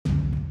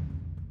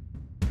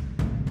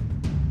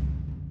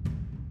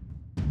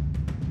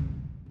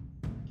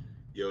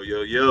Yo,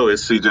 yo, yo,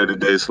 it's CJ the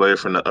Day Slayer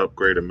from the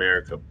Upgrade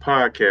America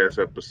podcast,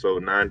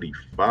 episode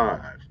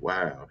 95.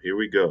 Wow, here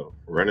we go.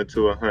 Running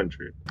to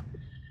 100.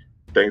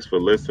 Thanks for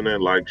listening,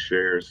 like,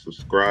 share,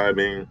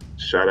 subscribing.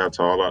 Shout out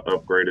to all our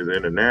upgraders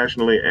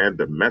internationally and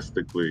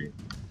domestically.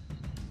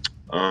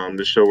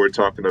 This show we're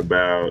talking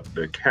about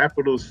the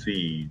Capitol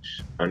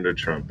siege under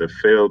Trump, the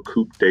failed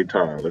coup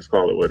d'etat. Let's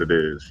call it what it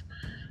is.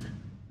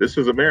 This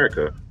is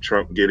America.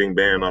 Trump getting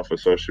banned off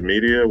of social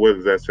media. What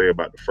does that say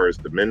about the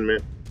First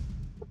Amendment?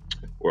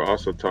 We're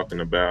also talking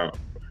about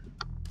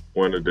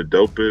one of the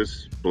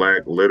dopest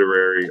Black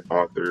literary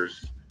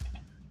authors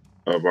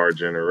of our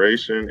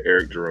generation,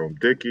 Eric Jerome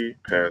Dickey,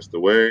 passed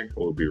away.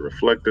 We'll be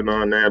reflecting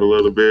on that a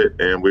little bit,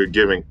 and we're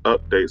giving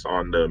updates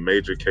on the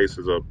major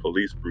cases of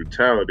police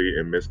brutality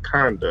and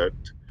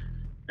misconduct,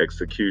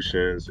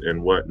 executions,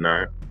 and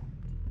whatnot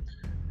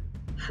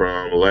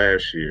from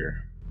last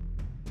year.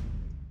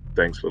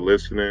 Thanks for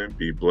listening.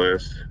 Be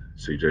blessed.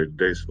 CJ the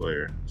Day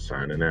Slayer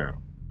signing out.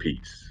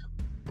 Peace.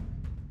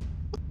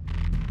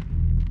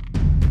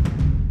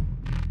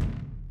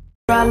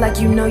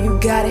 Like you know you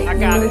got it,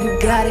 you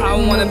got it.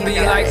 I wanna be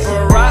like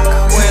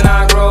Barack when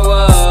I grow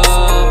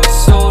up,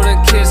 so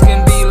the kids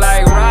can be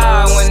like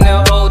Rod. When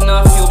they're old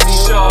enough, you'll be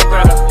sure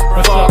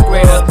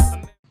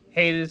upgrader.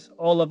 Haters,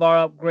 all of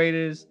our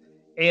upgraders,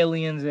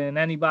 aliens, and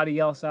anybody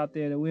else out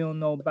there that we don't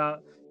know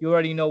about, you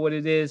already know what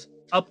it is.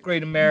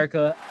 Upgrade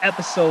America,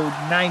 episode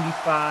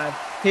 95.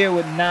 Here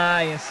with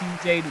Nye and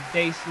CJ the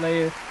Day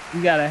Slayer.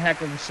 We got a heck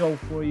of a show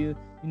for you.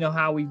 You know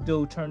how we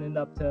do, turning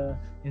up to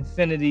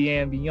infinity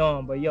and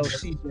beyond. But yo,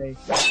 CJ,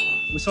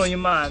 what's on your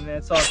mind,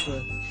 man? Talk to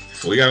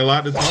us. We got a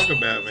lot to talk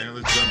about, man.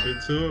 Let's jump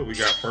into it. We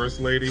got First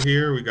Lady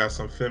here. We got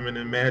some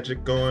feminine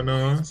magic going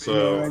on.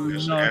 So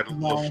let's add a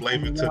little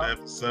flavor to the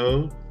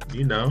episode.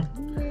 You know.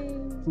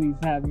 Please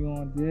have you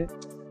on, Dick.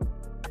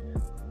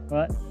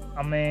 But,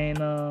 I mean,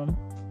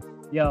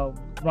 yo,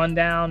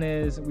 rundown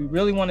is we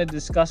really want to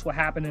discuss what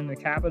happened in the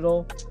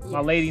Capitol.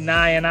 My lady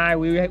Nye and I,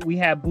 we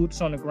had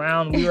boots on the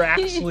ground. We were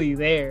actually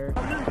there.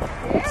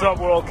 What's up,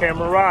 world?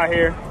 Camera Ra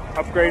here,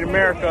 Upgrade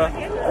America.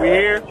 We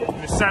here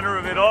in the center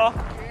of it all,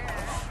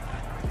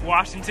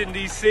 Washington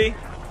D.C.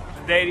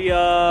 The day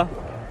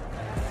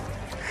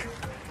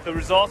the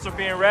results are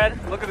being read.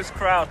 Look at this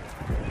crowd,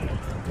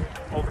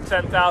 over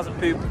 10,000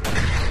 people.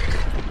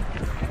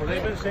 Well,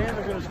 they've been saying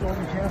they're going to storm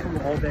the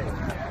Capitol all day.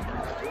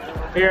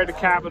 Here at the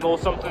Capitol,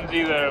 something's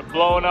either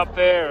blowing up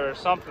there or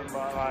something,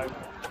 but like,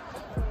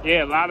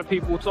 yeah, a lot of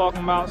people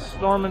talking about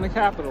storming the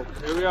Capitol.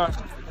 Here we are,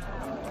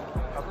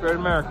 Upgrade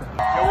America.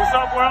 Yo, what's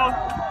up, world?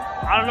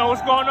 I don't know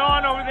what's going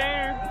on over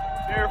there.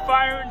 They're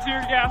firing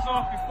tear gas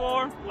off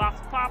before,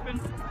 lots of popping.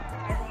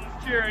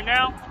 Everyone's cheering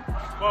now.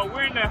 But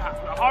we're in the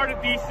heart of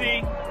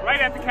DC, right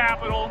at the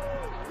Capitol.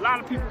 A lot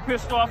of people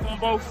pissed off on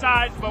both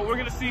sides, but we're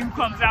gonna see who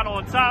comes out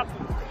on top.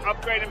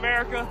 Upgrade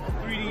America,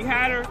 3D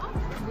Hatter.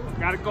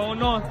 Got it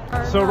going on.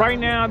 So right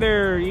now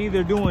they're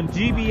either doing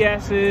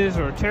GBSs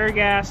or tear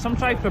gas. Some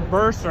types of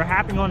bursts are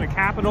happening on the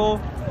Capitol.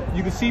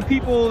 You can see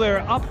people, they're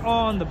up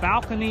on the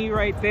balcony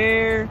right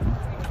there.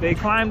 They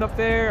climbed up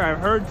there. I've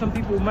heard some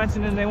people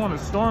mentioning they want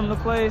to storm the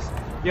place.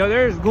 Yo,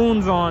 there's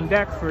goons on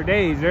deck for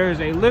days.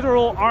 There's a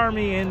literal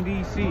army in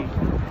DC.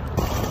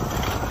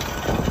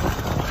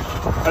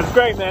 That's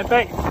great, man.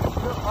 Thank you.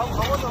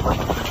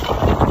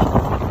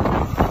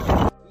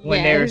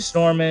 When they're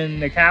storming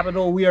the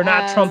Capitol, we are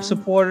not Trump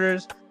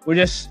supporters. We're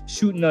just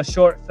shooting a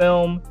short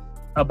film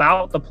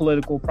about the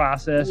political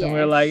process, and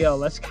we're like, yo,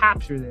 let's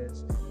capture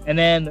this. And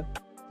then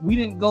we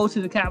didn't go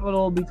to the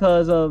Capitol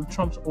because of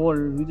Trump's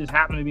orders. We just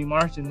happened to be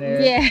marching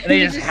there, and they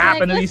just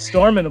happened to be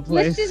storming the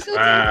place. Let's just go to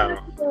the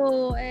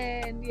Capitol,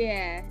 and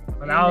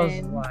And I was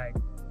like,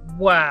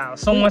 wow,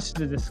 so much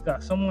to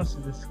discuss.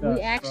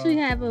 We actually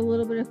have a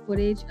little bit of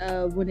footage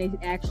of when they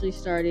actually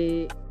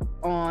started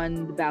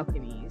on the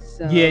balconies.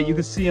 So yeah, you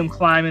could see them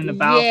climbing the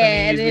balconies.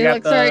 Yeah, and they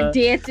started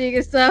dancing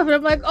and stuff. And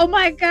I'm like, oh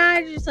my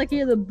god, you just like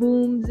hear the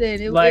booms,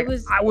 and it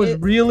was.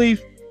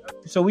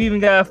 So we even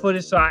got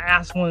footage. So I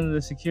asked one of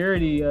the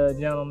security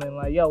gentlemen,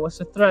 like, yo, what's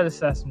the threat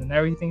assessment?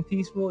 Everything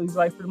peaceful? He's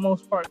like, for the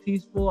most part,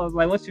 peaceful. I was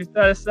like, what's your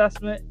threat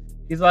assessment?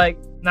 He's like,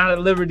 not at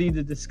liberty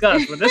to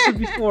discuss. But this is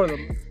before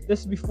this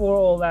is before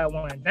all that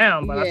went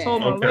down. But I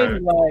told my lady,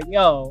 like,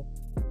 yo,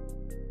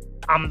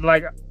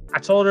 I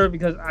told her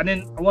because I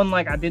didn't want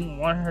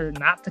her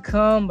not to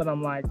come, but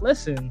I'm like,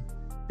 listen,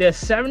 there's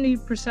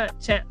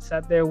 70% chance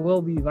that there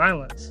will be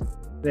violence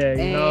there,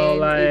 you know,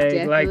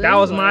 like that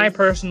was my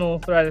personal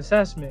threat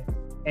assessment,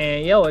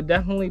 and yo, it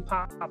definitely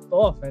popped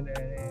off, and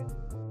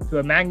to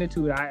a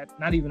magnitude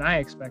not even I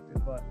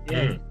expected, but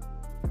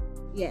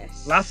yeah,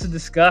 lots to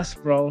discuss,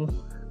 bro.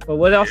 But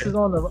what else is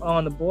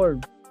on the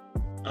board?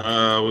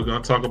 We're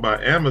gonna talk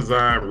about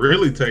Amazon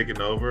really taking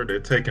over.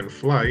 They're taking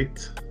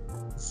flight.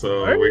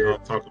 So we're going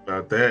to talk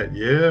about that.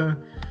 Yeah.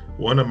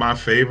 One of my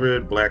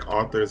favorite Black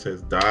authors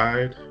has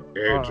died,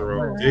 Eric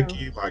Jerome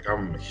Dickey. Like,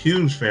 I'm a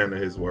huge fan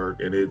of his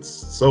work, and it's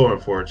so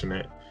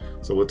unfortunate.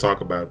 So we'll talk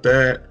about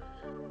that.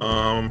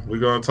 We're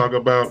going to talk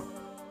about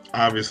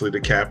obviously the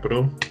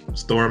Capitol,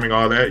 storming,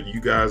 all that you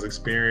guys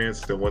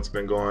experienced and what's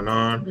been going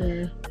on.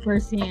 Yeah,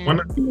 firsthand. I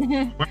want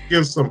to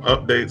give some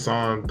updates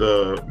on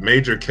the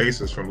major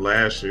cases from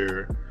last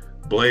year.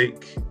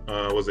 Blake,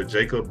 was it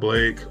Jacob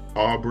Blake,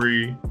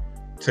 Aubrey,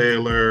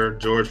 Taylor,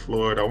 George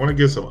Floyd? I want to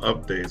give some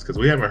updates because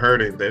we haven't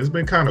heard anything. It's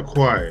been kind of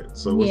quiet.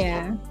 So what's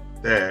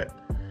that?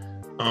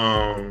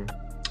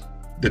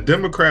 The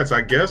Democrats,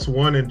 I guess,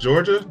 won in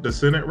Georgia, the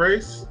Senate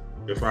race,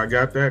 if I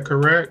got that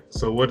correct.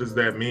 So what does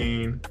that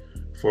mean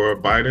for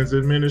Biden's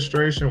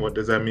administration? What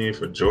does that mean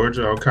for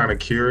Georgia? I'm kind of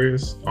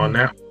curious on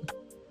that.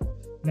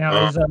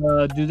 Now,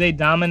 do they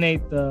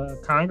dominate the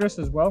Congress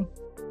as well?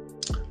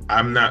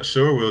 I'm not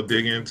sure. We'll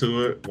dig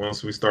into it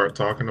once we start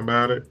talking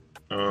about it.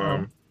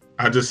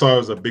 I just saw it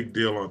was a big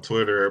deal on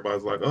Twitter.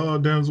 Everybody's like, oh,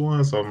 Dems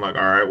won. So I'm like,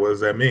 all right, what does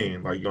that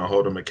mean? Like, you going to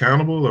hold them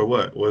accountable or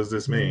what? What does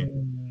this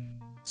mean?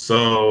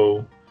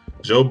 So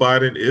Joe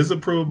Biden is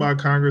approved by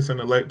Congress and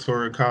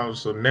Electoral College.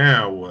 So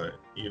now what?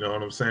 You know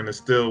what I'm saying? It's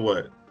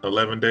still,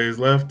 11 days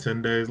left?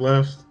 10 days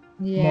left?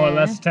 Yeah. More or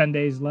less 10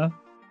 days left.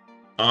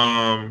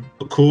 A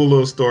cool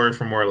little story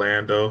from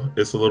Orlando.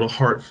 It's a little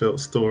heartfelt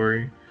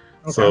story.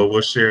 Okay. So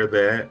we'll share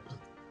that.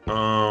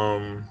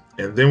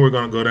 And then we're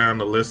going to go down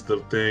the list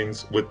of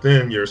things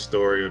within your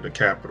story of the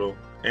Capitol.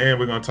 And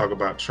we're going to talk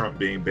about Trump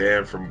being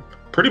banned from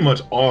pretty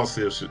much all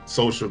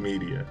social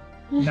media.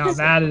 Now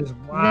that is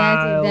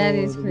wild. That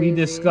is crazy. We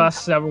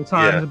discussed several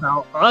times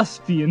about us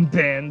being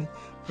banned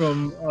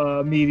from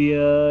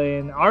media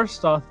and our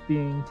stuff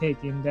being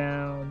taken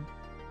down.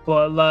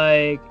 But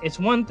like, it's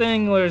one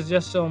thing where it's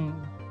just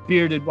some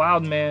bearded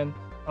wild man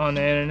on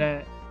the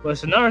internet. But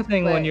it's another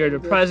thing when you're the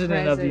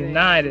president of the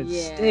United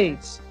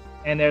States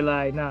and they're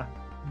like, nah,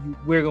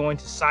 we're going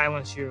to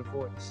silence your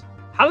voice.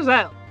 How does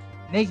that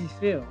make you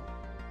feel?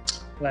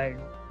 Like,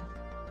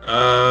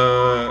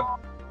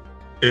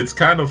 it's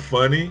kind of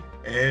funny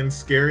and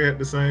scary at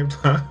the same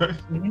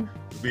time,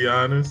 to be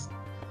honest.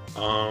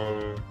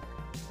 I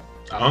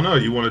don't know.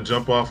 You want to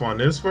jump off on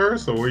this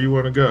first, or where you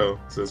want to go,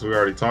 since we're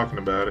already talking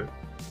about it?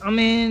 I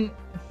mean,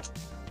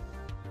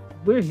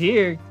 we're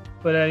here,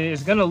 but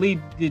it's gonna lead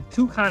the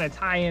two kind of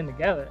tie in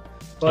together.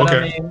 But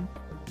I mean,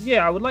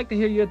 I would like to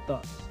hear your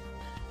thoughts.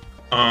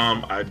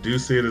 I do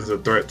see it as a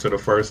threat to the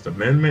First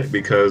Amendment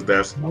because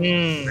that's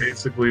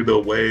basically the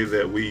way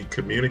that we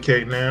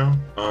communicate now.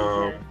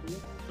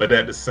 But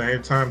at the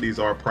same time, these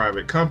are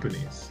private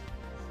companies.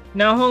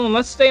 Now, hold on.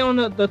 Let's stay on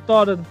the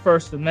thought of the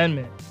First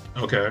Amendment.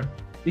 Okay.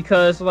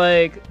 Because,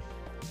 like,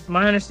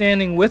 my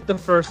understanding with the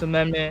First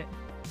Amendment,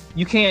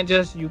 you can't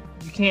just you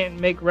can't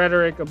make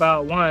rhetoric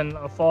about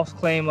a false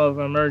claim of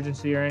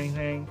emergency or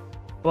anything.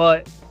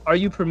 But are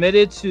you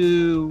permitted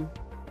to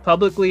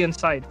publicly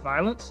incite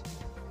violence?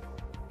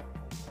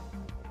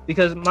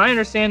 Because my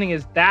understanding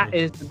is that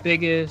is the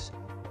biggest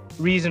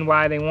reason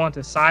why they want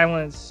to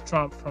silence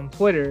Trump from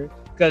Twitter.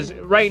 Because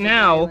right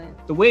now,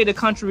 the way the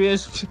country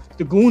is,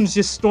 the goons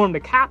just stormed the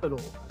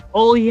Capitol.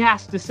 All he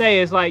has to say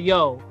is like,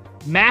 yo,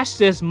 mash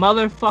this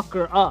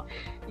motherfucker up.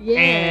 Yeah.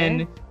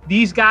 And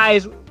these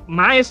guys,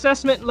 my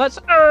assessment, let's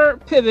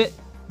pivot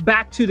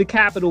back to the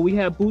Capitol. We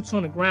have boots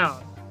on the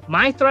ground.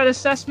 My threat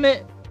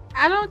assessment,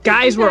 I don't think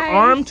guys were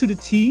armed to the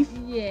teeth.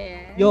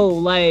 Yeah. Yo,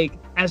 like,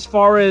 as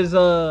far as,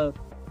 okay.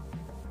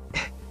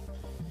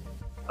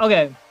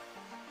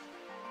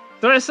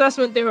 Threat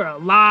assessment,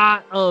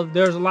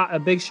 there's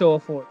a big show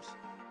of force.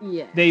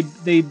 Yeah.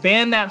 They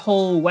banned that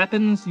whole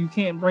weapons. You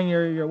can't bring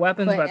your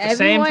weapons, but at the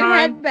same time, everyone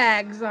had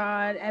bags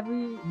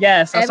on.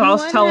 Yes, that's what I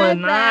was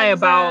telling Nye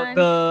about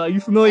Are you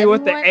familiar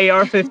with the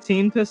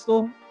AR-15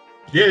 pistol?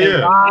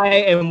 Yeah.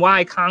 And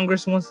why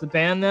Congress wants to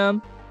ban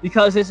them?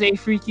 Because it's a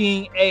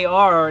freaking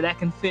AR that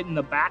can fit in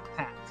the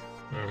backpack.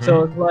 Mm-hmm.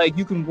 So it's like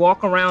you can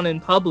walk around in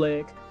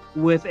public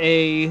with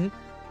with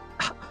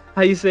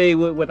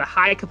a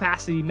high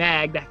capacity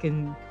mag that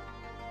can,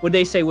 what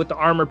they say with the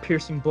armor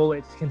piercing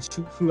bullets, can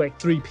shoot through like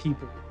 3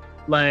 people.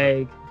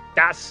 Like,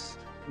 that's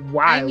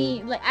wild. I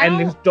mean, like,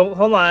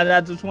 hold on,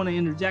 I just want to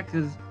interject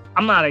because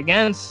I'm not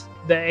against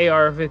the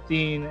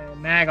AR-15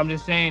 mag. I'm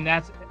just saying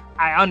I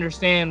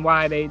understand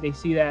why they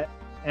see that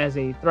as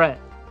a threat.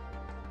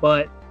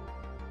 But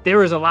there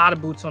was a lot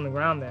of boots on the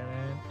ground there,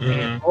 man. Mm-hmm.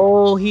 And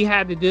all he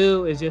had to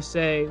do is just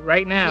say,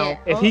 right now,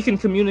 if he can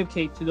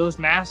communicate to those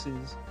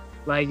masses,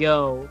 like,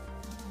 yo,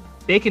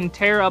 they can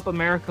tear up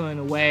America in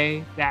a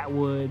way that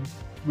would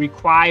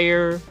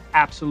require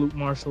absolute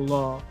martial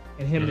law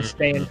and him to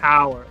stay in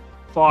power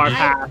far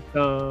past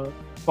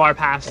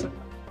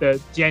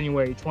the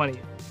January 20th.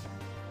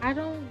 I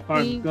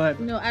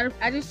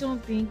just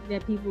don't think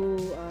that people,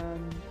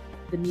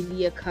 the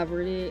media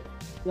covered it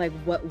like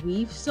what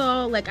we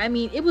saw. Like, I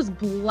mean, it was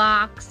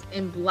blocks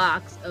and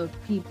blocks of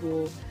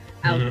people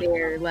out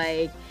there.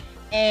 Like,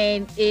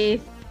 and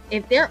if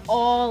they're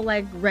all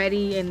like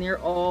ready and they're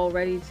all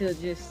ready to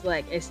just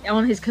like, it's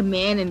on his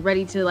command and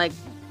ready to like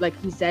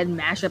he said,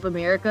 mash up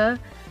America.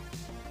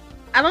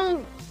 I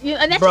don't,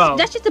 and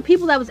that's just the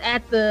people that was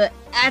at the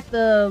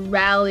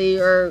rally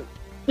or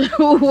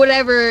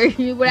whatever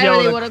they want to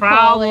call it. The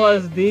crowd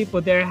was deep,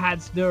 but there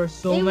were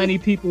so many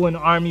people in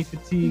army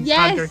fatigues,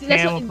 hunter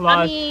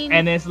camouflage,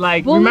 and it's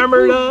like,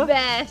 remember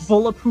the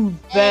bulletproof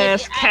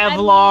vest,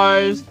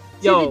 Kevlars.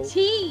 Yo,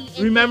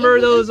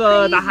 remember those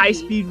the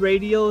high-speed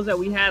radios that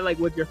we had, like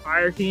with your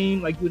fire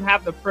team? Like you'd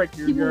have the prick,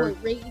 your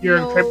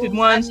encrypted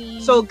ones.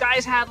 So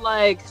guys had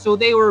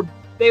they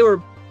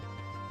were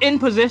in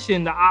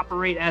position to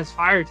operate as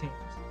fire teams.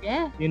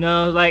 Yeah. You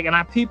know, like, and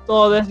I peeped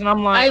all this, and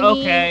I'm like,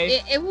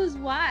 okay. It was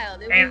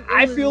wild.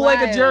 I feel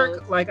like a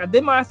jerk. Like, I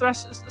did my threat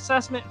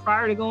assessment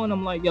prior to going.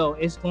 I'm like, yo,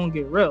 it's gonna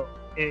get real.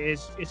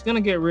 It's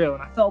gonna get real.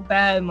 And I felt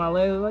bad. My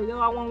leg was like, yo,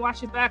 I want to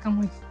watch it back. I'm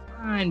like,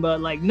 fine,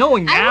 but like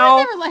knowing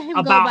now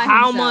about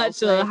how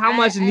much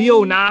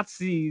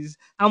neo-Nazis,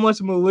 how much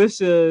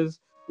militias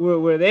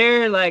were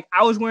there. Like,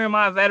 I was wearing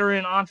my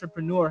veteran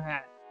entrepreneur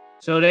hat.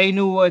 So they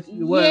knew what time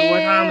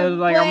it was.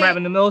 Like, I'm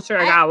rapping the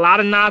military. I got a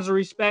lot of nods of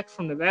respect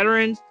from the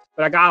veterans,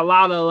 but I got a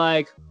lot of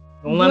like,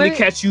 don't let me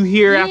catch you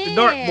here after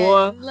dark,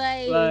 boy.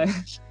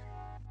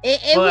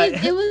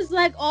 It was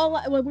like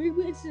when we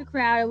went to the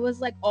crowd, it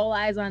was like all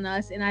eyes on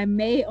us, and I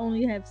may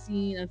only have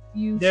seen a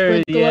few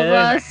sprinkle of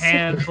us. A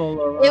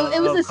handful of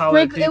it was a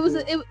sprinkle.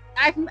 People.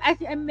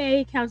 I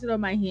may count it on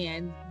my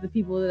hand the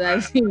people that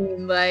I've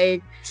seen.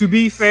 Like, to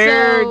be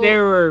fair, they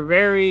were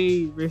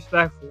very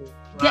respectful.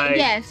 Like,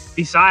 yes.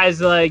 Besides,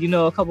 like, you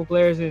know, a couple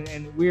glares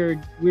and weird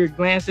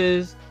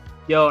glances,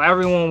 yo,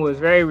 everyone was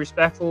very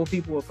respectful.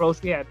 People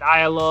approached. We had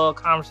dialogue,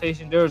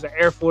 conversation. There was an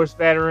Air Force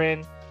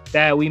veteran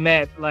that we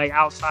met like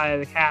outside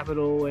of the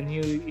Capitol, and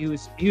he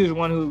was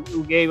one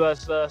who gave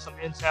us some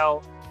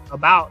intel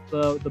about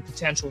the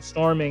potential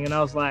storming, and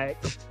I was like,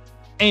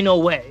 ain't no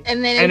way.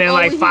 And then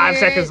like 5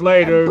 seconds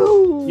later,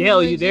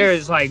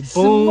 there's like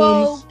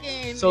booms.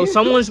 So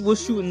someone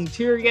was shooting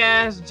tear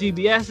gas,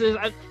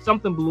 GBSs,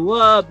 something blew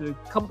up, a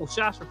couple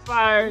shots were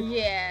fired.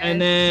 Yeah.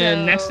 And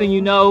then next thing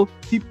you know,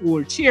 people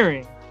were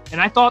cheering. And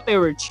I thought they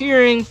were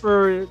cheering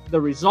for the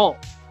result.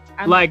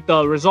 Like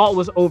the result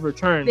was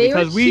overturned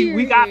because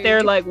we got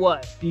there like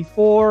what?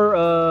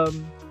 Before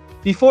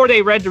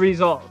they read the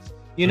results.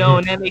 You know,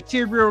 and then they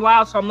cheered real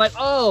loud. So I'm like,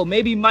 oh,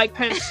 maybe Mike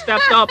Pence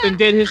stepped up and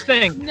did his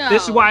thing. No.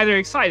 This is why they're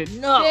excited.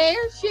 No.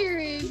 They're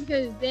cheering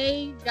because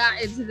they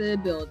got into the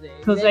building.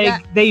 Because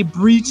they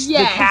breached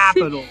the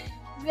Capitol.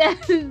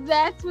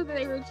 That's what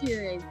they were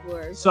cheering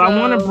for. So I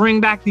want to bring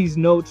back these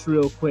notes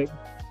real quick.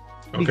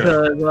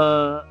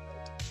 Because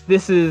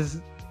this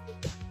is...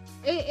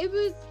 It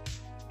was...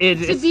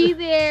 to be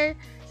there,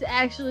 to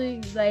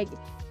actually, like...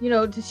 You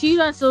know, to see it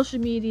on social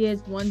media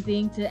is one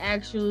thing. To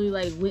actually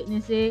like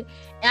witness it,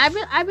 and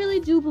I really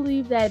do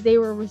believe that they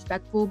were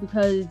respectful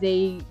because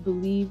they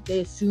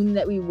assumed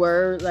that we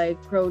were like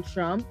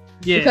pro-Trump.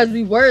 Yeah. Because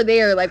we were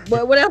there. Like,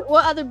 what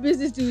other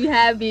business do we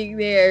have being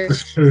there?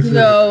 You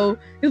know,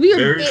 we were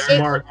very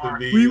smart to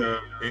be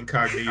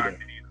incognito.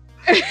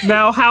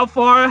 Now, how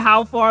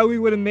far we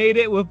would have made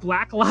it with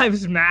Black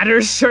Lives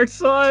Matter shirts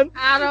on?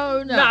 I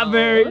don't know. Not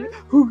very.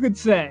 Who could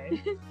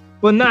say?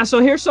 But nah, so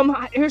here's some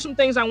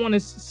things I want to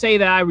say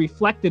that I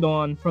reflected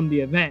on from the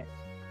event.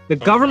 The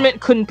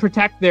government couldn't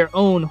protect their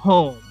own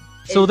home,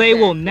 so they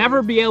will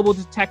never be able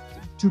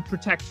to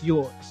protect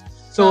yours.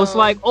 So it's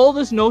like all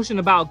this notion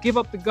about give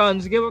up the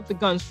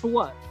guns for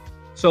what?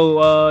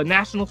 So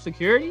national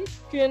security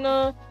can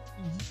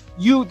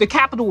the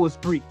Capitol was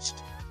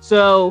breached.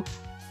 So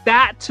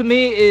that to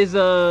me is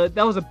that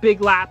was a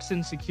big lapse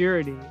in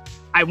security.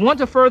 I want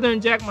to further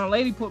inject. My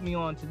lady put me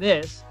on to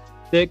this.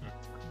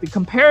 The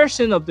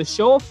comparison of the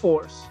show of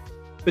force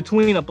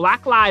between a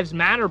Black Lives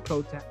Matter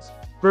protest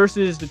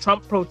versus the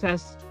Trump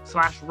protest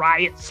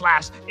 /riot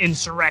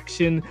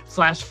 /insurrection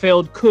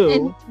 /failed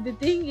coup. And the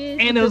thing is,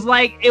 and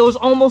it was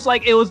almost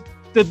like it was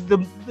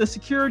the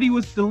security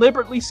was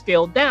deliberately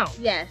scaled down.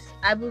 Yes,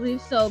 I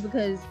believe so,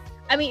 because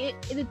I mean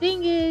the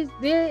thing is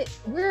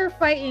we're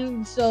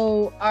fighting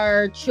so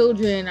our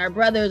children, our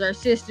brothers, our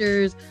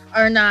sisters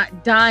are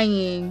not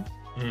dying.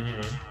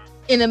 Mm-hmm.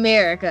 In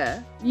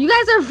America, you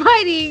guys are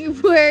fighting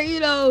for, you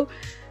know,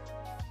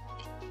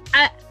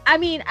 I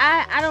mean,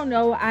 I don't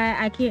know.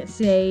 I can't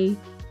say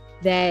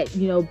that,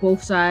 you know,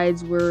 both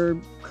sides were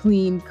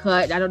clean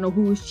cut. I don't know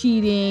who was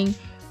cheating,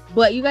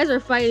 but you guys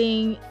are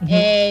fighting,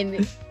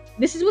 and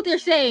this is what they're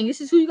saying. This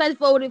is who you guys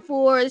voted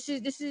for. This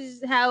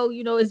is how,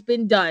 you know, it's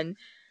been done.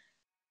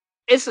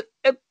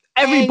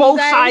 Both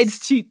sides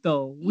cheat,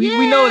 though. We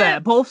know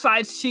that both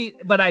sides cheat,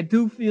 but I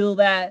do feel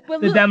that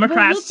the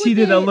Democrats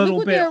cheated a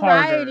little bit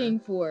harder. They're rioting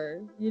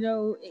for, you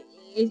know,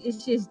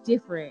 it's just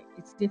different.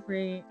 It's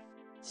different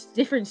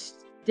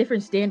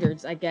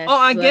standards, I guess. Oh,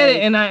 I get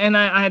it, and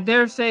I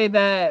dare say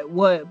that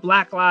what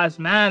Black Lives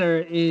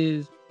Matter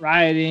is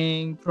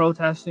rioting,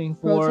 protesting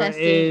for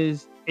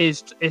is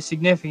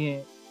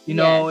significant. You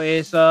know,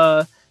 it's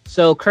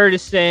So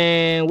Curtis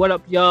saying, "What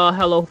up, y'all?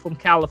 Hello from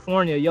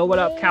California. Yo, what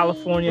up,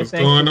 California? What's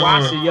Thanks for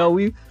watching. Yo,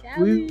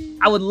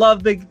 I would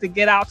love to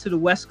get out to the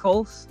West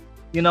Coast.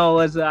 You know,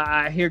 as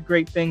I hear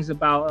great things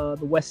about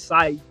the West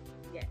Side.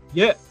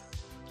 Yeah.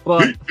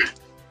 But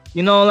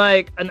you know,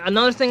 like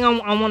another thing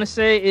I want to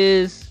say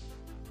is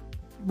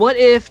what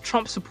if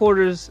Trump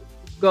supporters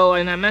go,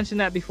 and I mentioned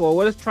that before,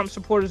 what if Trump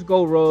supporters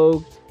go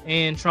rogue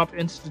and Trump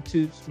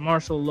institutes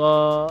martial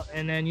law,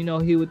 and then, you know,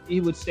 he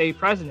would stay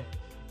president?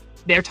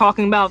 They're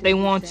talking about they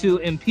want to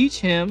impeach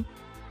him,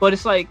 but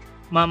it's like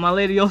my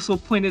lady also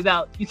pointed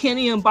out, you can't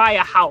even buy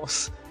a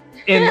house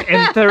in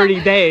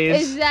 30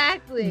 days.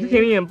 Exactly. You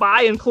can't even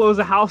buy and close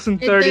a house in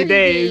 30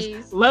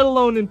 days, let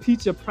alone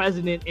impeach a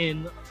president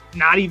in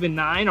not even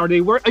 9. Are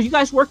you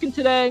guys working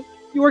today?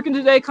 You working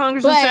today,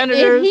 Congress and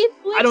senators? If he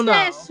flips I don't know.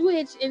 that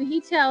switch and he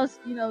tells,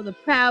 you know, the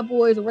Proud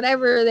Boys or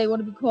whatever they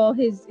want to be called,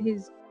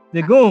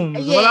 the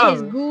goons, whatever.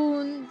 His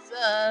goons,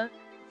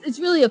 it's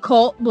really a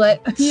cult,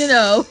 but you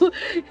know,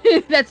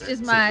 that's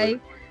just my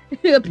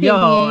opinion.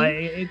 Yo,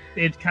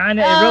 it kind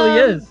of it really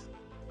is.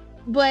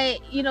 But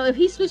you know, if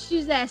he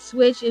switches that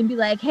switch and be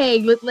like, hey,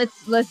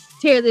 let's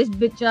tear this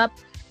bitch up,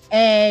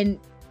 and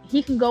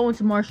he can go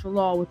into martial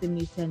law within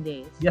these 10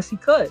 days. Yes, he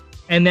could.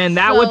 And then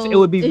it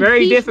would be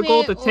very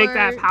difficult to take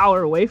that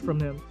power away from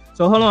him.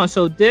 So hold on.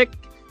 So Dick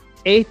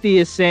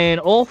Atheist saying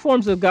all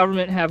forms of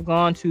government have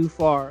gone too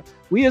far.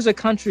 We as a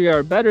country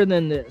are better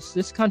than this.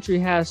 This country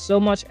has so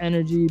much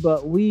energy,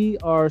 but we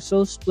are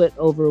so split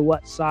over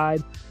what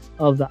side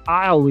of the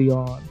aisle we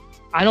on.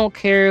 I don't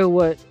care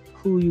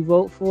who you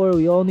vote for.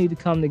 We all need to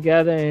come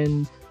together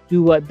and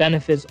do what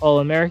benefits all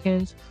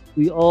Americans.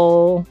 We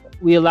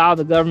allow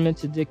the government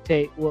to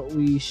dictate what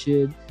we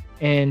should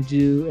and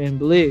do and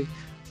believe.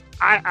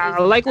 I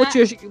like what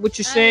you're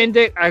saying,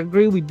 Dick. I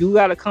agree. We do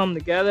got to come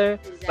together,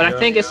 but I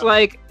think it's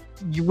like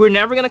we're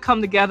never gonna come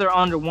together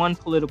under one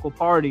political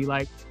party.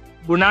 Like,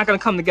 we're not gonna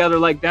come together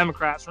like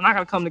Democrats. We're not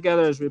gonna come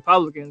together as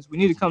Republicans. We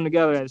need to come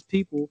together as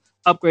people.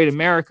 Upgrade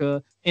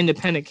America.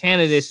 Independent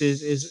candidates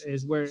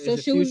is where. So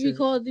should we be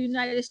called the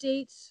United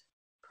States?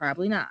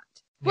 Probably not.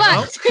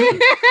 What?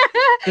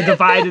 the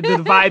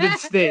divided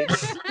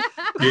states.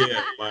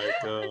 Yeah,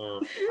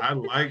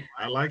 like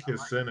I like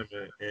his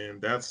sentiment,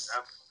 and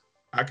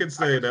I could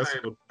say that's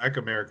what Black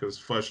America's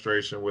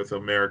frustration with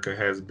America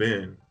has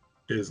been,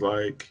 is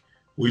like,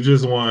 we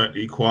just want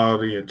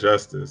equality and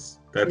justice.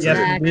 That's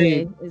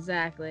it.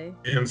 Exactly.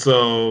 And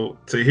so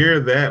to hear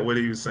that, what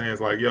he was saying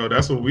is like, yo,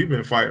 that's what we've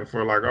been fighting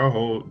for, like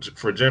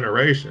for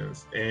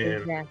generations.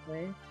 And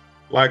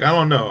like, I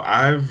don't know,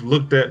 I've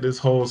looked at this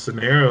whole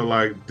scenario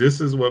like, this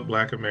is what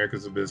Black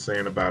Americans have been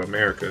saying about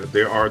America.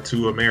 There are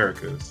two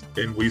Americas,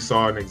 and we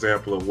saw an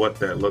example of what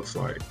that looks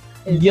like.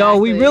 Exactly. Yo,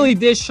 we really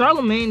did.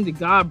 Charlemagne the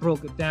God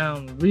broke it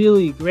down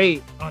really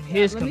great on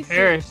his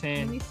comparison.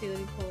 Let me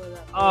pull it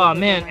up. Oh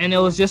man, and it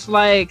was just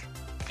like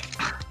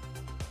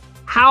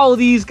how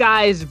these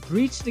guys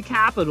breached the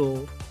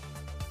Capitol,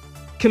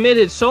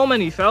 committed so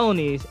many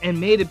felonies,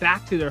 and made it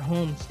back to their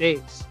home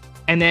states.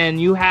 And then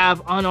you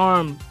have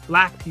unarmed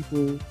Black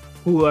people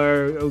who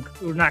are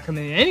not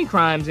committing any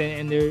crimes,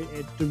 and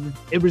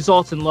it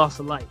results in loss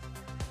of life.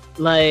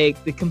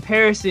 Like, the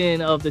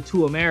comparison of the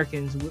two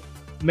Americas,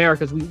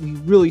 we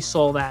really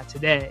saw that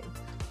today.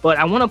 But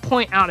I want to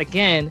point out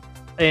again,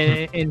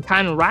 and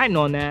kind of riding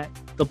on that,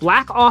 the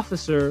Black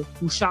officer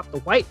who shot the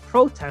white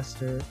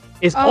protester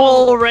is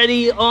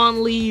already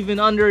on leave and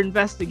under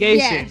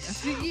investigation.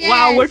 Yes.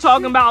 Wow, we're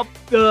talking about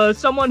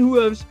someone who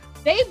has...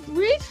 They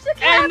breached the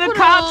Capitol. And the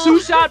cops who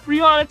shot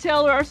Breonna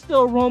Taylor are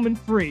still roaming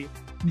free.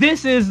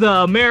 This is the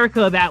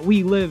America that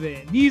we live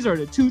in. These are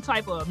the two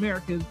type of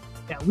Americas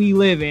that we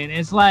live in.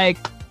 It's like,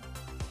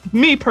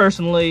 me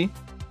personally,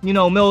 you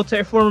know,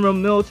 former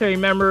military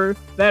member,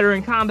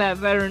 combat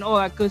veteran, all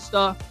that good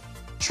stuff.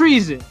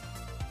 Treason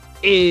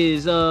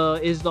is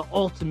the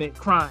ultimate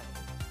crime,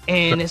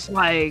 and it's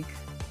like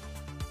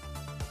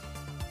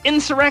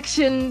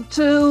insurrection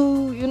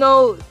too, you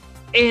know.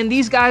 And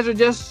these guys are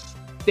just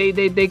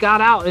they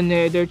got out and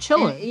they're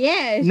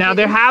chilling. Now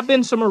there have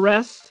been some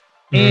arrests,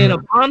 and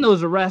upon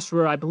those arrests,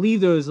 where I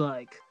believe there's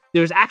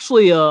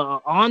actually a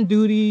on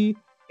duty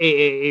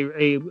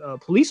a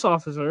police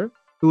officer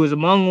who was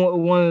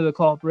among one of the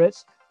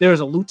culprits.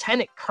 There's a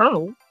lieutenant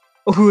colonel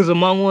who was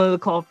among one of the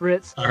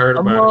culprits. I heard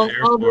about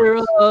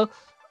it.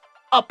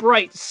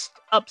 Other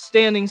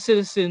upstanding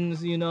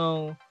citizens, you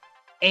know,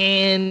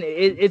 and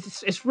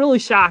it's really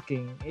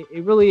shocking.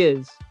 It really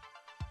is.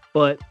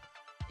 But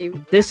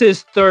this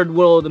is third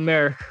world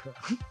America.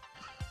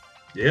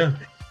 Yeah.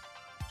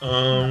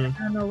 I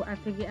don't know. I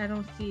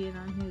don't see it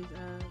on his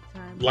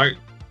time.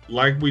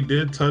 Like we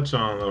did touch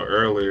on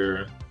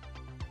earlier,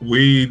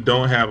 we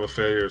don't have a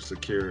failure of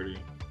security.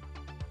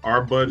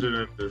 Our budget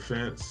in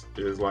defense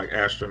is like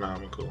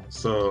astronomical.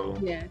 So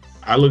yes.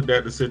 I looked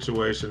at the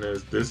situation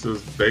as this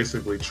is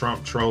basically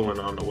Trump trolling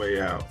on the way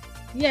out.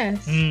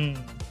 Yes.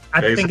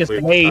 I think it's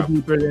way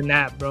deeper than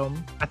that, bro.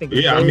 I think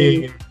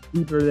it's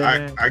deeper than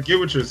that. I get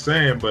what you're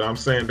saying, but I'm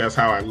saying that's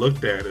how I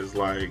looked at it. Is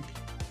like,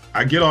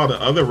 I get all the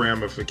other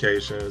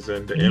ramifications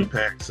and the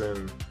impacts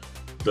and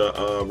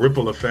the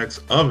ripple effects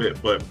of it,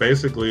 but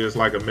basically it's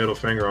like a middle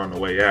finger on the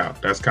way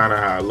out. That's kind of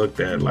how I looked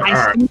at it. Like,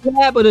 I see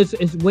that, but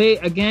it's way,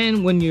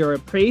 again, when you're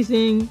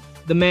praising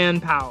the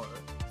manpower,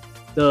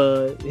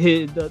 I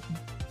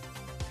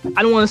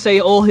don't want to say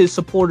all his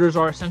supporters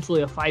are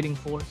essentially a fighting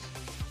force,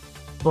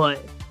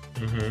 but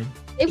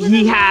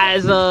he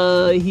has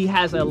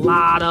a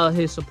lot of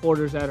his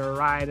supporters that are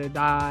ride or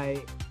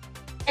die,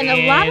 and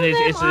a lot of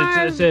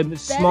them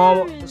it's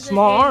a small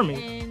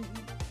army. And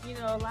you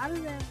know, a lot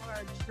of them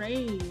are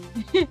trained.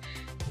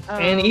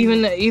 And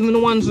even the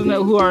ones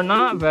who are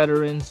not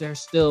veterans, they're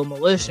still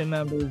militia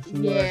members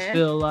who are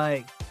still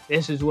like,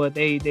 this is what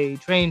they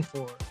train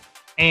for.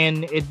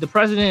 And the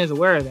president is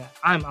aware of that.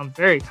 I'm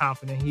very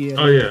confident he is.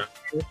 Oh yeah.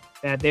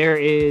 That there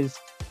is,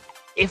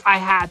 if I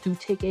had to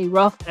take a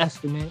rough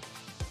estimate,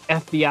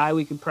 FBI,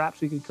 we could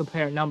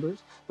compare numbers,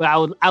 but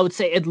I would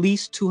say at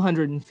least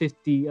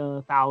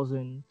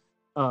 250,000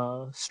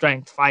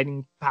 strength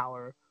fighting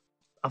power,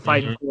 a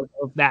fighting force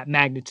of that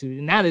magnitude,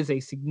 and that is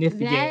a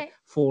significant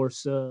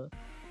force.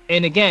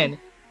 And again,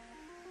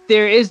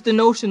 there is the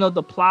notion of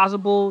the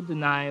plausible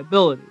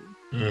deniability.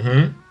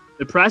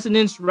 The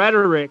president's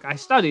rhetoric, I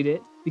studied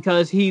it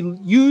because he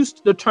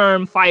used the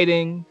term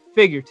fighting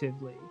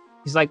figuratively.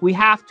 He's like, we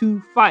have to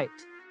fight.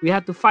 We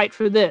have to fight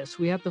for this.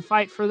 We have to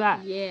fight for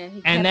that. Yeah.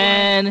 And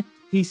then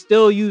he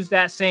still used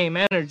that same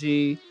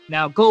energy.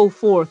 Now go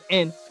forth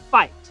and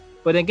fight.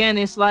 But again,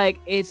 it's like,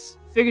 it's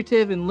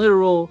figurative and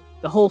literal.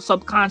 The whole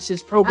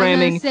subconscious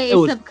programming, it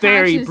was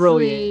very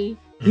brilliant.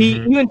 He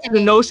even to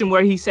the notion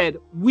where he said,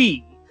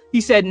 we. He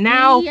said,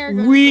 now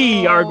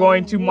we are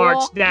going to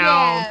march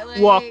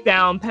down, walk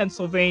down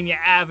Pennsylvania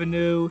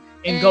Avenue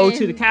and go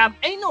to the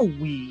Capitol. Ain't no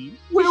we.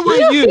 Where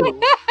were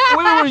you?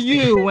 Where were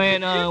you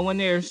when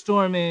they were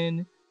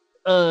storming,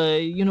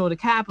 the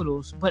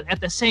Capitals? But at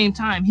the same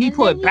time, he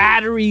put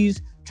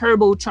batteries,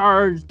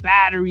 turbocharged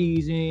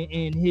batteries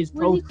in his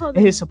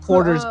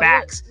supporters'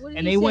 backs,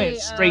 and they went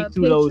straight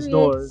through those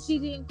doors. He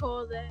didn't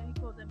call them. He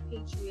called them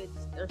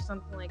patriots or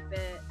something like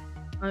that.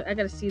 I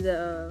gotta see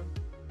the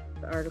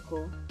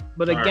article.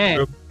 But again,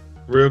 right,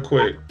 real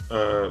quick,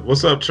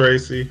 what's up,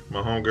 Tracy?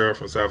 My homegirl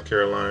from South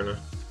Carolina.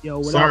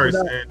 Yo, sorry,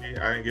 Sandy,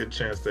 I didn't get a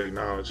chance to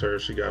acknowledge her.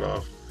 She got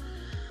off.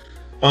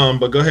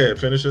 But go ahead,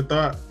 finish your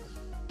thought.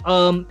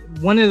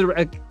 One of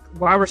the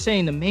why we're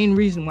saying the main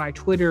reason why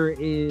Twitter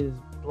is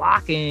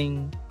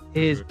blocking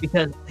is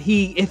because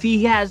if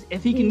he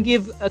can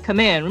give a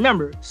command.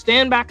 Remember,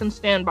 stand back and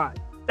stand by.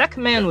 That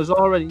command was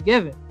already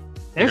given.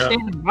 They're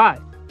standing by,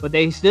 but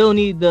they still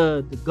need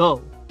the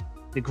go.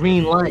 The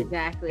green light.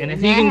 Exactly. And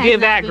if he can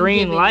give that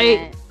green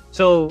light,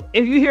 so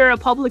if you hear a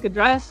public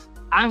address,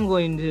 I'm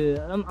going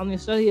to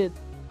study it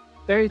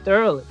very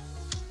thoroughly.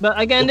 But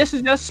again, this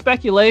is just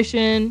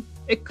speculation.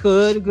 It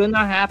could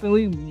not happen.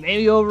 We may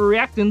be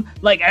overreacting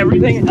like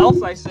everything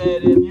else I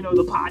said in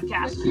the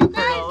podcast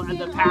in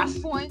the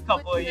past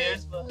couple of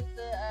years. But with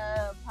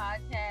the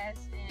podcast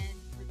and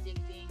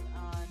predicting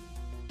on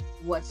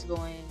what's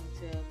going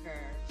to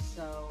occur.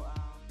 So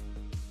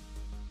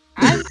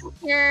I'm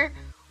here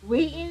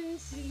waiting,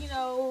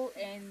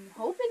 and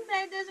hoping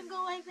that it doesn't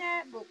go like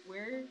that, but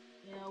we're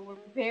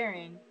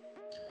preparing.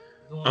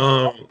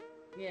 I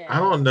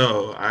don't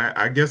know.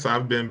 I guess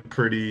I've been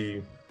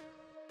pretty,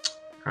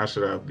 how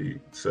should I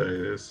say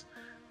this,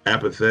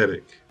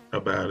 apathetic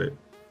about it.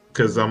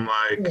 Because I'm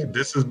like,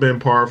 this has been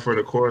par for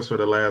the course for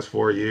the last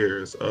 4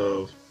 years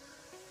of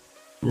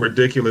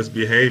ridiculous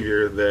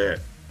behavior that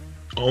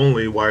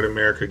only white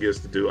America gets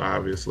to do,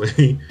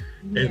 obviously.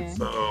 And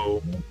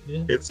so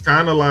it's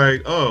kind of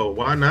like, oh,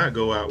 why not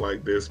go out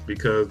like this?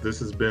 Because this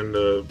has been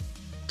the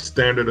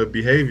standard of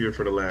behavior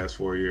for the last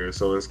 4 years.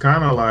 So it's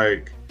kind of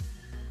like,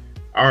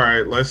 all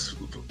right, let's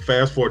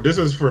fast forward. This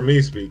is for me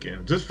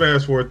speaking. Just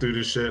fast forward through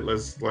this shit.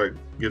 Let's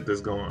get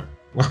this going.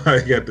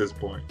 At this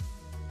point,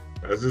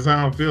 that's just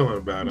how I'm feeling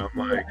about it. I'm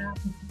like,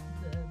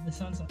 the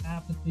sense of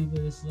apathy,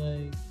 but it's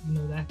like,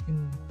 that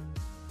can.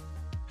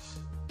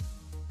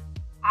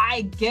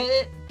 I get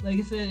it, like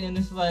I said, and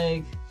it's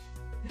like.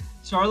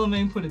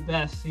 Charlemagne put it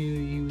best.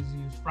 He was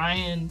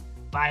frying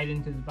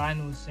Biden because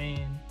Biden was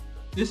saying,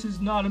 "This is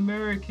not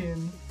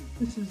American.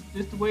 This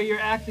the way you're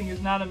acting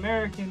is not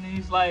American." And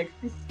he's like,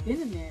 "It's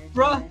been American,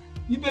 bruh.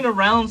 You've been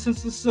around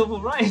since the civil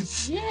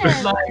rights.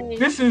 Yeah,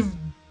 this has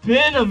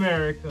been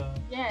America.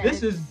 Yeah, this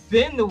has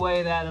been the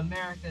way that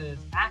America has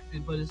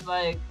acted." But it's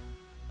like,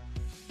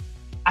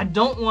 I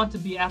don't want to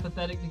be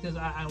apathetic because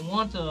I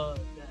want to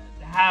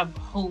have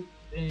hope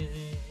and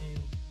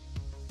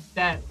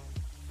that.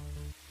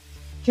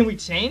 Can we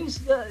change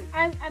the?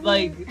 I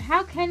mean,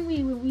 how can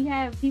we when we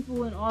have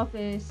people in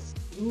office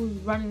who's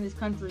running this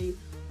country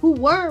who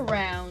were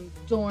around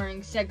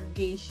during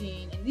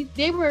segregation and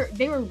they were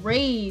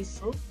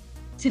raised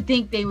to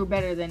think they were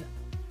better than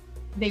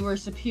they were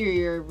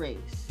superior race.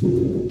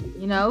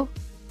 Well,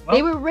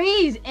 they were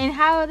raised, and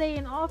how are they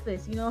in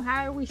office?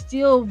 How are we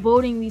still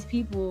voting these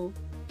people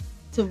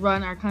to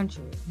run our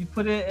country? You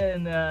put it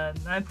in.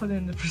 I put it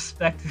in the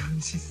perspective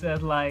when she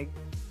said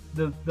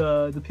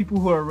the people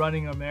who are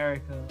running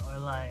America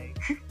are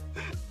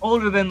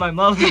older than my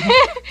mother.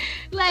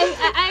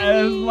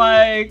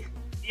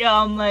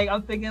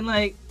 I'm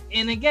thinking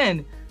and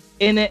again,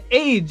 in an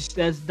age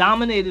that's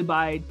dominated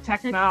by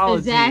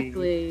technology,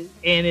 exactly,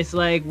 and it's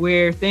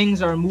where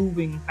things are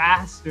moving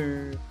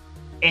faster,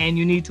 and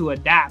you need to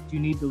adapt, you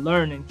need to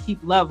learn and keep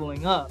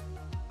leveling up.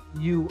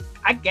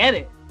 I get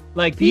it.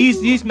 Like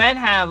these men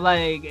have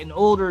like an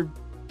older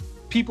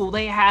people.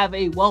 They have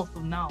a wealth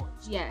of knowledge.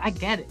 Yes, I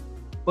get it.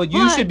 But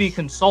you should be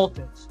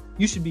consultants.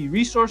 You should be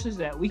resources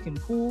that we can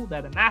pool.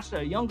 That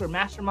a younger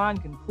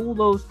mastermind can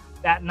pool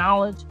that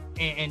knowledge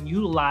and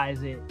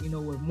utilize it. You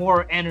know, with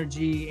more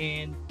energy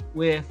and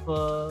with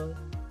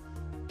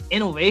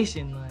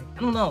innovation. Like I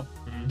don't know.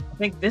 I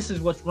think this is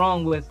what's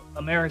wrong with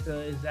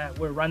America is that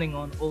we're running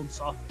on old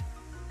software.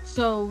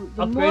 So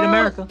upgrade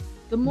America.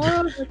 The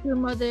morals that your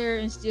mother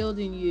instilled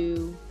in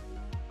you,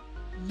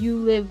 you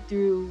live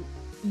through.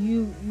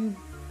 You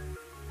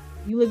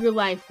live your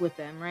life with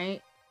them,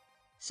 right?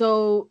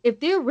 So if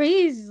they're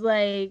raised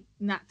like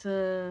not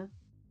to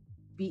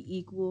be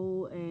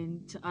equal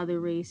and to other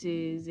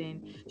races,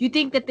 and do you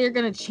think that they're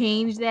gonna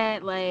change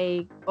that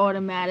like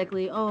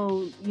automatically?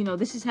 Oh, you know,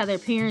 this is how their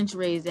parents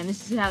raised them.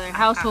 This is how their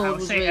household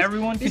was raised.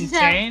 Everyone can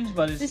change,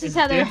 but this is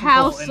how their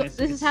house. This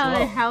is how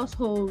their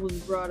household was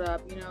brought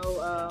up. You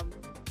know,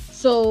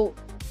 so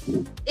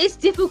it's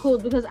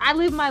difficult because I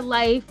live my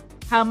life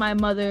how my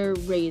mother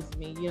raised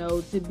me. You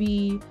know, to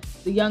be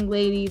the young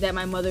lady that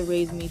my mother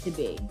raised me to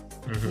be.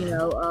 You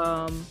know,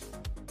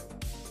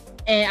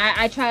 and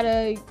I try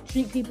to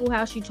treat people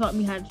how she taught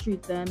me how to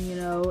treat them, you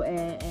know,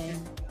 and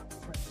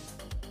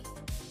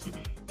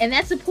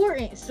that's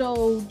important.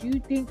 So do you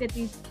think that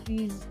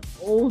these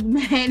old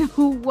men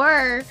who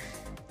were,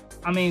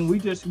 I mean, we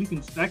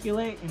can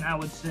speculate, and I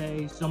would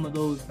say some of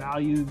those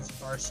values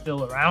are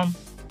still around.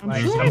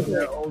 Like some of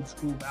their old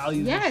school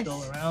values are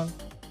still around.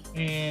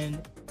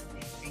 And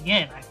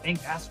again, I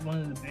think that's one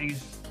of the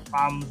biggest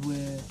problems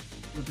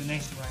with the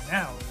nation right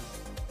now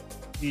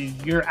is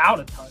you're out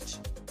of touch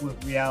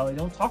with reality.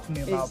 Don't talk to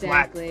me about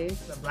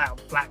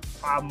black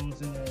problems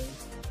and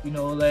you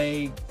know,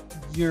 like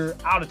you're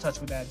out of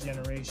touch with that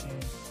generation.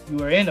 You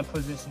were in a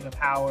position of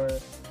power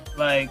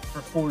like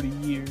for 40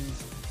 years,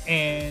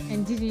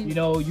 and you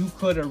know, you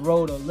could have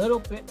rode a little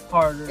bit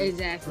harder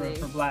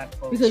for black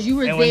folks because you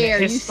were and there.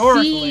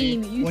 Historically,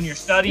 when you're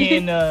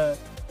studying,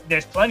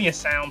 there's plenty of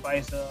sound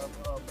bites of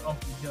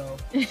Uncle Joe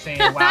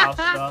saying wild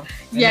stuff.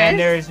 And then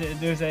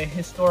there's a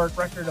historic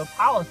record of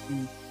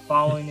policy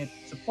following it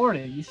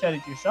supported. You said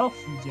it yourself,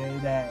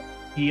 CJ, that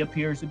he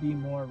appears to be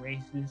more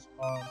racist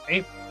on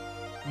paper.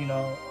 You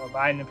know,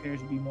 Biden appears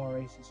to be more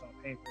racist on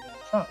paper than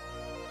Trump.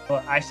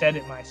 But I said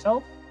it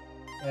myself,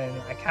 and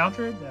I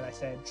countered that. I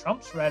said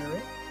Trump's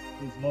rhetoric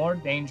is more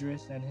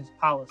dangerous than his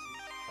policy.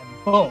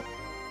 And boom,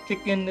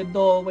 kicking the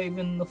door,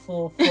 waving the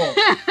full floor.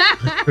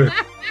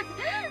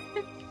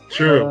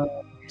 True.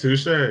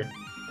 Touche.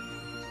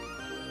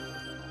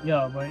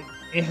 Yeah, but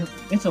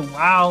it's a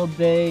wild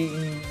day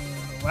and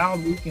a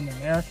wild week in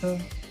America.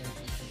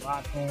 There's a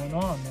lot going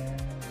on, man.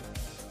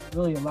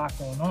 Really a lot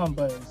going on,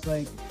 but it's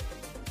like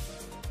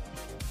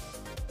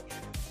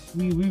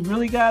we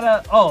really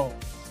gotta. Oh,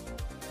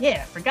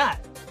 yeah, I forgot.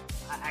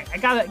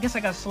 I guess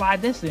I gotta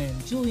slide this in.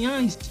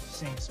 Giuliani's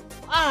saying some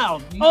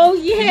wild. Oh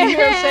yeah. Did you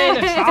hear him saying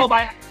a trial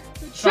by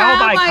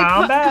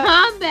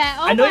combat?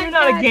 Oh, I know you're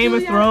not a Game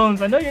of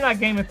Thrones. I know you're not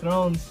Game of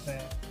Thrones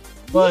fan.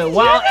 But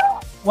while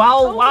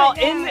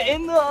in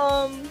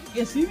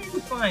the see if you can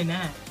find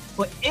that.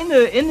 But in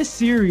the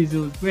series, it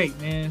was great,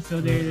 man.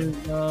 So there's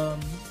a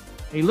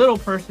little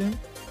person,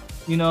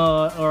 you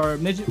know, or a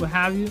midget, what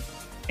have you,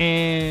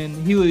 and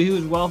he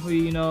was wealthy,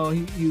 you know.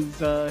 He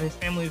was his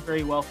family was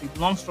very wealthy.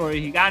 Long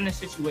story, he got in a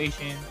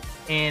situation,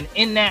 and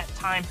in that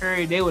time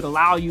period, they would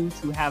allow you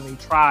to have a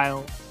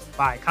trial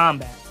by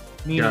combat,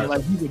 meaning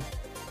like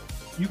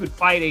you could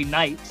fight a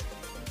knight,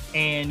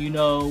 and you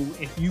know,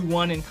 if you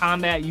won in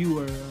combat, you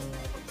were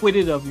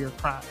acquitted of your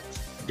crimes.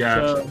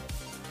 Gotcha. So,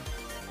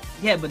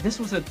 yeah, but this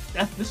was a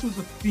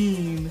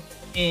theme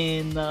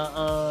in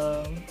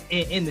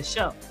the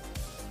show.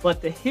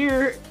 But to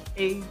hear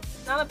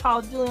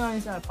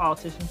Giuliani's not a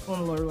politician,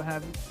 former lawyer, what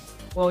have you.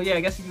 Well, yeah,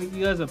 I guess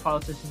he is a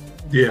politician.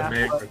 Yeah,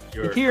 man.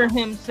 To hear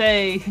him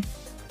say,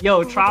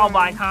 "Yo, trial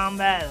by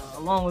combat,"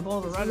 along with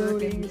all the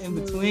rhetoric in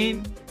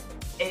between,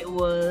 it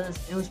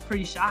was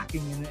pretty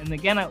shocking. And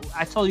again,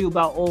 I told you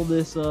about all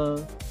this.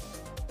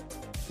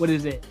 What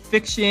is it?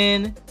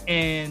 Fiction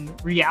and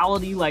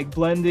reality, like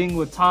blending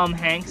with Tom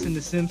Hanks in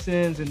The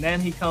Simpsons, and then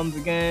he comes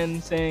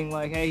again saying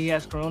like, "Hey, he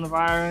has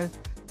coronavirus,"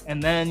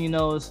 and then you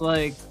know it's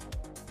like,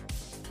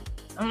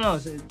 I don't know.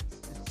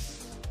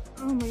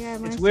 Oh my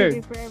god, it's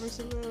weird. Forever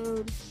to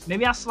load.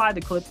 Maybe I'll slide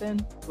the clip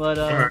in, but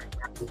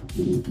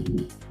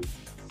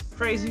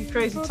crazy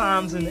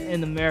times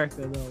in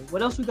America though.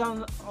 What else we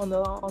got on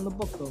the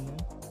book though,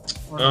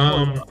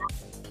 man?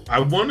 I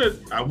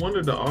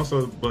wanted to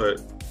also,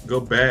 but go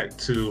back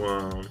to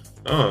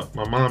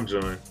my mom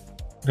joined.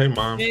 Hey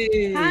mom.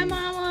 Hey. Hi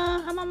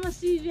mama. Hi mama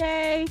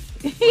CJ.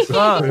 What's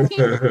up?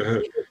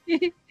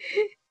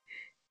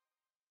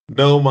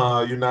 No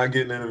ma, you're not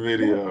getting in the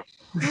video.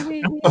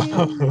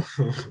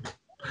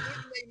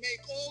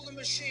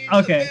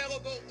 Okay.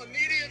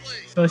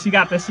 So she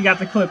got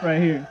the clip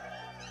right here.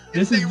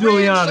 This is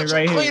Giuliani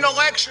right here. Clean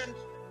election,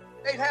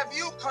 they'd have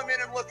you come in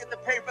and look at the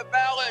paper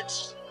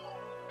ballots.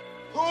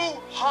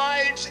 Who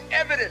hides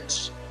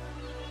evidence?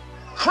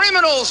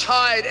 Criminals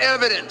hide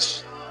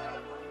evidence.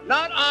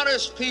 not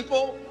honest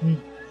people.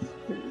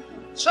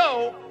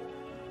 So,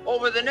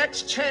 over the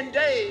next 10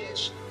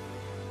 days,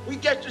 we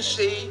get to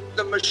see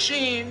the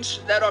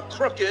machines that are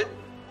crooked,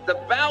 the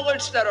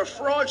ballots that are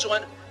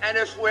fraudulent, and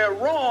if we're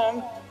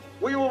wrong,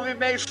 we will be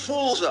made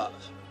fools of.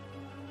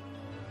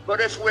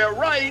 But if we're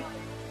right,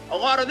 a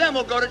lot of them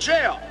will go to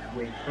jail.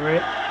 Wait for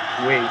it.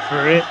 Wait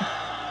for it.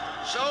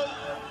 So,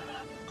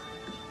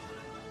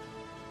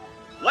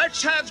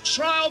 let's have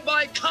trial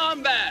by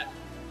combat.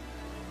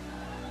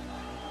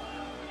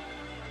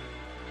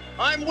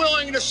 I'm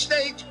willing to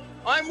stake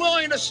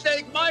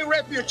my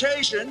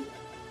reputation.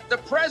 The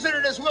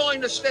president is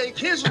willing to stake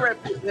his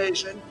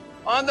reputation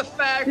on the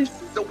fact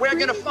that we're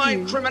going to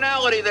find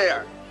criminality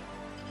there.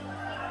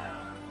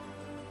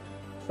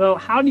 So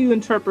how do you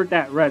interpret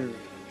that rhetoric?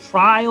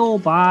 Trial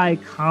by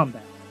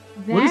combat.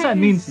 What does that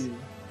mean to you?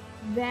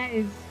 That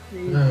is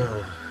crazy.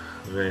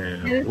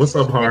 Man, what's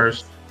up,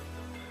 Harsh?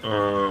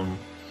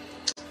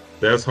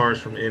 That's Harsh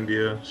from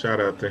India. Shout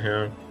out to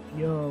him.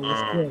 Yo,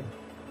 what's good?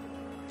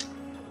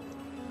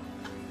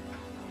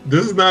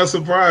 This is not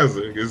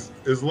surprising. It's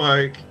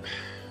like,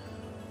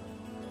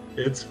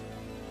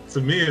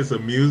 to me it's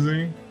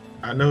amusing.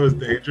 I know it's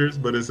dangerous,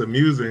 but it's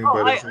amusing.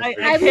 Oh, but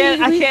I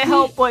can't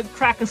help but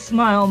crack a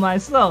smile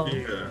myself.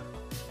 Yeah.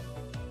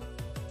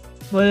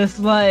 But it's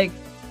like,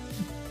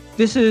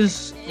 this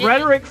is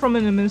rhetoric from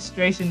an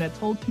administration that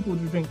told people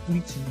to drink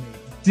bleach and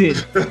they did.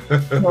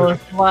 So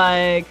it's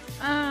like,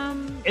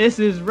 this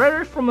is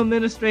rhetoric from an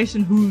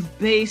administration whose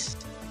base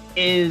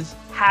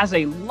has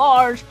a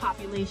large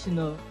population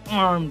of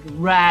armed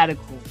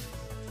radicals.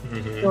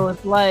 Mm-hmm. So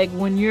it's like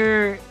when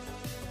you're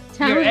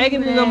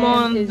egging them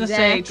on to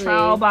say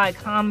trial by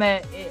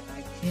combat,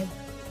 I can't.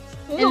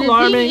 A little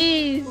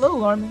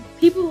alarming.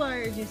 People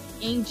are just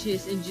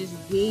anxious and just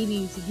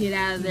waiting to get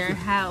out of their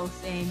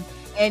house and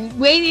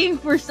waiting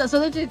for stuff.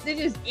 So they're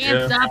just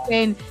amped up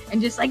and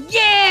just like,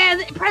 yeah,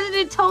 the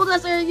president told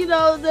us, or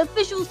the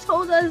officials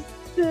told us.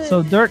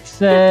 So Dirk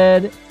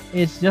said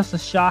it's just a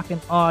shock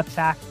and awe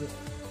tactic.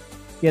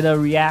 Get a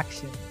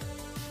reaction.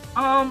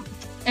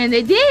 And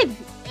they did.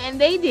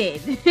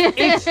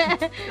 It's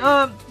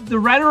the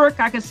rhetoric,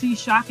 I can see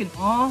shock and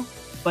awe,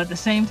 but at the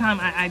same time,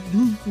 I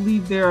do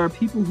believe there are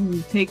people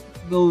who take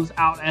those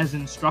out as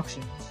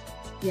instructions.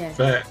 Yeah.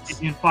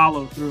 Facts. And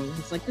follow through.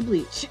 It's like the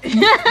bleach.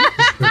 And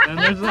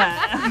there's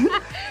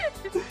that.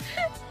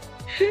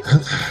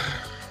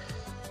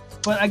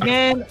 But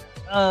again,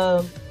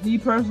 own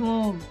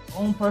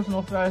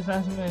personal threat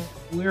assessment,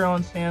 we're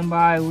on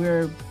standby.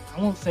 I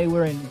won't say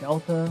we're in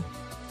Delta.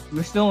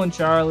 We're still in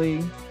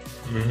Charlie.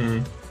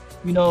 Mm-hmm.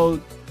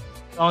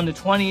 On the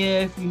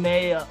 20th, we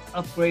may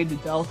upgrade to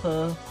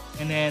Delta,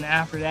 and then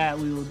after that,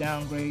 we will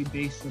downgrade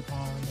based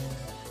upon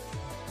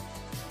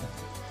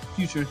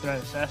future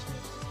threat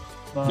assessments.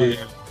 But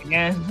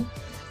again,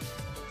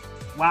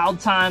 wild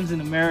times in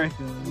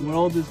America. The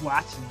world is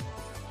watching.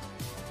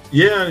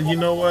 Yeah, you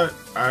know what?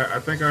 I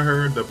think I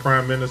heard the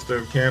Prime Minister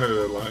of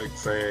Canada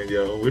saying,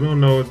 "Yo, we don't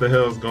know what the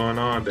hell's going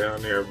on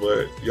down there,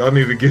 but y'all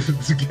need to get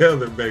it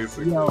together."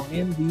 Basically. Yo,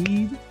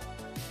 indeed.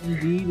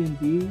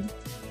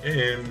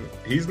 And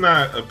he's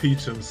not a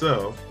peach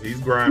himself.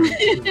 He's grimy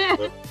too,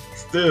 but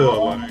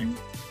still,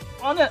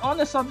 on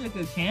the subject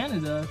of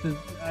Canada, because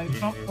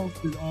Trump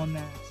posted on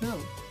that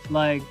too,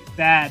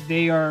 that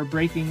they are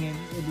breaking in.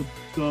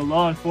 The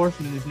law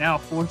enforcement is now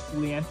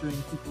forcefully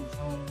entering people's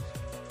homes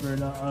for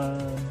the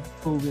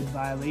COVID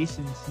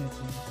violation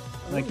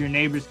snitching. Your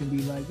neighbors can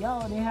be like,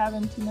 "Yo, they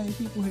having too many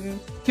people here,"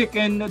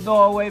 kicking the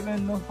door,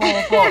 waving the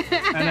phone,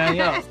 and then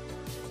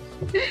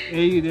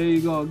there you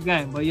go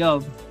again. But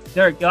yo,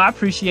 Derek, I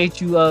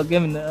appreciate you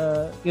giving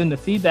the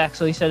feedback.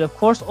 So he said, of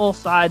course, all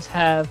sides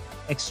have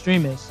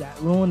extremists that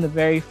ruin the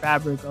very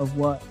fabric of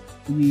what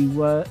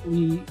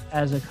we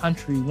as a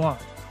country want.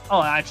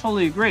 Oh, I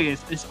totally agree.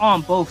 It's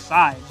on both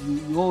sides.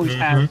 You always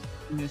have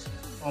extremists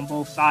on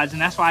both sides,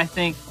 and that's why I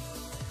think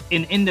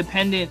an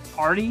independent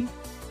party,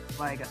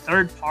 like a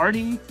third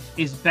party,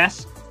 is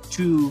best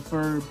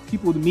for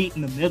people to meet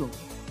in the middle.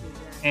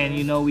 And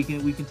we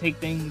can take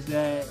things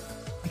that,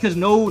 because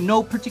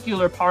no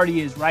particular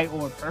party is right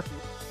or perfect,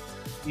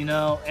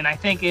 and I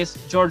think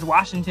George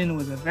Washington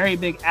was a very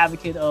big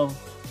advocate of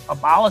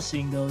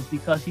abolishing those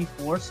because he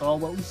foresaw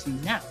what we see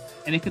now,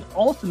 and it could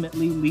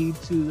ultimately lead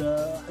to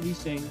the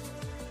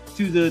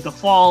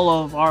fall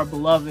of our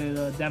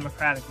beloved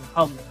democratic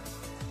republic.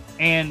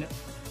 And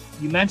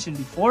you mentioned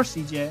before,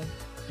 CJ,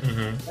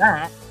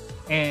 that,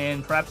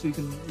 and perhaps we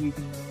can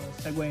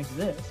segue into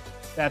this,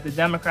 that the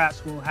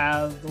Democrats will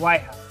have the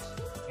White House.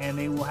 And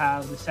they will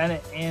have the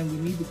Senate, and we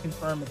need to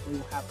confirm if they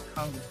will have the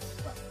Congress as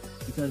well.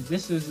 Because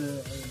this is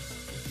a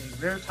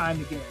rare time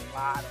to get a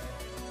lot of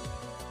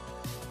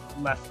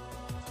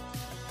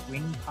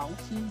left-wing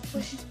policy.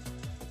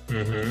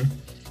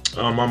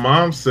 My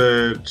mom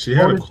said she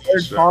had a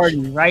question. Third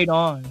party, right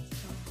on.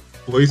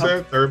 What you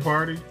said? Third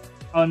party?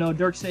 Oh no,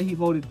 Dirk said he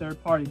voted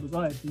third party. But go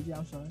ahead, CJ.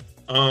 I'm sorry.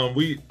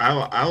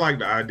 I like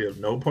the idea of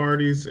no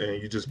parties,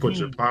 and you just put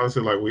your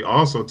policy. We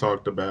also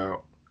talked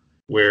about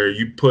where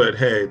you put,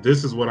 hey,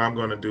 this is what I'm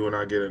going to do when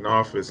I get in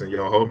office, and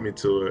y'all hold me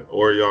to it,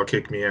 or y'all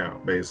kick me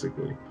out,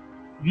 basically.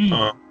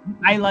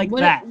 I like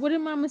that. What did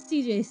Mama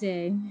CJ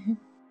say?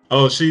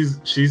 Oh, she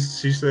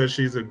says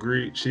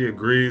she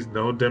agrees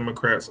no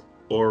Democrats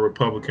or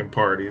Republican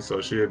Party,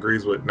 so she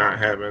agrees with not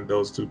having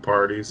those two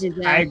parties.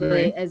 Exactly. I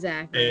agree.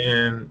 Exactly.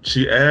 And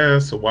she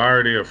asks, why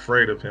are they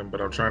afraid of him?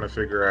 But I'm trying to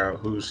figure out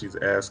who she's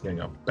asking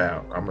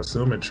about. I'm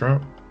assuming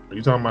Trump. Are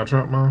you talking about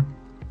Trump, Mom?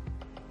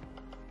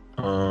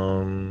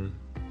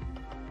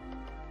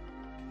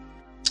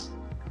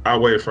 I'll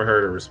wait for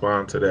her to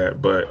respond to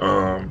that. But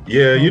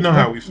yeah, you know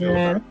how we feel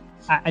about it.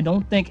 I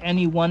don't think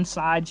any one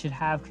side should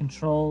have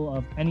control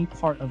of any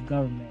part of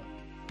government.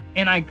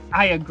 And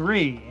I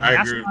agree. And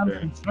that's what I'm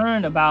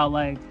concerned about.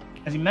 Like,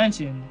 as you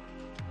mentioned,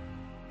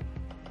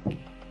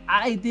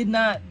 I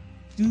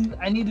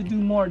need to do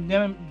more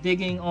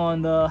digging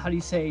on the, how do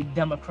you say,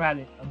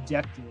 democratic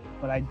objective.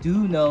 But I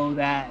do know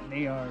that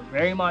they are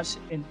very much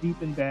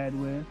deep in bed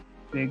with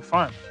Big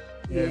Pharma.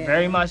 They're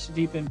very much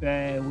deep in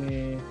bed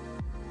with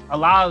a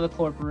lot of the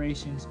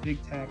corporations,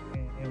 big tech,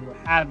 and what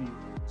have you.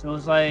 So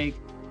it's like,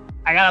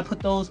 I gotta put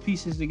those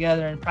pieces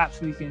together, and perhaps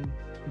we can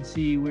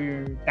see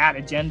where that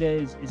agenda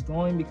is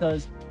going,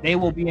 because they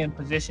will be in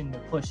position to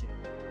push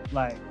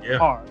it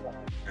hard.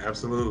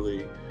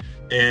 Absolutely.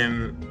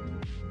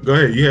 And go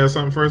ahead, you have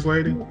something, First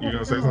Lady? You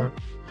gonna say something?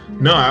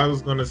 No, I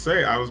was gonna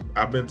say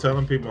I've been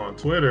telling people on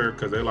Twitter,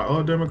 because they're like,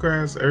 oh,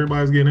 Democrats,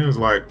 everybody's getting in. It's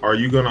like, are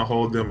you gonna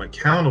hold them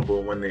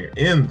accountable when they're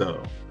in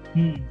though?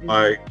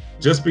 Like,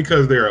 just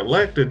because they're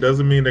elected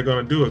doesn't mean they're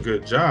gonna do a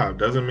good job.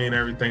 Doesn't mean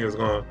everything is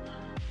gonna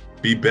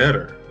be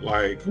better.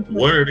 Like,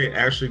 what are they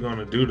actually going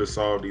to do to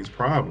solve these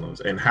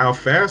problems, and how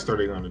fast are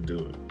they going to do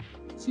it?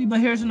 See, but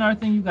here's another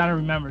thing you got to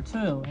remember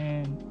too.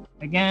 And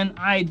again,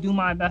 I do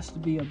my best to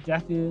be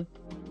objective.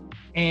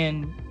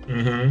 And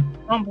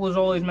Trump was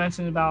always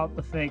mentioned about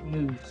the fake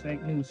news,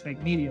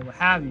 fake media, what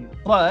have you.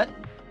 But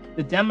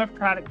the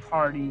Democratic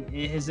Party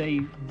is a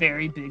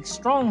very big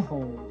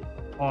stronghold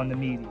on the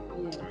media.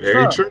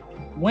 Very true.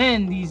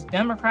 When these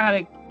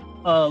Democratic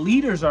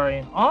leaders are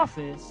in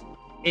office,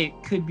 it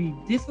could be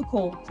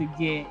difficult to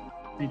get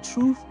the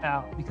truth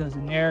out, because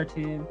the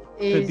narrative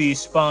could be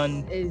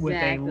spun with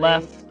a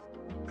left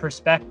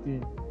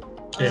perspective.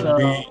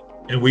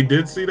 And we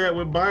did see that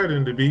with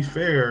Biden. To be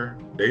fair,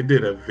 they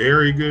did a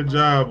very good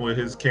job with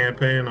his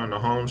campaign on the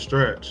home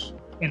stretch.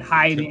 And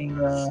hiding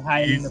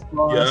the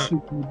flaws,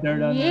 sweeping the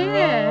dirt under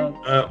the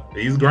rug.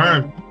 He's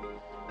grimy.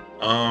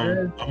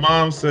 My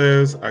mom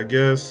says, I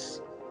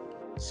guess,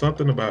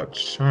 something about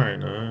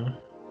China.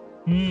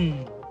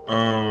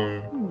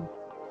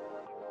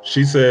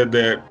 She said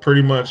that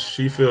pretty much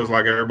she feels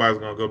like everybody's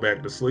going to go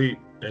back to sleep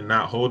and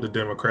not hold the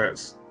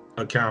Democrats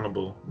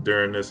accountable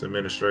during this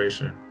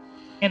administration.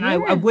 And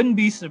I wouldn't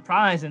be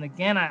surprised. And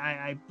again,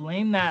 I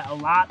blame that a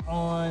lot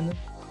on,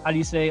 how do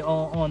you say,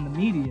 on the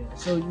media.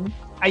 So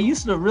I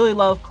used to really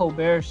love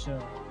Colbert's show.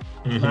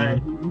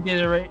 Like, he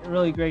did a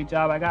really great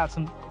job. I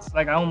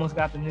almost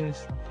got the news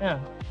from him.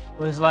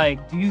 It was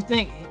like, do you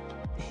think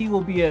he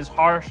will be as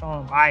harsh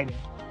on Biden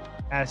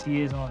as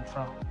he is on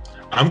Trump?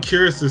 I'm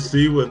curious to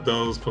see what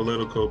those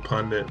political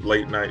pundit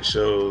late night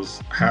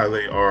shows, how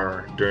they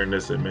are during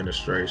this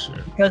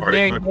administration. Because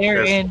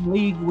they're in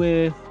league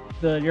with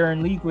their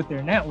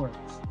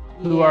networks,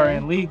 who are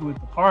in league with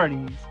the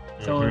parties.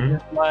 So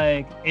it's just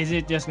like, is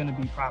it just going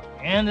to be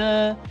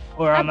propaganda,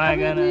 or am I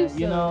gonna,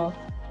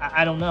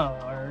 I don't know,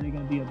 or are they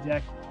going to be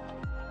objective?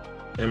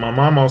 And my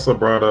mom also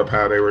brought up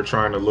how they were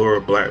trying to lure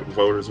black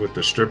voters with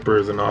the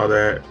strippers and all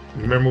that.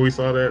 Remember we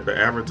saw that, the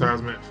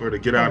advertisement for the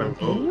Get Out and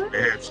Vote?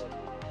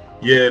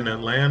 Yeah, in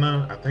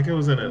Atlanta. I think it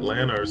was in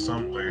Atlanta or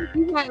somewhere.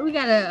 We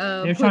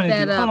gotta put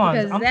that up,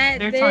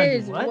 because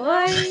there's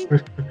what?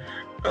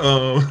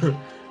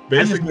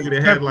 Basically,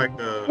 they had like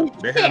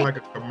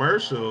a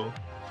commercial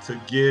to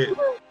get.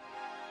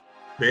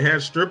 They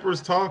had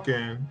strippers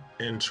talking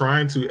and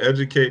trying to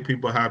educate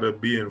people how to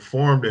be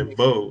informed and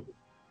vote,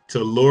 to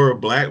lure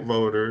black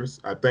voters,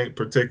 I think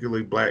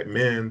particularly black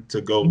men,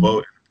 to go vote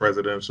in the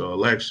presidential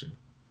election.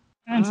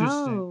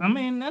 Interesting. I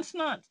mean, that's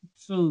not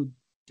so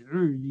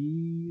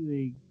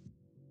dirty.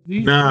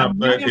 But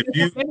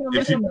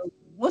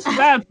what's the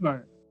bad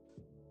part?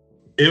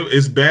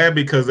 It's bad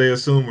because they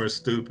assume we're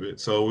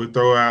stupid. So we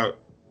throw out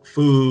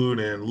food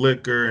and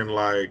liquor and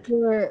like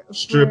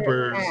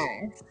strippers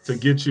to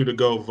get you to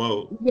go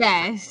vote.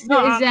 Yes,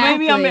 no,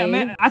 exactly.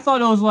 Maybe I thought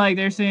it was like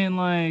they're saying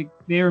like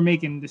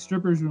the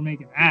strippers were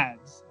making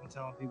ads and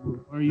telling people.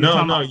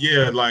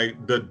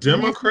 Like the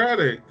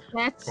Democratic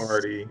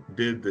Party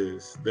did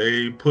this.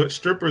 They put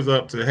strippers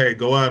up to, hey,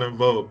 go out and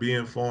vote, be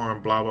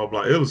informed, blah blah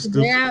blah. It was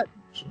stupid.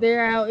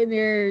 They're out in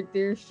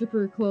their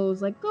stripper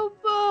clothes, like, go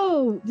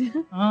vote.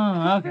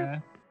 Oh, okay.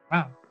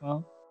 Wow.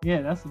 Well,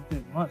 yeah, that's a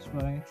bit much,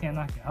 but I can't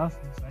knock your hustle.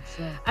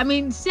 I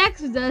mean,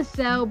 sex does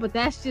sell, but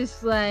that's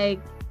just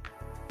like.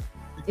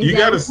 You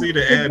got to see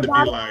the ad to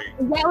be like.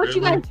 Is that what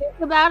you guys think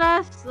about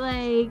us?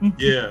 Like.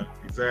 Yeah,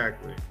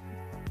 exactly.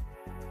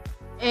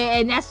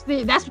 and that's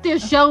what they're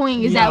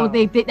showing. Is that what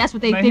they think? That's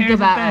what they think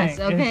about us.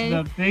 Okay.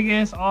 It's the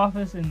biggest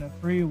office in the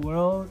free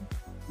world.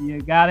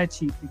 You gotta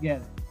cheat to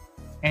get it,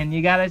 and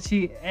you gotta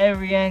cheat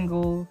every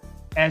angle,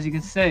 as you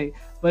can say.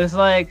 But it's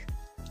like,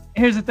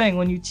 here's the thing: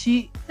 when you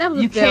cheat,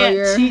 you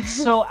can't cheat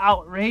so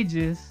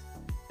outrageous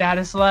that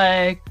it's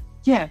like,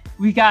 yeah,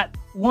 we got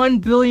 1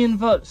 billion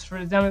votes for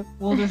the Democrats.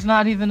 Well, there's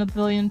not even 1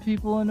 billion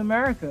people in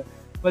America.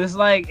 But it's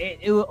like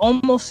it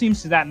almost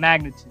seems to that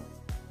magnitude,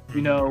 you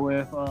know,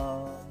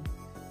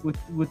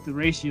 with the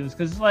ratios,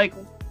 because it's like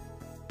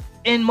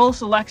in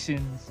most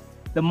elections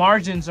the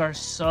margins are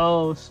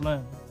so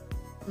slim.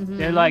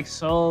 They're like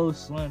so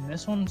slim.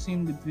 This one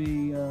seemed to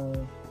be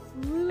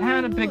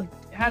had a bigger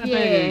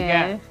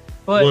gap.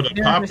 But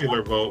the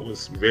popular vote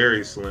was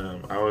very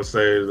slim. I would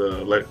say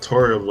the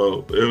electoral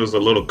vote, it was a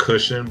little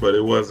cushion, but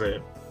it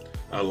wasn't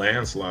a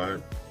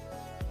landslide.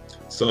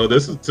 So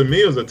this is, to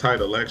me, it was a tight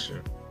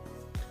election.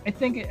 I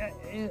think it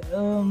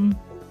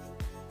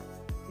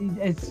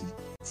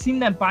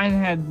seemed that Biden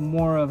had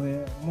more of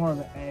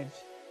an edge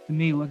to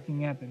me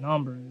looking at the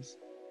numbers.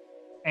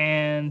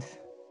 And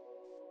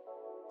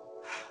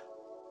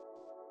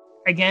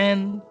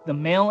again, the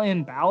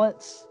mail-in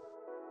ballots,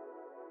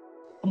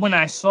 when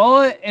I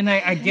saw it, and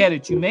I get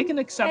it, you make an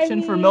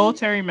exception for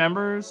military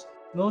members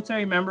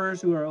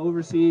who are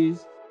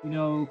overseas, you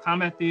know,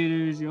 combat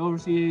theaters, you're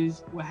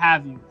overseas, what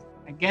have you.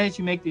 I get it,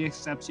 you make the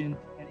exception.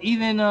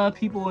 Even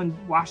people in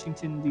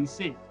Washington,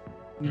 D.C.,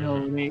 you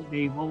know,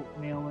 they vote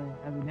mail-in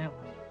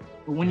evidently.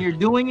 But when you're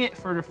doing it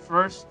for the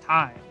first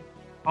time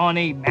on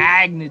a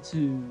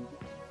magnitude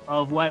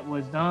of what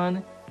was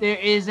done, there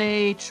is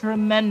a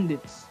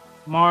tremendous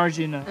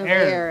margin of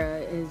error.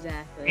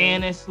 Exactly.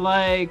 And it's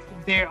like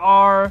there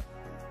are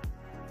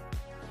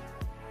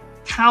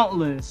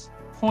countless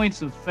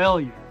points of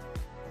failure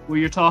where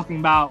you're talking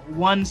about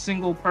one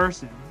single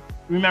person.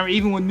 Remember,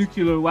 even with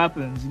nuclear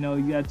weapons, you know,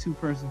 you got a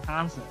two-person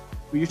concept.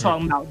 Where you're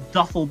talking about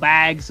duffel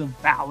bags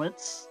of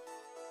ballots,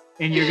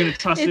 and you're gonna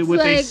trust it with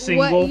like, a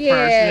single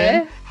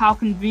person. How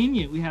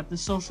convenient! We have the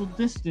social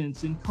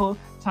distance in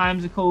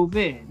times of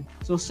COVID,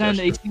 so send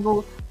a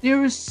single.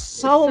 There is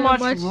so much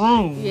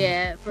room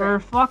for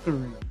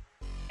fuckery,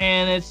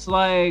 and it's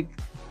like,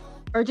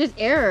 or just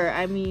error.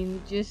 I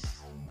mean, just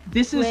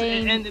this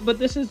is but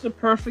this is the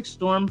perfect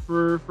storm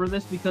for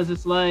this, because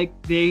it's like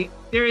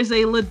there is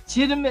a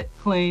legitimate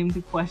claim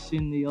to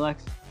question the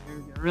election.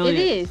 There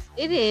really is.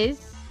 It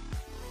is.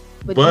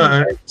 But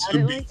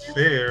to be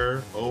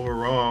fair,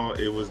 overall,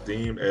 it was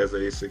deemed as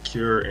a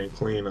secure and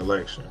clean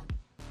election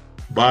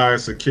by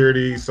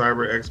security,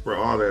 cyber expert,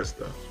 all that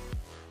stuff.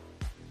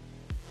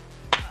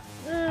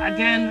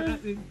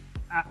 Again,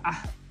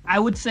 I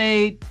would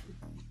say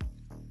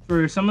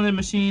for some of the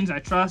machines, I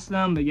trust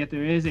them, but yet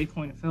there is a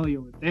point of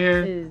failure with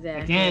there.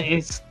 Exactly. Again,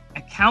 it's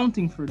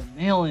accounting for the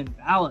mail-in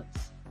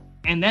ballots,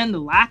 and then the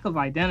lack of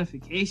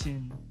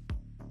identification.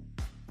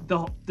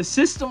 The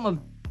system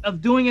of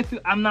doing it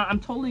through, I'm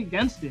totally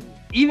against it.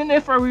 Even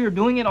if we were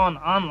doing it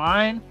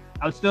online,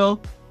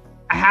 I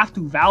have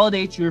to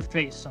validate your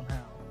face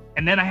somehow.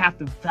 And then I have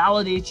to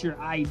validate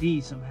your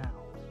ID somehow.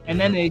 And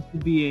then it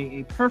would be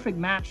a perfect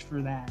match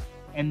for that.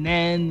 And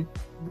then,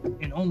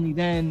 and only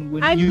then,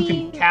 you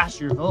can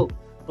cast your vote.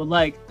 But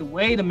like the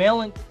way the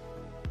mail-in,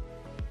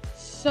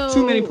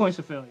 too many points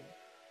of failure.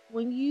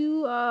 When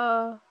you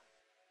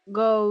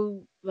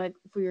go like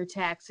for your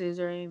taxes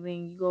or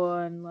anything, you go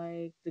on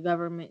like the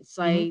government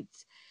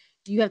sites,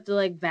 you have to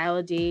like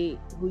validate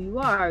who you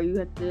are. You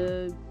have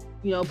to,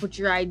 you know, put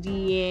your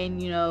ID in,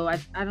 you know,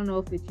 I don't know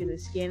if it's gonna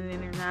scan it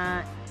in or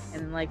not,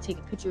 and then like take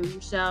a picture of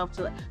yourself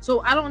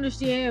so I don't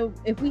understand,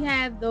 if we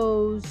have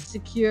those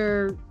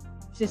secure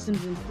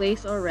systems in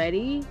place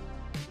already,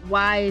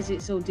 why is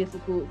it so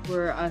difficult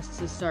for us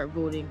to start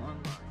voting online?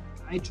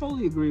 I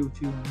totally agree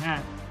with you on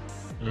that.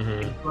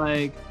 It's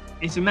like,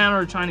 it's a matter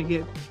of trying to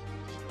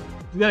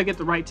you gotta get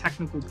the right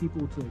technical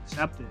people to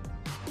accept it.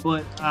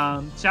 But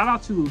shout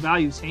out to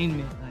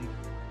Valuetainment. Like,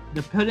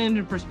 to put it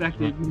into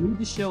perspective, you need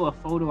to show a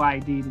photo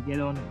ID to get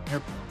on an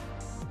airplane,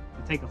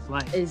 to take a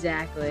flight.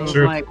 Exactly. So it's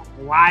like,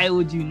 why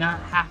would you not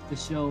have to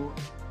show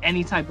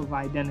any type of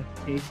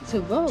identification to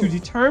vote, to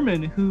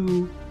determine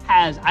who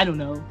has, I don't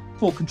know,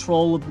 full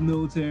control of the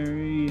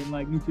military and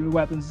like nuclear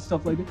weapons and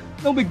stuff like that?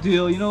 No big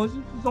deal, you know.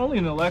 It's only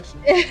an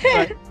election.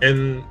 Right?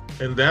 And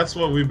that's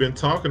what we've been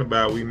talking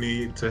about. We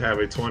need to have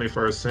a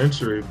 21st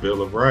century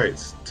Bill of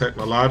Rights,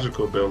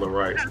 technological Bill of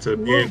Rights, to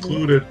be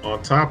included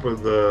on top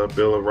of the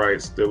Bill of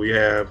Rights that we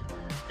have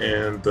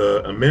and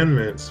the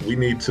amendments. We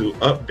need to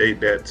update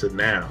that to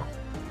now.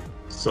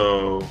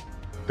 So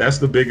that's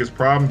the biggest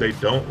problem. They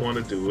don't want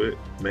to do it.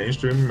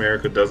 Mainstream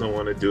America doesn't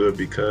want to do it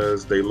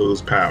because they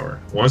lose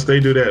power. Once they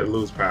do that, they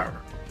lose power.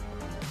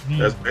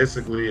 That's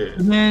basically it.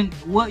 And then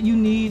what you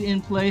need in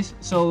place.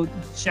 So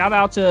shout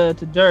out to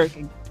Dirk.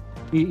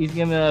 He's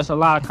giving us a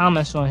lot of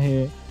comments on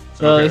here.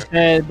 So He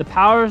said, the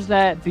powers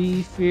that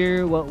be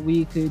fear what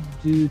we could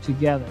do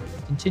together.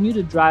 They continue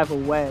to drive a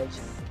wedge.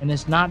 And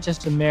it's not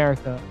just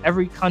America.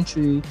 Every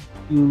country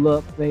you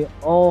look, they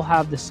all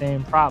have the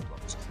same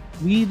problems.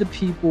 we the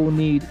people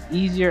need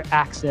easier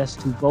access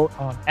to vote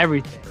on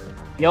everything.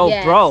 Yo,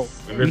 bro,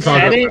 we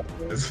said it.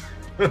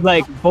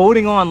 Like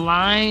voting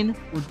online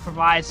would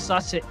provide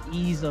such an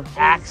ease of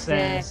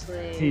access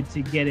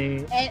to get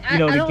it,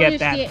 to get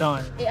that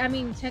done. I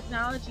mean,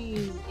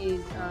 technology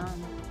is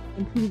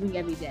improving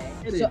every day.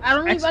 So I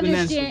don't even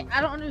understand.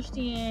 I don't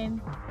understand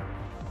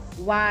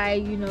why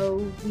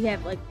we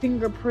have like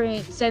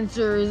fingerprint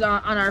sensors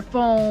on our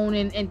phone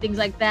and things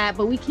like that,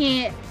 but we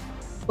can't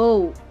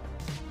vote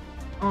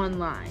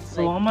online.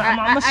 So I'm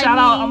gonna shout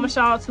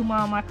out to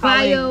my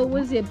colleague.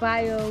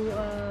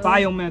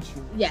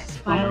 Biometric.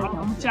 Yes. I'm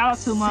gonna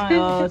shout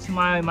out to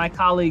my my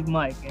colleague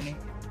Mike, and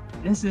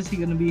this is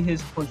gonna be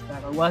his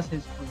pushback, or was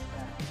his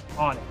pushback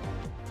on it.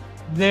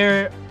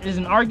 There is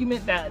an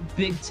argument that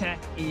big tech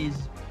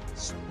is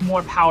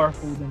more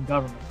powerful than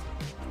government,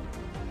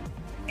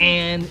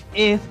 and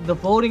if the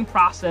voting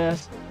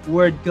process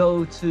were to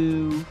go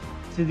to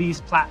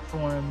these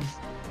platforms,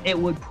 it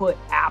would put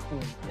Apple,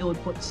 it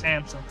would put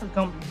Samsung.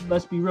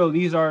 Let's be real,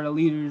 these are the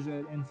leaders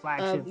in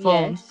flagship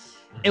phones. Yes.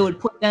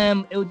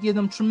 It would give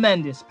them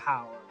tremendous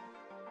power.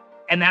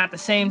 And at the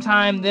same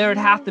time, there would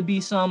have to be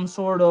some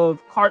sort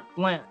of carte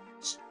blanche,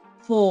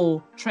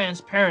 full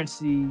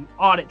transparency,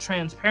 audit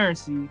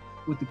transparency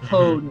with the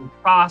code and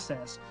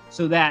process,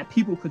 so that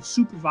people could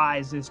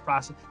supervise this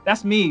process.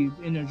 That's me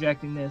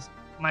interjecting this.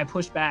 My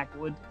pushback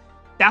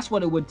that's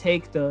what it would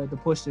take to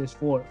push this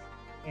forth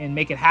and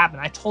make it happen.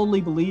 I totally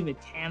believe it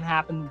can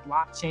happen with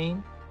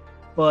blockchain,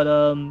 but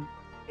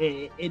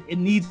it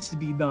needs to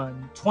be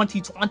done.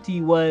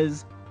 2020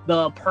 was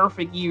the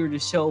perfect year to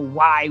show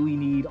why we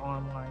need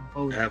online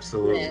voting.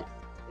 Absolutely.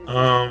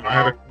 I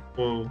had a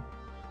couple.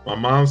 My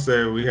mom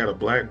said we had a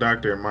black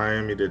doctor in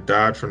Miami that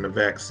died from the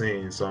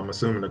vaccine, so I'm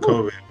assuming the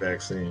COVID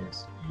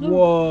vaccines.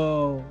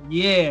 Whoa,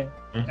 yeah,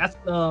 that's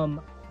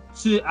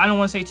I don't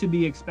want to say to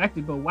be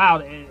expected, but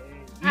wow,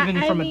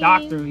 even from a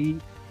doctor,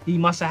 he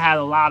must have had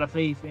a lot of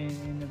faith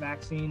in the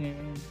vaccine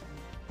and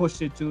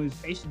pushed it to his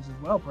patients as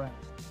well,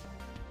 perhaps.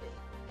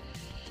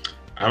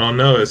 I don't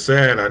know. It's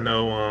sad. I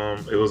know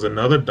it was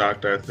another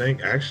doctor, I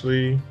think,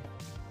 actually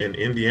in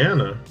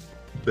Indiana,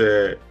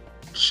 that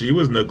she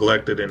was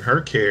neglected in her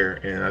care,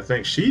 and I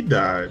think she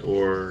died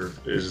or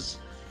is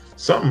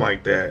something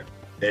like that.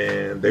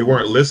 And they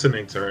weren't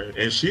listening to her.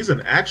 And she's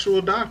an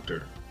actual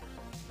doctor.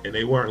 And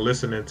they weren't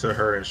listening to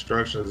her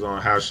instructions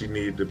on how she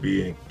needed to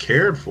be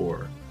cared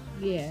for.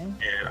 Yeah.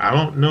 And I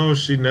don't know if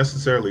she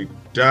necessarily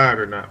died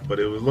or not, but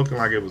it was looking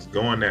like it was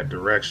going that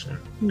direction.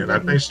 And I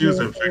think she was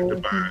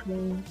infected by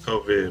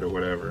COVID or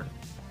whatever.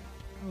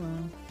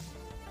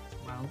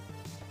 Wow.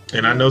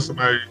 And I know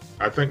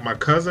I think my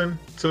cousin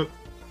took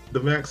the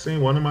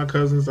vaccine. One of my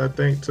cousins, I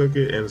think, took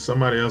it, and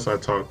somebody else I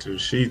talked to,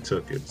 she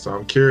took it. So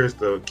I'm curious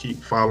to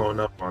keep following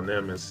up on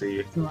them and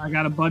see. So I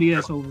got a buddy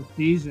that's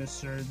overseas that's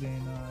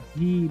serving.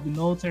 The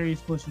military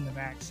is pushing the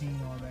vaccine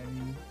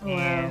already,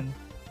 and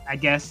I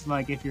guess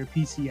like if you're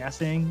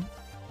PCSing,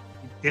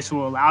 this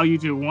will allow you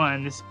to,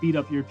 one, to speed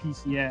up your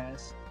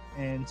PCS,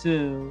 and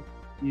two,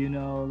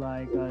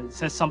 it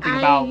says something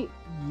about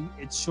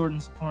it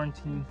shortens the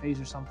quarantine phase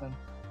or something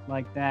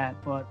like that.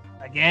 But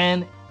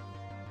again,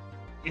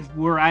 if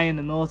I in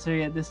the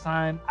military at this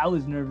time, I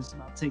was nervous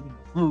about taking the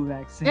flu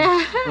vaccine.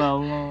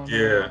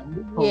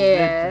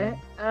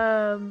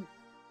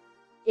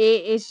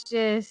 It's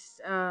just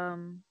a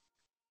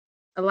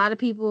lot of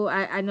people.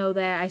 I know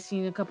that I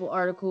seen a couple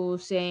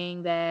articles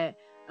saying that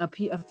a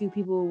few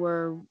people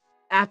were,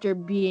 after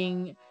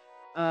being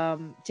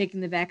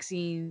taking the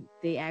vaccine,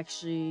 they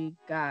actually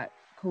got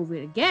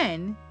COVID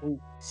again.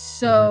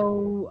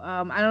 So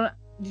I don't.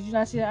 Did you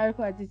not see the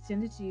article? I did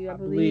send it to you. I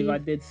believe I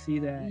did see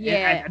that.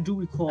 Yeah, and I do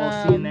recall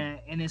seeing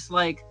that. And it's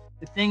like,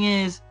 the thing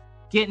is,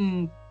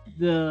 getting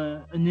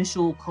the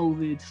initial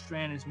COVID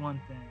strand is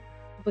one thing,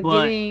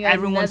 but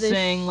everyone's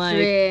saying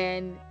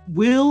strand,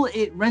 will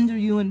it render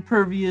you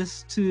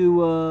impervious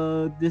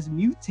to this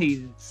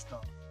mutated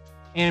stuff?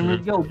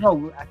 And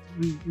bro,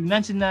 we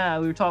mentioned that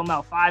we were talking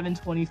about 5 and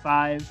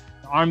 25,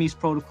 the Army's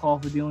protocol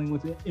for dealing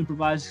with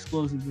improvised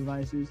explosive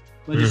devices,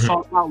 but it's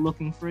all about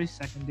looking for a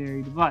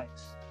secondary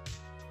device.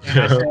 And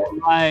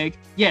I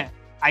said,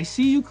 I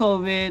see you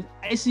COVID,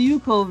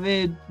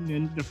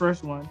 the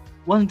first one.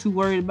 Wasn't too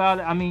worried about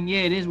it. I mean,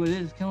 it is what it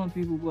is, it's killing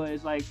people, but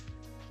it's like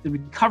the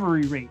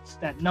recovery rates,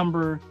 that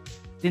number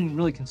didn't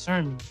really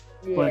concern me.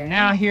 Yeah. But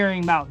now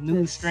hearing about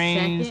new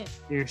strains,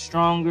 they're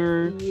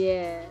stronger.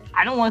 Yeah.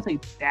 I don't want to say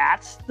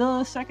that's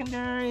the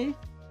secondary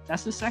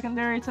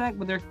attack,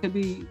 but there could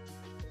be,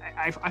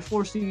 I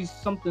foresee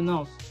something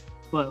else.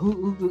 But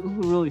who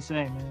really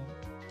say, man?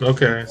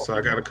 Okay, so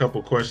I got a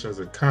couple questions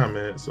and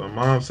comments. So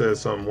mom said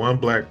something. One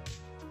black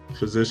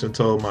physician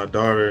told my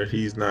daughter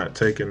he's not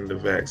taking the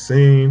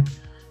vaccine.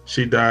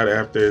 She died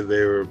after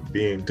they were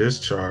being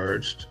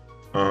discharged.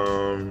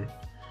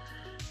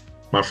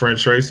 My friend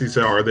Tracy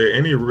said, are there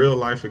any real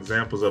life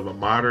examples of a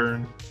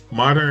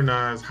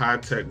modernized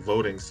high-tech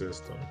voting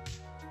system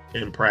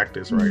in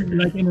practice right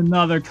now? Like in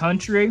another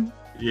country?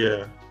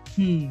 Yeah.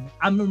 You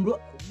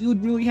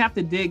would really have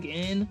to dig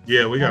in.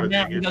 Yeah, we gotta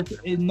dig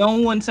in. No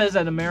one says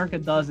that America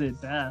does it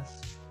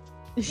best.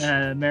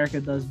 America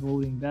does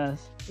voting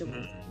best.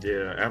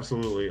 Yeah,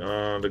 absolutely.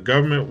 The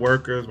government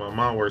workers, my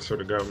mom works for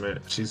the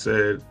government. She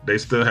said they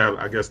still have,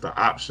 I guess, the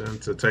option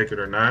to take it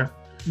or not.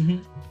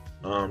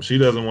 She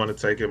doesn't want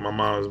to take it. My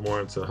mom is more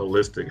into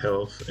holistic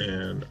health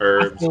and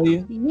herbs. I feel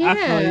you.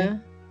 Yeah.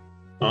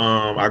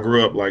 I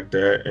grew up like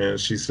that, and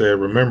she said,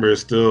 remember, it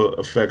still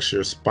affects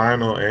your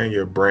spinal and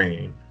your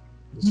brain.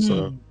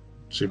 So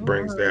she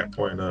brings that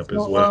point up as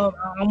well.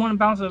 I want to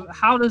bounce up.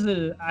 How does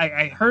it?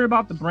 I heard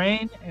about the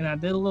brain, and I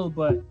did a little,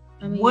 but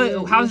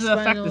how does it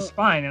affect the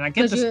spine? And I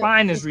get the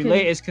spine is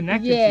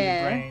connected to the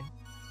brain,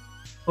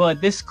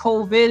 but this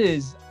COVID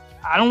is,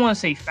 I don't want to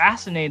say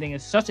fascinating.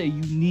 It's such a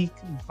unique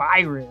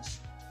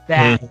virus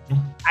that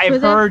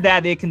I've heard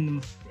that it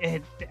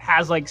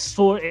has like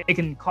it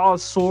can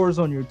cause sores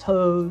on your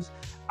toes.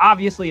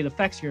 Obviously, it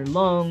affects your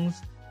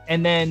lungs,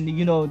 and then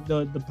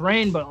the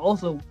brain. But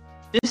also,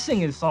 this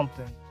thing is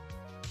something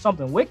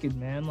wicked,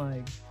 man.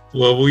 Like,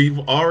 well, we've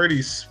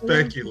already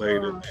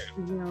speculated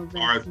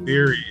that our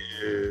theory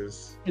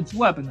is it's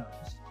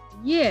weaponized.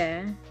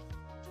 Yeah.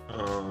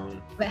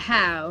 But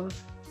how?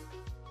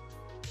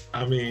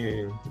 I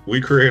mean,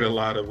 we create a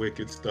lot of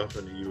wicked stuff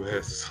in the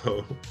U.S.,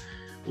 so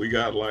we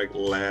got like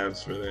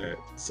labs for that.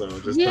 So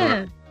just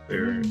there.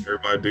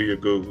 Everybody do your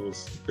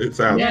Googles. It's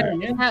out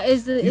there. How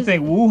is it? You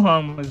think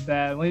Wuhan was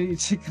bad? What do you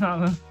check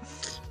on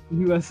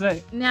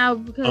USA? Now,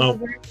 because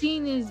the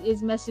vaccine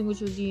is messing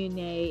with your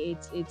DNA,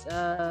 it's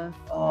then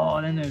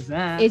there's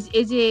that. Is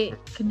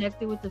it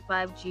connected with the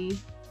 5G?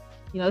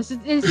 It's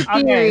theory.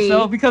 Okay,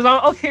 so because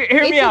hear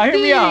me out.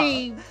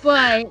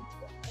 But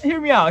hear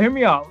me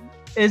out.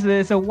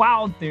 It's a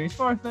wild theory, it's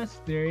far-fetched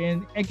theory,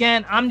 and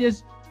again, I'm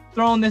just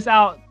throwing this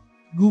out,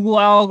 Google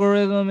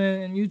algorithm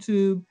and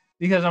YouTube,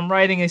 because I'm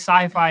writing a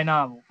sci-fi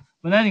novel.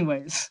 But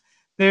anyways,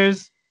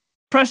 there's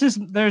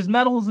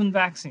metals in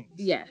vaccines.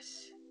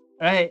 Yes.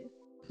 Right?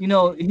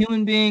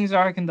 Human beings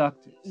are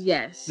conductors.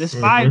 Yes. This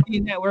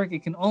 5G network,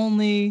 it can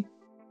only,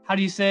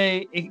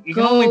 it can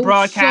only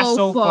broadcast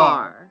so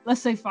far. Let's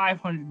say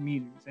 500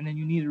 meters, and then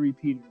you need a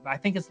repeater. But I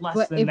think it's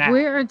less than that. If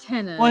we're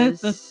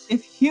antennas,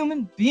 if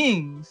human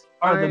beings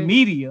are the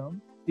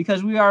medium,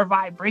 because we are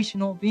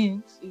vibrational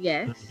beings,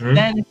 yes,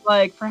 then it's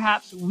like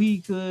perhaps we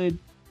could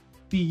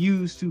be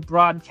used to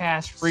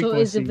broadcast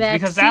frequencies. So is the vaccine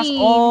because that's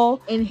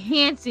all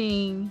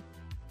enhancing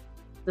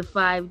the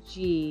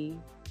 5G?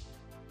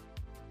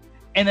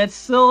 And it's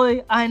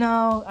silly. I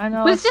know.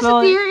 But it's just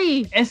a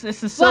theory. It's a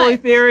silly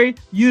theory.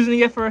 Using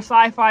it for a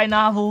sci-fi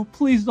novel.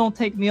 Please don't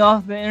take me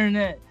off the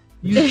internet.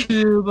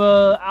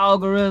 YouTube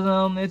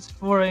algorithm. It's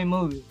for a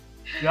movie.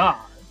 God.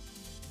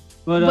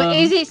 But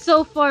is it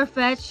so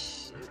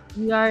far-fetched?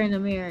 We are in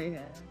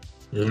America.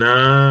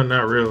 Nah,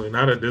 not really.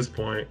 Not at this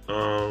point.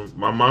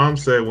 My mom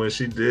said when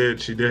she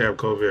did have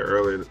COVID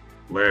early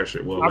last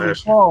year. Well,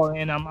 last year.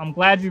 And I'm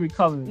glad you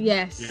recovered.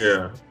 Yes.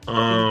 Yeah.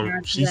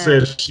 She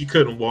said she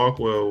couldn't walk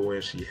well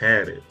when she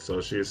had it, so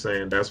she was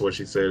saying that's what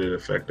she said it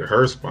affected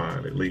her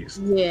spine at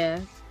least. Yeah.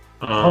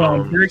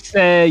 Dirk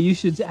said you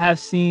should have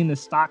seen the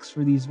stocks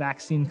for these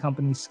vaccine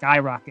companies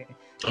skyrocket.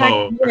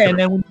 And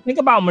then when you think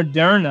about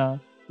Moderna,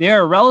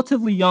 they're a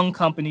relatively young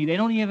company. They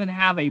don't even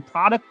have a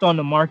product on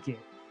the market,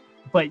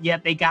 but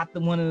yet they got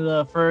one of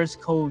the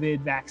first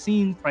COVID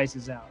vaccine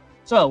prices out.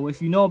 So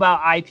if you know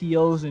about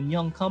IPOs and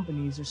young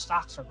companies, their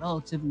stocks are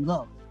relatively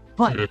low.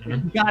 But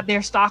you got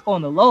their stock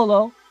on the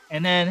low,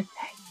 and then, hey,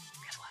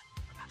 guess what?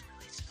 We're about to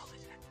release the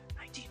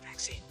COVID-19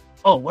 vaccine.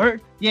 Oh,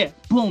 word? Yeah,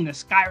 boom, that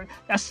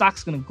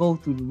stock's going to go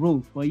through the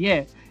roof. But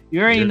yeah,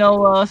 you already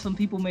know some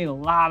people made a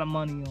lot of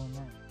money on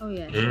that. Oh,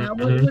 yeah. Now,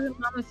 what did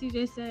Mama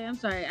CJ say? I'm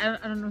sorry, I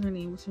don't know her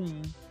name. What's her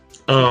name?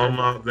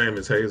 My name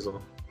is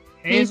Hazel.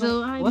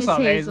 Hazel? Hi, What's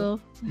up, Hazel?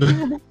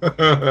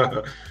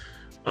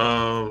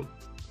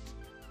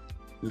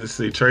 Let's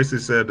see. Tracy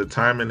said the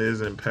timing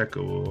is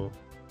impeccable.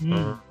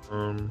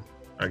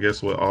 I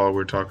guess what all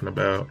we're talking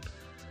about.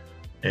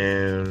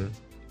 And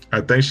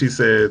I think she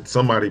said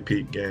somebody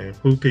peak game.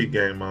 Who peak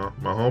game, Mom?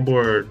 My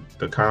homeboy or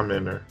the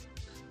commenter?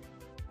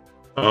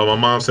 Oh, my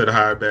mom said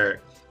hi back.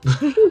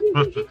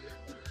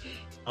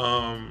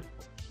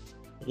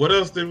 What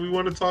else did we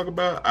want to talk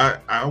about?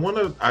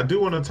 I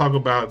do want to talk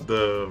about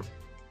the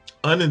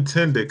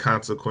unintended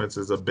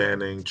consequences of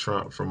banning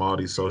Trump from all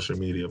these social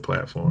media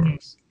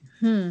platforms.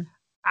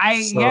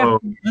 Let's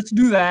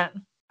do that.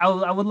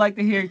 I would like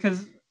to hear,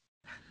 because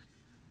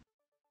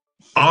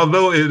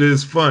although it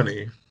is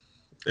funny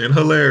and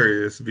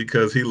hilarious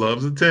because he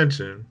loves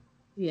attention,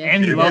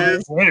 and he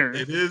loves Twitter.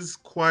 It is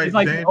quite it's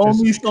like dangerous. The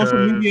only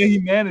social media he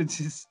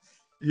manages.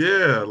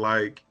 Yeah,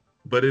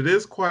 but it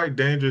is quite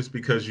dangerous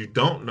because you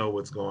don't know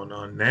what's going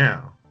on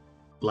now.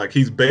 Like,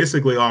 he's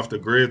basically off the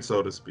grid,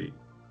 so to speak.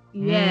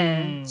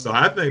 Yeah. So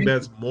I think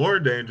that's more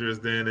dangerous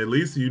than, at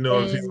least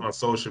if he's on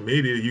social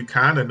media, you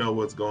kind of know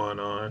what's going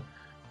on.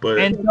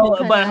 But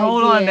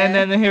hold on, and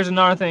then here's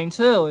another thing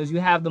too: is you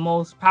have the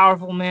most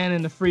powerful man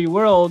in the free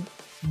world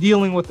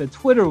dealing with a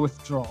Twitter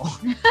withdrawal.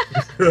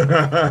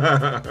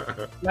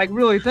 Like,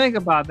 really think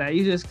about that.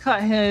 You just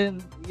cut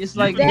him. It's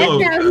like that's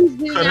how he's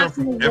getting out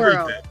from the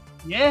world.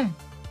 Yeah.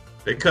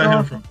 They cut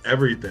him from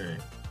everything.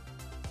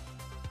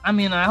 I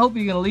mean, I hope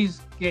you can at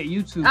least get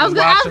YouTube. I was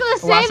gonna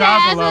say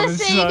that. I was gonna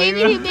say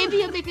maybe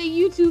he'll make a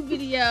YouTube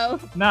video.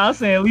 Nah, I'm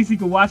saying at least he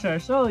could watch our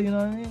show. You know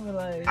what I mean? But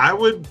like, I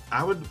would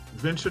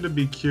venture to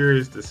be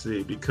curious to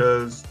see,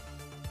 because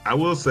I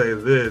will say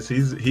this: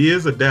 he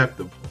is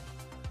adaptable.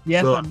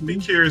 Yes, so I'd be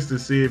curious to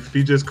see if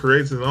he just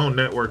creates his own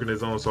network and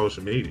his own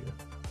social media.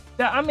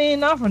 I mean,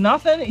 not for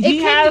nothing. He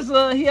has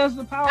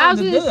the power. I was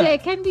to gonna do say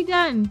it can be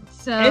done.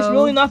 So it's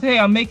really nothing. Hey,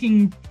 I'm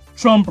making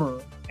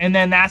Trumper, and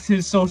then that's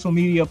his social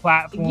media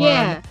platform.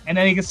 Yeah. And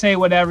then he can say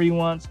whatever he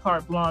wants,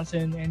 carte blanche,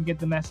 and get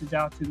the message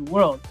out to the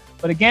world.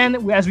 But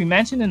again, as we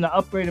mentioned in the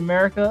Upgrade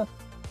America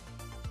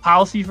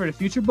Policy for the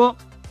Future book,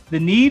 the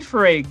need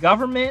for a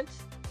government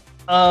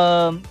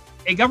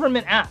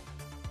app.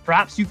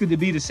 Perhaps you could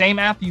be the same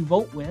app you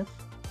vote with,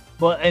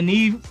 but a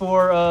need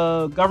for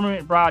a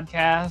government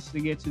broadcast to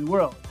get to the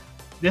world.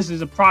 This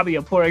is probably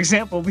a poor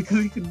example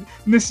because you could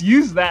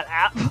misuse that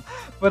app.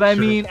 But I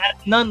mean,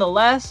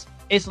 nonetheless,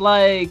 it's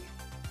like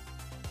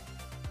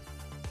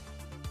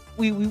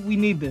we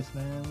need this,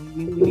 man.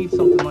 We need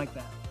something like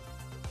that.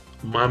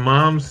 My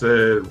mom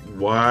said,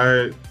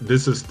 "Why?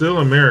 This is still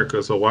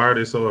America, so why are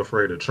they so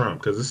afraid of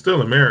Trump? Because it's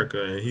still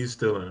America, and he's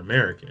still an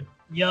American."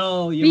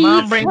 Yo, your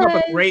mom brings up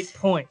a great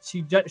point.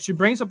 She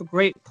brings up a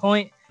great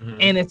point,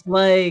 and it's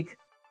like,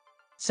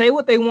 say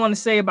what they want to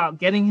say about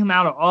getting him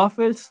out of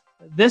office.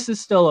 This is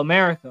still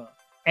America,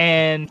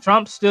 and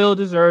Trump still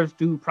deserves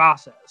due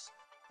process.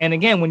 And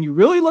again, when you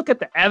really look at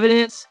the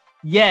evidence,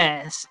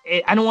 yes,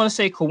 I don't want to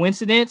say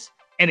coincidence,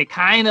 and it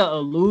kind of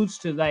alludes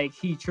to like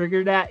he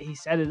triggered that, he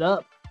set it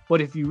up.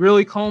 But if you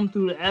really comb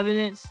through the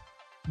evidence,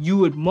 you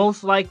would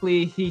most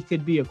likely he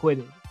could be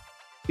acquitted.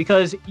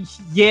 Because,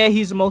 yeah,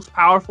 he's the most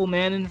powerful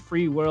man in the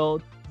free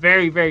world.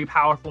 Very, very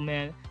powerful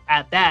man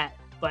at that.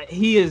 But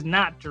he is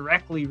not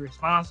directly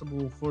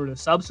responsible for the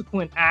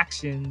subsequent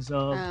actions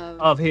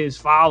of his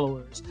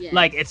followers. Yes.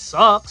 Like, it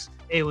sucks.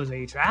 It was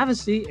a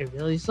travesty. It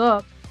really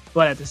sucked.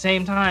 But at the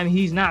same time,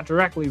 he's not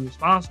directly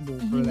responsible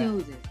for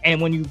that. And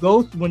when you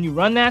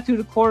run that through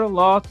the court of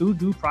law, through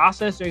due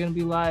process, they're going to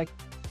be like,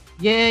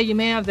 yeah, you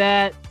may have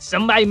that.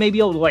 Somebody may be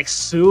able to, like,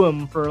 sue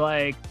him for,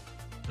 like,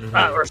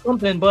 or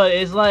something. But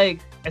it's like,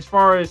 as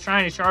far as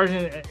trying to charge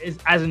him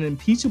as an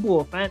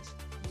impeachable offense,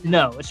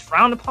 no. It's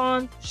frowned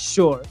upon,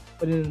 sure.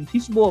 But an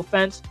impeachable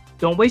offense,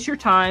 don't waste your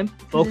time.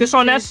 Focus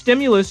on that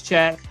stimulus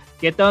check.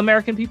 Get the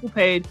American people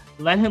paid.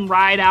 Let him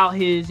ride out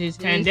his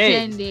 10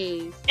 days. 10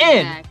 days.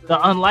 In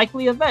the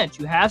unlikely event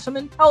you have some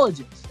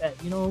intelligence that,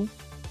 you know,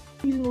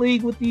 he's in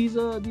league with these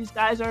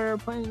guys that are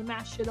planning to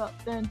mash shit up,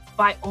 then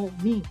by all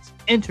means,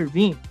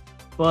 intervene.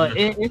 But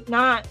if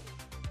not,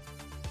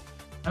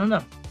 I don't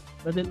know.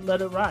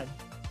 Let it ride.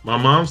 My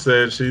mom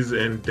said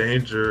we're in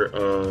danger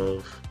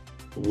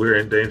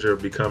of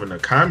becoming a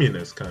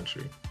communist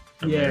country.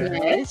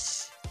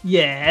 Yes.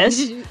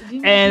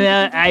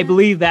 And I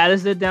believe that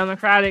is the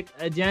Democratic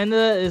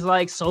agenda, is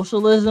like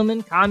socialism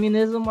and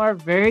communism are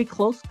very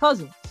close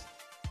cousins.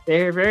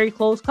 They're very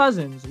close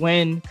cousins.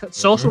 When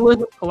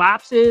socialism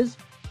collapses,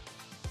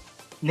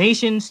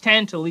 nations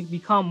tend to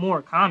become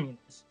more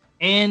communist.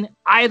 And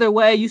either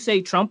way, you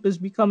say Trump is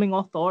becoming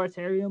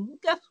authoritarian, well,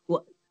 guess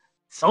what?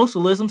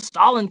 Socialism,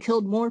 Stalin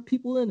killed more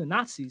people than the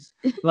Nazis.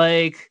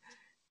 Like,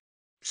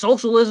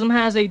 socialism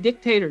has a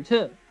dictator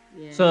too.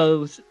 Yeah.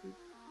 So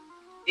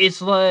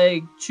it's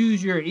like,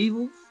 choose your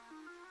evils.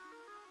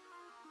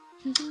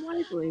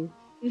 Likely.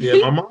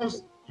 Yeah,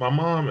 my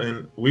mom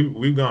and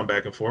we've gone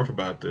back and forth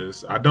about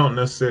this. I don't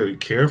necessarily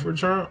care for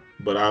Trump,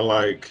 but I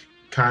like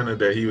kind of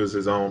that he was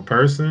his own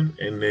person,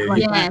 and then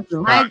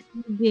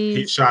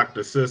he shocked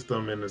the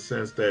system in the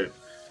sense that,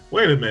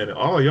 wait a minute,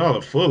 all of y'all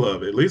are full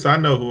of it. At least I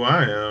know who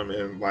I am,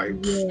 and like,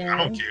 I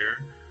don't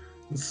care.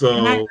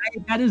 So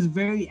that is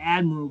very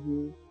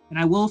admirable. And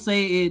I will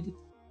say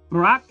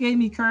Barack gave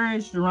me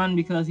courage to run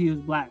because he was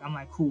black. I'm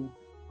like, cool,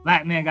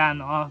 black man got in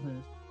the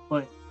office.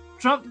 But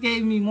Trump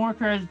gave me more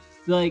courage,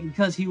 like,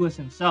 because he was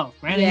himself.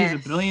 Granted, he's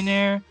a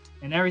billionaire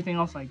and everything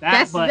else like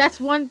that.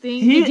 That's one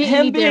thing.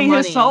 Him being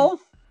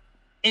himself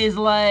is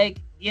like,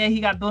 yeah,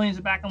 he got billions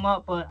to back him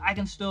up, but I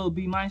can still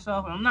be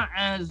myself. I'm not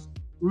as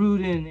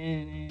rude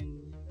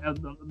and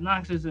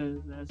obnoxious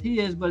as he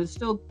is, but it's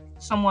still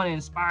somewhat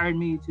inspired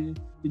me to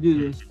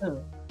do this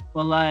too.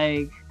 But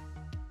like,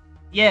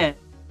 yeah,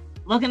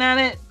 looking at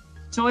it,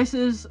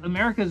 choices,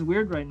 America's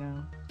weird right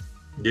now.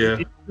 Yeah,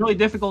 it's really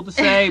difficult to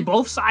say.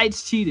 Both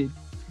sides cheated.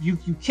 You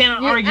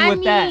cannot argue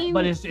with that,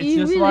 but it's just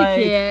really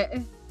like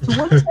can't. So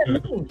what does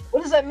that mean?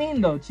 What does that mean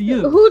though to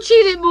you? Who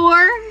cheated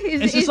more?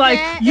 It's just like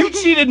you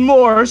cheated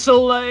more,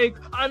 so like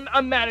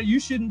I'm mad at you.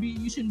 Shouldn't be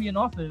in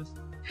office.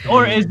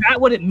 Or is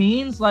that what it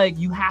means? Like,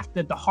 you have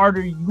to, the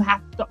harder you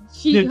have to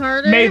cheat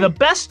harder. May the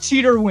best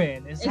cheater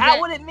win. Is that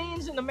what it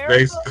means in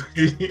America?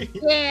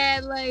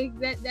 Yeah, like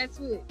that's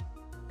what.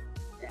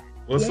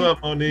 What's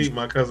up, Monique?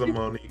 My cousin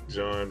Monique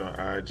joined on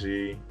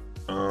IG.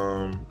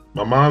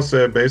 My mom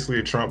said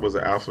basically Trump was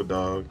an alpha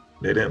dog.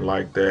 They didn't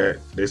like that.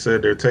 They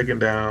said they're taking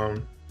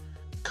down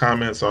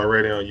comments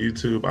already on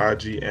YouTube,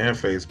 IG, and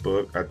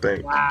Facebook, I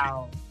think.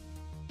 Wow.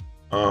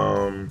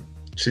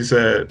 She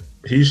said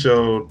he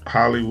showed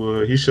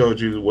Hollywood. He showed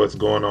you what's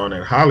going on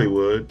in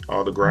Hollywood,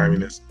 all the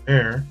griminess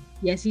there.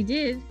 Yes, he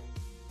did.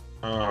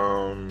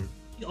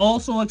 He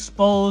also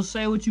exposed,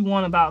 say what you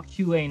want about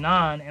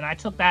QAnon, and I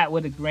took that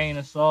with a grain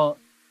of salt.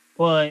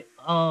 But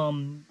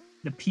the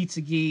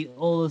Pizzagate,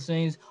 all those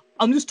things.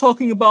 I'm just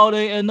talking about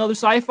another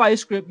sci-fi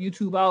script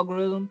YouTube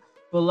algorithm,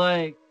 but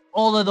like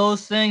all of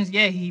those things,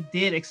 yeah, he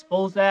did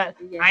expose that.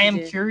 Yes, I am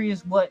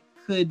curious what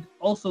could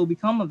also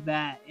become of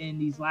that in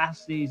these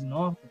last days in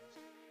office.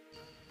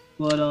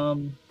 But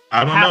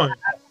I don't know.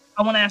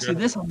 I want to ask you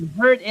this: have you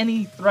heard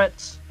any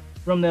threats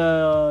from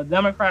the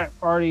Democratic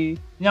Party?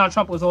 You know,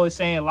 Trump was always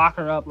saying lock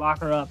her up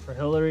for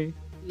Hillary.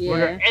 Yeah. Were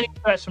there any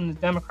threats from the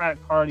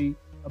Democratic Party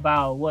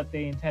about what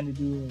they intend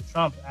to do with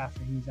Trump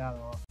after he's out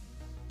of office?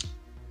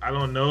 I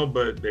don't know,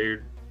 but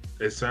it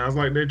sounds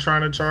like they're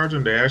trying to charge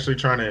him. They're actually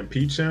trying to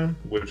impeach him,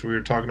 which we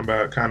were talking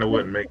about kind of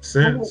wouldn't make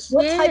sense.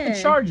 What type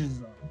of charges,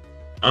 though?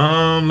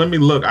 Let me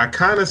look. I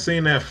kind of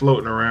seen that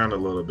floating around a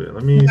little bit.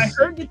 I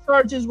heard the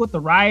charges with the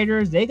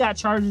rioters. They got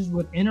charges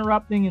with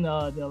interrupting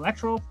the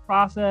electoral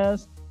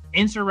process,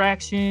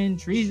 insurrection,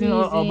 treason.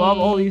 Above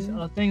all these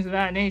things of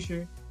that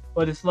nature.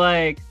 But it's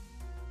like,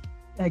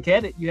 I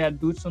get it. You had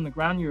boots on the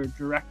ground. You're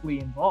directly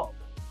involved.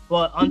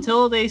 But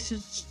until they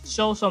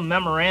show some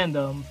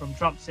memorandum from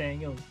Trump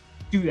saying, yo,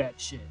 do that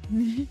shit.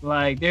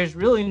 Like, there's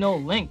really no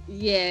link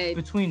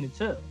between the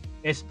two.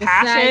 It's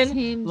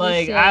passion.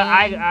 Like,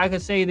 I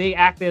could say they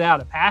acted out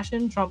of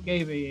passion. Trump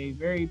gave a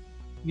very,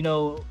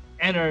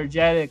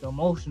 energetic,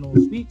 emotional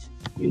speech.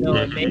 And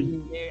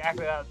maybe they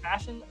acted out of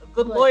passion. A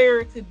good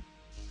lawyer could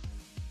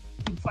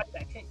fight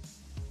that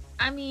case.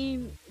 I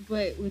mean,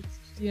 but with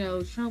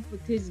Trump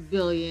with his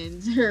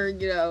billions, or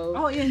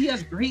Oh yeah, he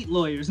has great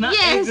lawyers. Not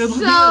yes, good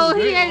so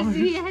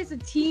he has a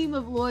team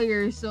of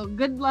lawyers. So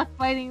good luck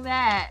fighting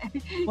that.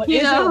 But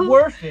is it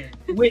worth it?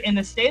 In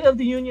the State of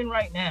the Union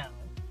right now,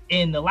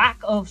 in the lack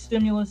of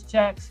stimulus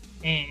checks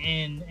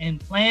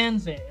and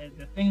plans and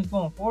the things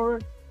going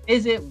forward,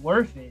 is it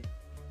worth it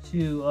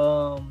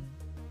to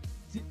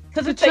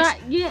because it takes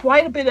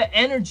quite a bit of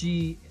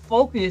energy,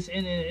 focus,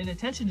 and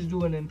attention to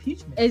do an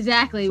impeachment.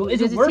 Exactly. So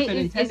is it worth it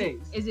in 10 days?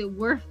 Is it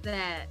worth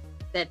that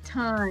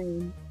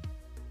time?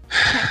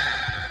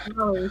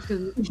 Because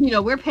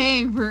we're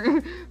paying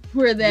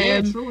for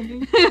them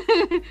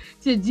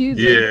to do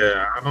this.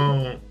 Yeah, I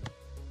don't.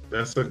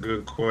 That's a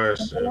good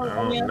question. I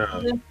don't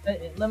know.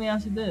 Let me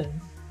ask you this.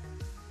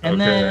 And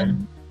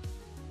then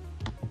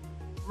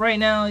right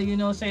now,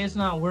 say it's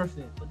not worth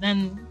it. But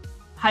then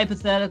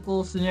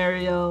hypothetical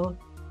scenario,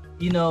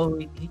 the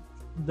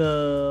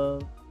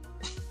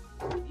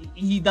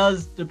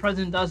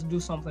president does do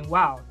something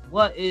wild.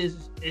 What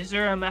is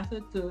there a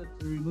method to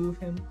remove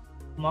him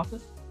from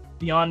office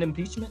beyond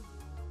impeachment?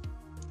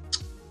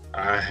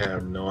 I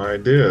have no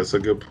idea. It's a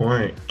good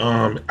point.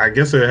 I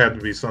guess it had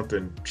to be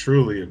something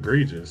truly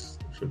egregious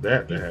for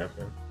that to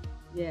happen.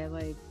 Yeah,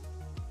 like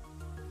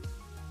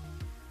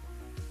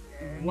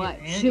what?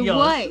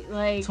 What?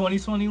 Like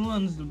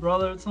 2021's the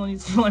brother of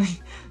 2020.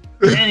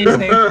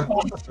 Anything.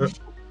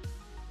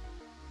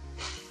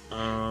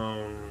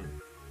 I'm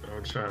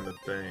trying to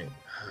think.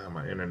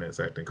 My internet's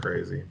acting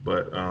crazy,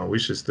 but we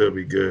should still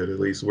be good. At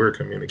least we're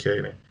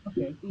communicating.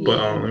 Okay.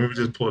 But let me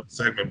just pull the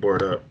segment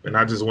board up, and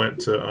I just went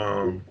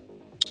to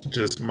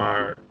just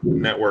my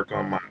network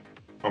on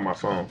my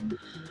phone.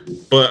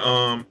 But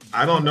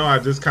I don't know. I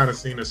just kind of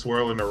seen it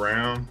swirling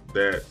around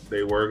that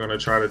they were gonna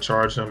try to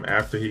charge him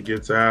after he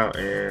gets out,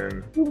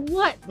 and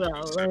what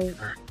though? Like,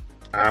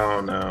 I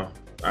don't know.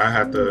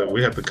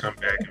 We have to come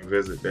back and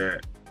visit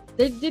that.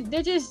 They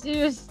just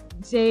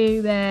say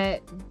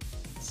that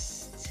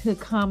to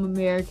calm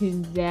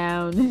Americans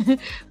down.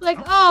 Like,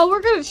 oh,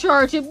 we're gonna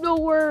charge him, no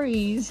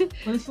worries.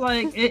 But it's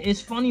like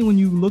it's funny when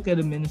you look at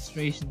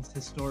administrations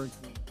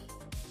historically,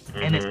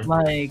 and it's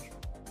like,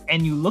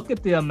 and you look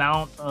at the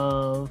amount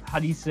of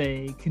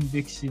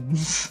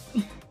convictions.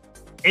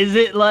 Is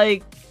it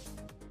like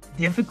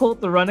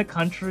difficult to run a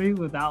country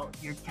without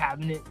your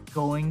cabinet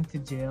going to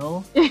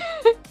jail,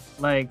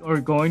 or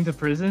going to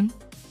prison,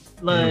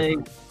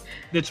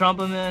 The Trump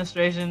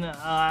administration,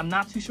 I'm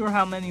not too sure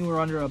how many were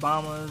under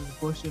Obama's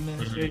Bush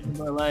administration,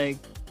 but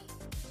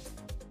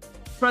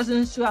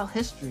presidents throughout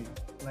history,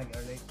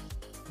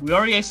 we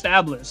already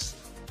established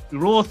the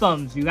rule of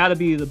thumbs. You got to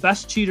be the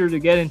best cheater to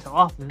get into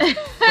office.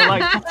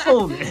 But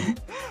hold it.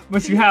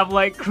 But you have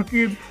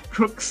crooked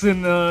crooks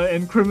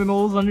and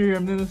criminals under your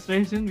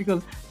administration,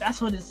 because that's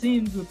what it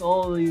seems with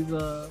all these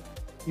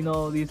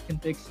these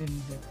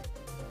convictions and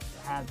what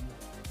have you.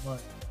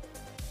 But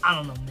I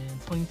don't know, man.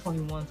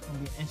 2021 is gonna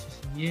be an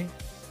interesting year.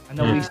 I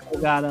know we still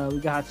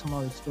got some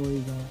other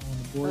stories on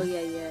the board. Oh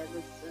yeah.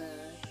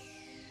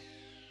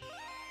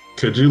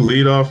 Could you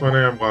lead off on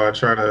that while I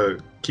try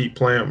to keep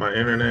playing with my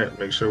internet?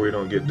 Make sure we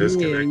don't get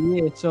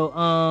disconnected. Yeah.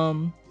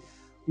 So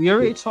We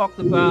already talked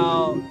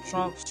about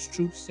Trump's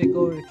troops take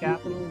over the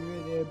Capitol.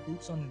 We're there,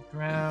 boots on the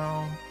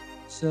ground.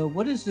 So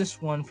what is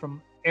this one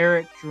from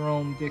Eric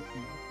Jerome Dickey?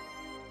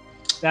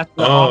 That's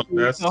the author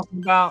we're talking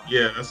about?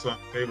 Yeah, that's my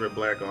favorite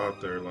black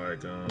author.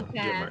 Like, get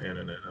my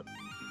internet up.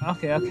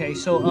 Okay.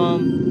 So,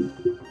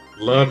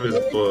 love his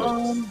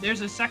books. There's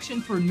a section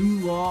for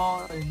new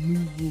law and new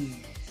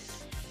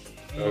rules.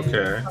 And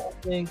okay. I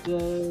think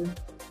it's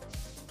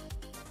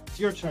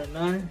your turn,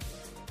 Nine.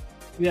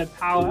 You had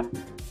power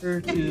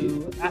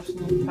to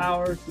absolute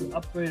power to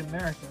upgrade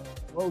America.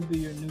 What would be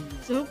your new rule?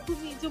 Don't put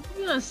me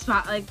on a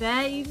spot like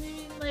that. You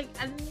didn't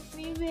I didn't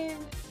even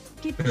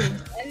get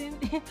this. I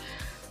didn't.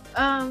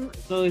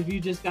 So if you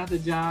just got the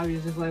job,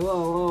 you're just like,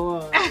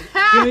 whoa.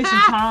 Give me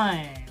some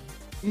time.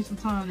 Give me some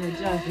time to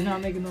adjust. You're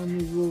not making no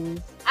new rules.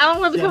 I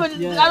don't want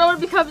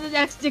to become the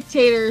next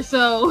dictator.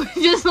 So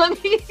just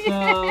let me.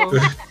 So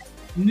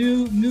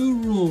new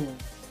rules.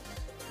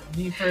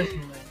 Me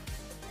personally,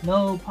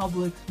 no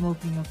public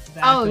smoking of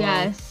tobacco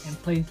in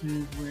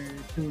places where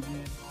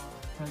children are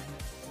present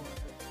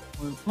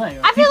or play.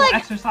 Or I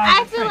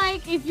feel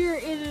like if you're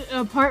in an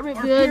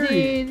apartment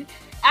building.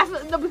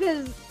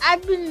 Because I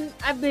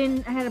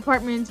had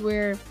apartments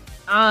where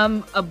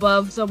I'm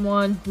above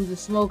someone who's a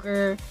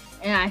smoker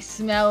and I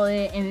smell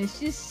it and it's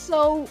just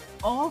so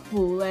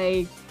awful.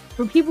 Like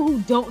for people who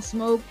don't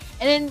smoke,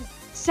 and then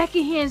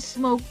secondhand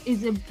smoke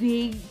is a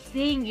big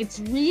thing. It's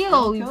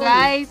real, you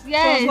guys.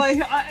 Yes. So like,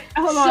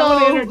 I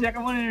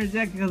want to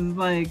interject because it's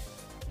like,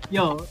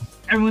 yo,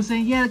 everyone's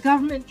saying, yeah, the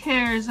government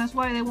cares. That's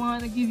why they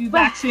want to give you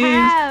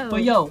vaccines.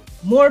 But yo,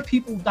 more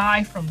people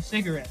die from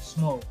cigarette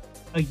smoke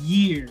a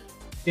year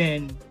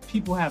than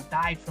people have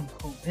died from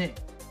COVID.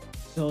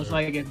 So it's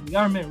like if the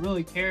government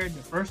really cared,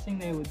 the first thing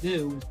they would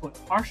do is put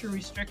harsher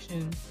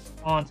restrictions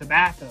on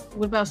tobacco.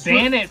 What about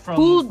ban it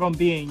from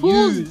being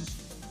used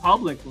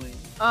publicly?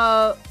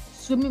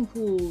 Swimming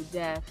pool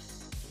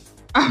deaths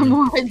are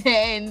more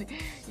than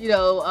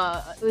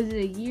was it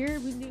a year?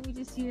 Didn't we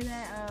just hear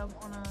that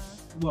on a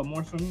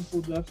more swimming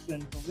pool deaths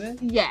than COVID?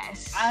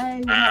 Yes.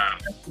 I'm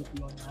not too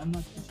sure.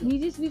 We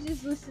just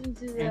listened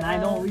to that. And I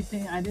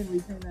didn't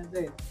retain that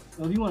data.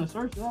 So if you want to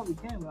search it up, we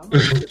can. But I'm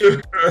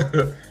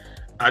not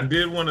I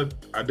did want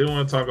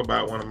to talk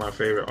about one of my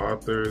favorite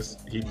authors.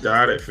 He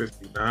died at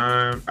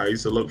 59. I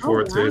used to look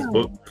forward to his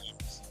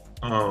books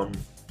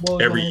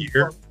every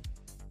year.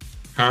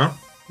 Huh?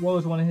 What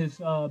was one of his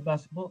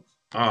best books?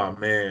 Oh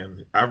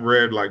man, I've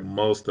read like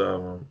most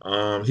of them.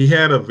 He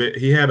had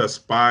a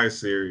spy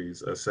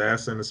series,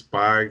 Assassin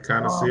Spy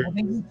kind of series. I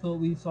think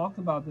we talked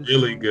about this.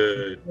 Really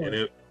good, and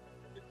it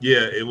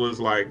was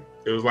like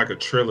a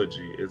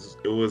trilogy. It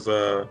was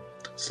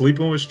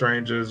Sleeping with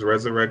Strangers,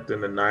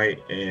 Resurrecting the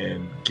Night,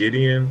 and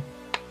Gideon.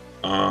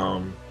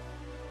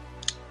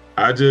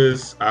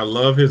 I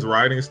love his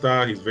writing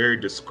style. He's very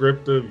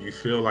descriptive. You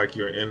feel like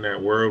you're in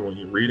that world when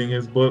you're reading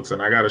his books.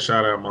 And I got to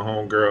shout out my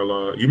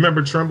homegirl. You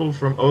remember Tremble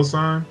from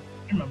Osan? I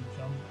remember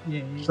Tremble.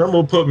 Yeah.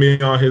 Tremble put me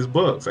on his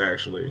books,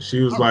 actually.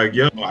 She was like,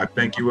 yo, I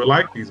think you would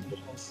like these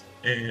books.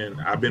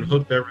 And I've been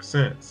hooked ever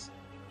since.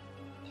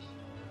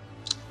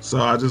 So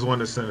I just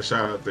wanted to send a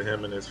shout out to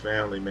him and his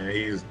family, man.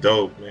 He's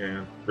dope,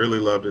 man. Really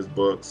loved his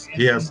books.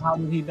 How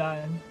did he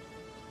die?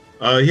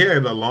 He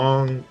had a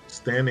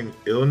long-standing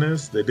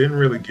illness. They didn't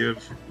really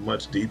give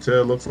much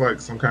detail. Looks like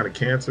some kind of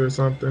cancer or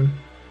something.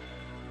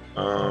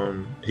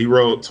 He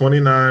wrote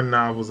 29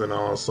 novels and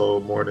all,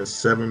 sold more than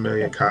 7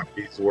 million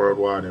copies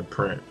worldwide in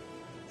print.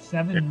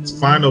 7 million. His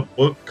final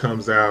book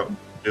comes out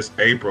this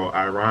April,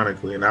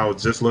 ironically, and I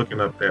was just looking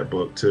up that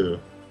book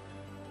too.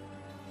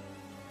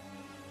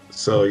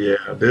 So yeah,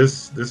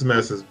 this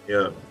messes me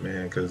up,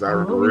 man, because I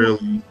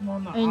really.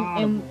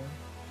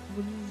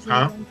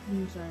 Huh?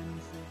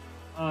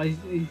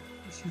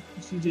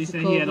 She just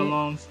said he had a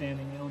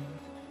long-standing illness.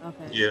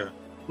 Okay. Yeah.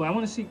 Well, I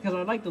want to see, because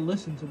I like to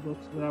listen to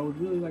books, but I would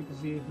really like to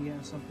see if he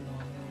has something on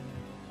there.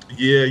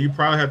 Yeah, you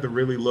probably have to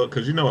really look,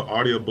 because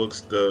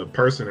audiobooks, the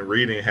person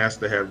reading has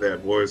to have that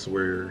voice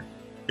where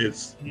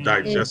it's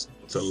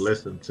digestible to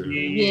listen to.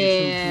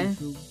 Yeah.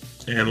 True.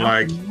 And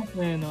like,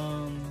 when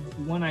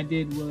the one I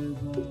did was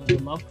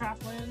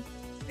Lovecraft Land.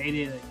 They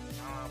did it.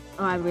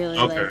 Oh, I really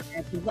like that.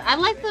 I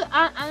like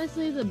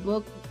honestly the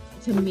book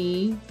to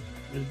me.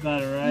 It's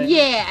better, right?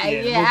 Yeah.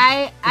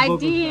 I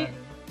did.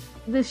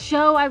 The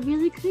show I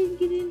really couldn't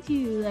get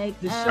into. Like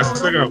the show, I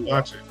still gotta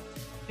watch it.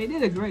 They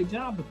did a great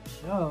job with the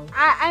show.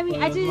 I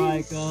mean, I just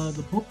like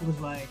the book was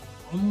like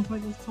almost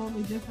like it was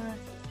totally different.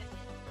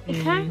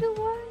 It kind of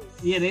was.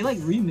 Yeah, they like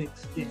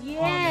remixed it on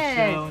the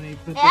show, and they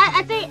put.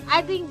 I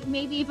think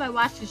maybe if I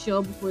watched the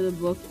show before the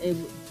book, it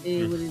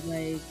would have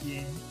like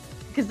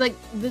because like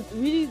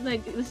reading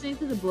like listening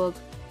to the book,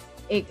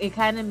 it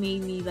kind of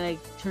made me like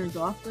turned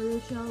off for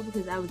the show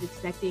because I was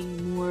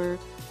expecting more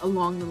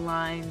along the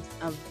lines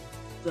of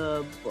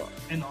the book.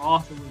 And the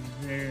author was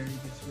very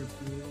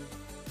descriptive.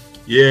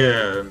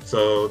 Yeah,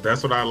 so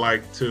that's what I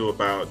like too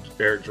about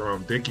Eric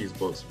Jerome Dickey's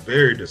books.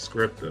 Very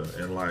descriptive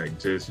and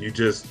like you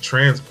just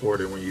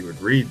transported when you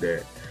would read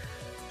that.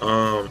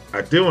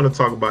 I did want to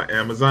talk about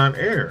Amazon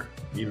Air.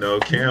 You know,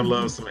 Cam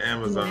loves some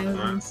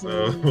Amazon,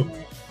 so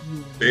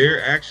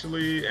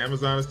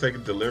Amazon is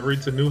taking delivery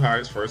to new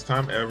heights. First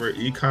time ever.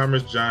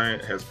 E-commerce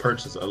giant has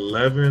purchased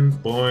 11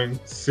 Boeing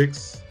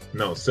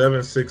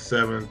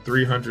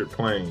 767-300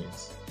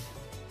 planes.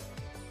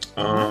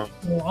 So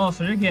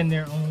they're getting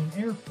their own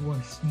Air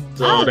Force.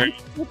 So they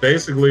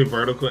basically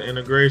vertical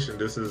integration.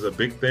 This is a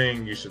big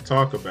thing you should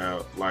talk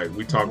about. Like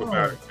we talk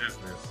about in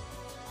business.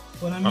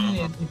 But I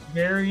mean, it's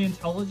very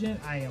intelligent.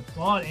 I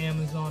applaud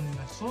Amazon, and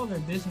I saw their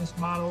business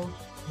model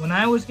when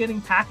I was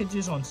getting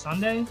packages on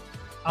Sunday.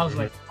 I was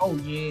like, oh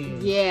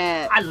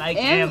yeah, I like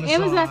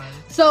Amazon.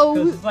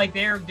 So it's like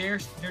their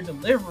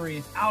delivery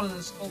is out of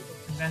the scope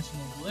of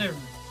conventional delivery.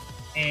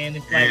 And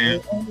it's like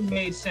it only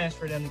made sense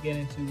for them to get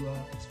into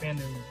expand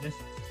their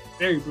logistics.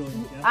 Very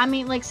brilliant. Yeah. I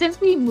mean, like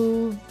since we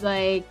moved,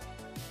 like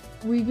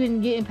we've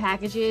been getting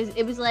packages.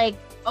 It was like,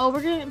 oh,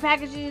 we're getting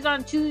packages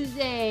on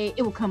Tuesday.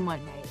 It will come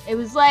Monday. It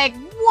was like,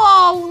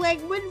 whoa, like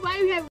why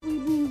have we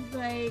moved?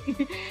 Like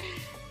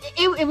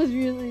it was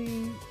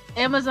really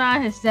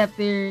Amazon has stepped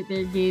their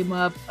game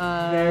up.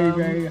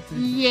 Very efficient.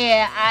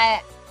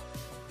 Yeah,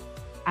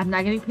 I'm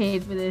not getting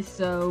paid for this,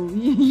 so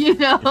you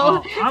know.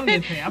 Oh, I'm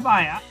getting paid.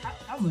 I'm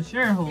a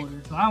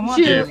shareholder, so I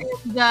want them to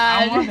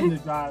drive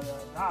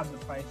the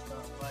price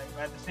up. Like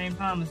at the same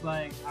time, it's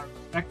like I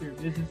respect their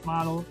business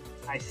model.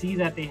 I see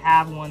that they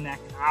have one that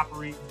can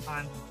operate in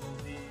times of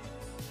COVID,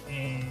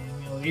 and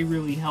you know they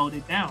really held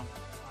it down.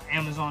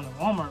 Amazon and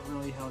Walmart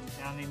really held it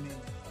down. They made a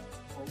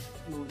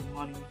load of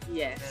money.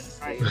 Yes.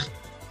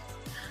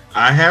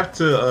 I have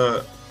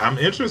to. I'm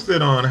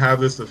interested on how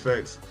this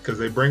affects because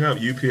they bring up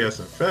UPS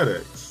and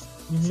FedEx.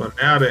 So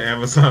now that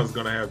Amazon is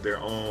going to have their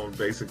own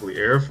basically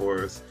Air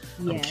Force,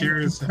 I'm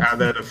curious how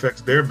that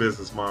affects their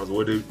business models.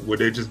 Would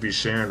they just be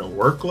sharing a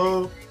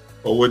workload,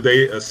 or would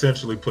they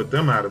essentially put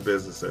them out of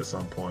business at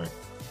some point?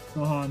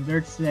 So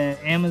Dirk said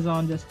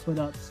Amazon just put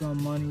up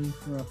some money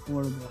for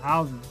affordable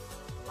housing.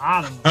 A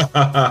lot of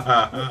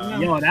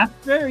money. Yo,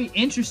 that's very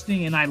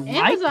interesting, and I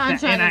like that.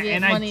 Trying to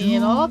get money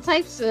in all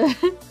types of.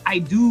 I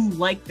do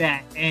like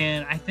that,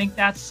 and I think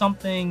that's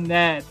something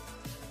that,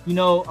 you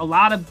know, a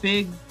lot of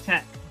big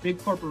tech. Big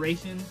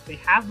corporations, they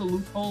have the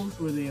loopholes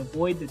where they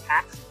avoid the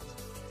taxes.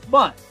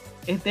 But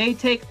if they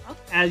take,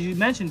 as you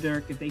mentioned,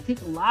 Dirk, if they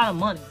take a lot of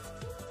money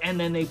and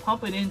then they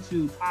pump it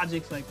into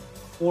projects like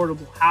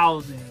affordable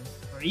housing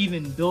or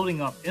even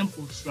building up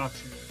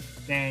infrastructure,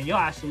 then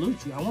I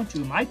salute you. I want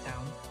you in my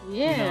town.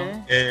 Yeah. You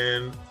know?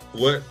 And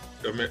what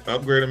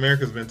Upgrade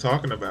America's been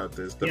talking about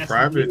this. The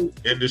private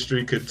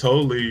industry could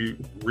totally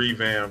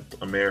revamp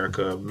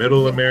America,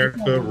 middle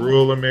America,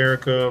 rural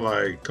America.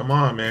 Like, come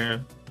on,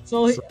 man.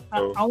 So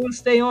I want to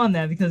stay on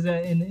that because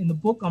in the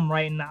book I'm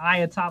writing, The Eye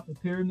Atop the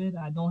Pyramid,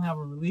 I don't have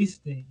a release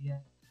date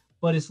yet.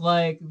 But it's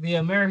like the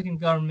American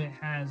government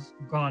has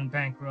gone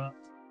bankrupt.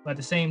 But at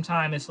the same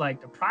time, it's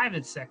like the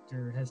private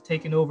sector has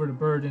taken over the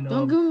burden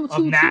of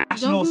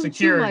national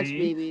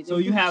security. So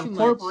you have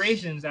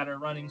corporations that are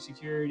running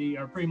security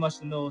or pretty much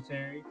the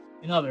military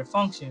and other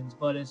functions.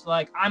 But it's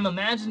like I'm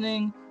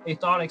imagining a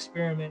thought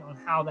experiment on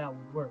how that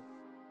would work.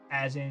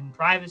 As in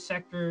private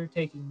sector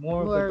taking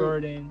more of the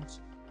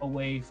burdens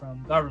away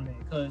from government,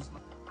 because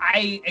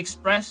I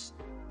expressed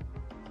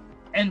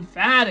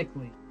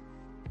emphatically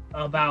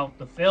about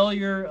the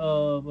failure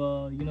of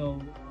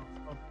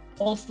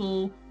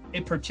postal,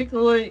 in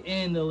particular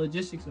in the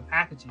logistics of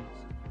packages.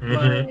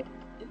 But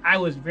I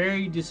was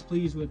very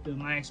displeased with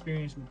my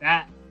experience with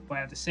that. But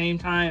at the same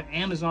time,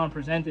 Amazon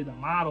presented a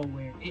model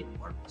where it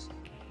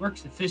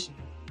works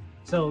efficiently.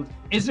 So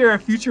is there a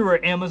future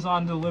where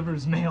Amazon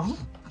delivers mail?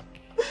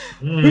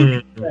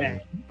 Well,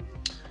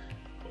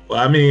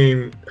 I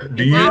mean,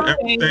 do you ever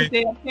think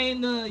they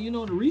obtain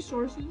the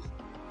resources?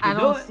 I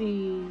don't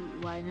see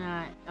why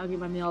not. I'll get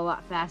my mail a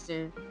lot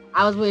faster.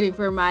 I was waiting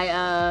for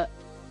my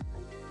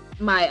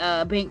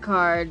bank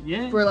card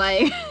for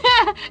like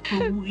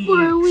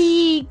 4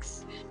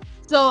 weeks.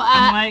 So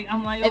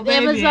I'm like, oh,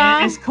 baby,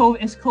 Amazon,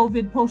 it's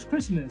COVID post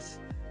Christmas.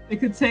 It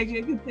could take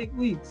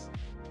weeks.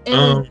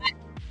 I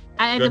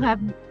ended up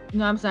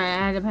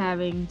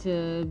having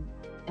to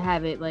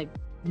have it like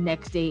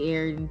next day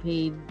aired and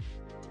paid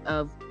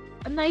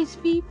a nice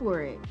fee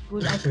for it,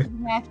 but I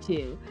shouldn't have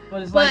to.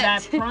 But it's like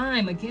that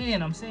Prime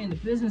again. I'm saying the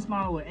business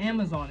model with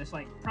Amazon, it's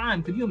like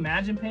Prime. Could you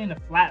imagine paying a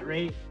flat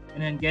rate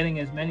and then getting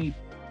as many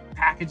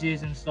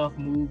packages and stuff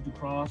moved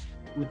across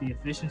with the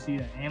efficiency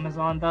that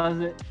Amazon does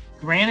it?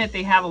 Granted,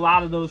 they have a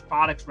lot of those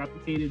products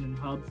replicated in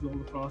hubs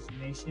all across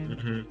the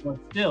nation, but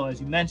still,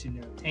 as you mentioned,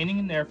 they're obtaining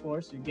an Air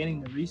Force, they're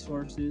getting the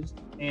resources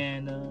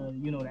and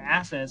the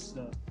assets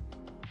to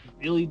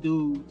really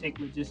do take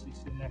logistics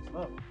to the next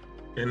level.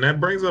 And that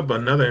brings up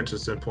another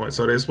interesting point.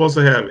 So they're supposed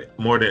to have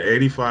more than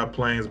 85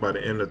 planes by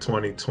the end of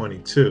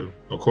 2022,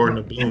 according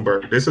to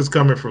Bloomberg. This is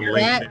coming from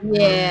LinkedIn.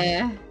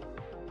 Yeah.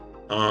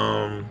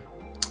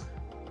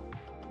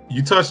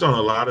 You touched on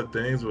a lot of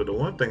things, but the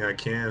one thing I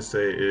can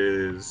say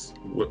is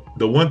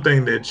the one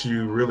thing that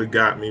you really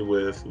got me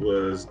with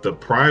was the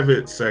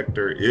private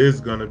sector is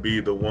going to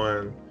be the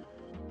one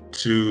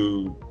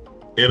to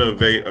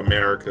innovate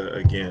America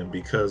again,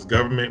 because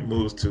government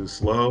moves too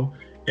slow,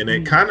 and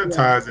it kind of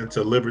ties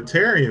into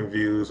libertarian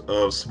views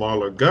of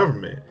smaller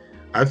government.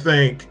 I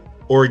think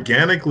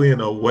organically,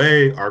 in a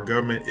way, our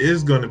government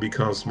is going to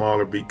become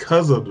smaller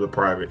because of the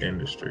private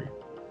industry.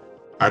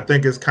 I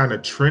think it's kind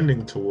of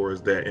trending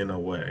towards that in a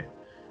way.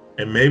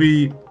 And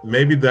maybe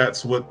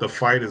that's what the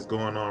fight is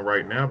going on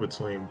right now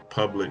between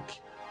public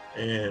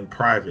and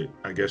private,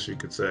 I guess you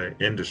could say,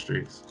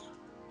 industries.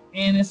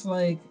 And it's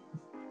like,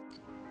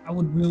 I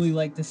would really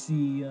like to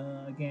see,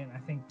 again, I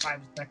think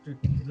private sector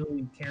can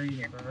really carry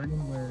the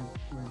burden where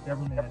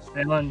government is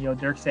failing.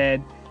 Dirk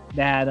said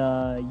that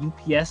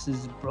UPS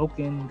is a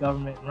broken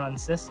government-run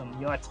system.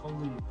 I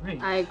totally agree.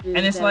 I agree.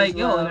 And it's like,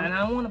 and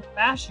I don't want to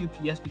bash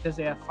UPS because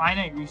they have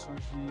finite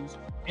resources.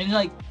 And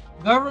like,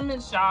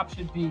 government's job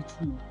should be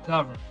to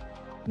govern.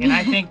 And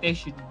I think they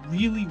should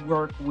really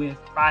work with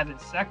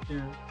private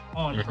sector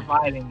on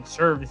providing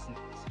services.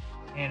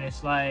 And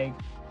it's like,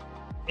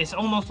 it's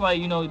almost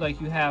like,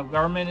 like you have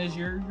government as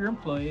your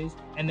employees,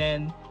 and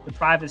then the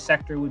private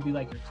sector would be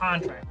like your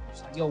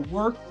contractors. Like,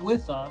 work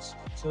with us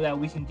so that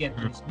we can get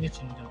this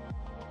mission done.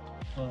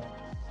 But,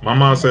 my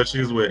mom said she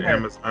was with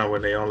Amazon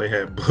when they only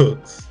had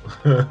books.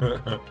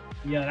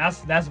 Yeah,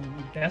 that's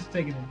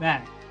taking it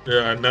back.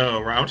 Yeah, I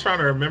know. Right? I'm trying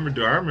to remember.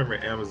 Do I remember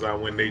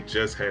Amazon when they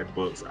just had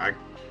books? I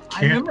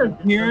remember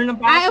hearing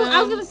about them.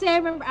 I was gonna say,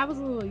 I was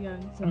a little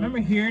young. So. I remember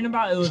hearing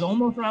about it. It was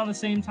almost around the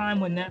same time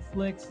when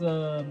Netflix.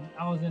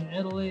 I was in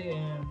Italy,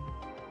 and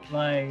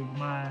like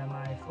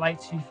my flight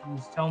chief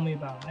was telling me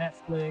about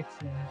Netflix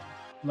and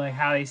like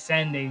how they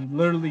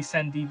literally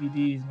send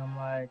DVDs, and I'm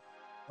like,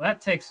 well, that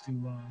takes too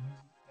long.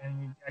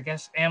 And I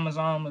guess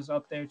Amazon was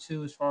up there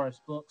too as far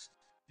as books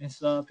and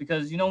stuff,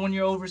 because when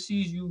you're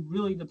overseas, you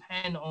really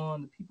depend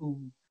on the people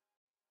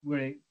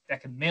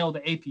that can mail the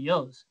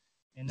APOs.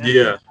 And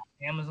that's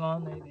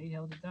Amazon, they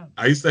held it down.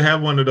 I used to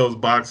have one of those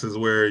boxes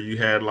where you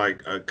had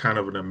like a kind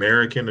of an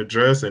American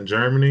address in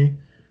Germany,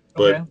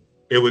 but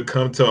it would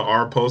come to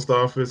our post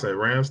office at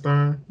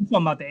Ramstein. You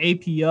talking about the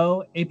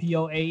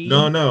APO-AE?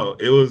 No,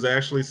 it was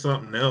actually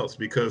something else,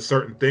 because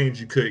certain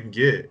things you couldn't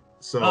get.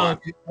 So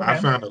I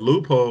found a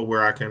loophole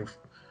where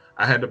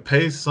I had to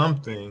pay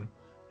something,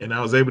 and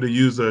I was able to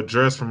use the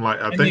address from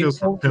I think it was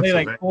from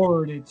Pennsylvania. They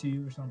forwarded it to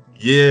you or something.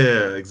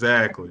 Yeah,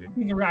 exactly.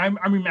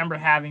 I remember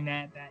having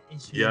that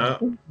issue. Yeah.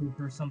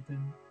 Or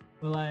something.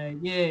 But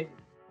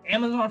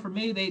Amazon for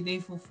me, they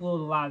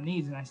fulfilled a lot of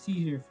needs, and I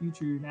see their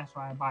future, and that's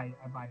why I buy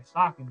the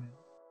stock in them.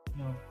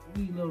 A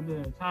little bit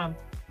at a time,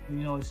 but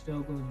it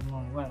still goes a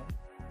long way.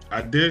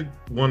 I did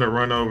want to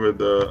run over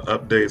the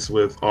updates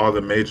with all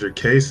the major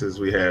cases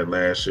we had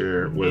last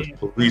year with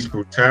police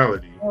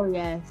brutality. Oh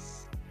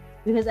yes,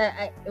 because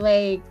I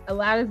like a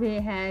lot of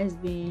it has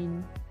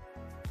been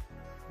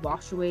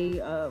washed away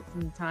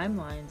from the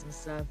timelines and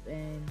stuff,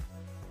 and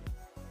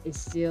it's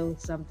still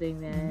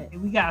something that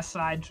we got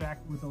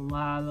sidetracked with a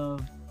lot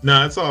of.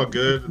 No, it's all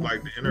good.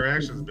 Like, the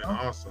interaction's been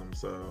awesome.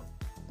 So.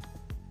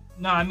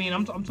 No, I mean,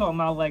 I'm talking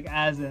about like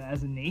as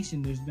a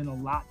nation, there's been a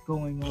lot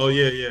going on. Oh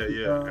yeah,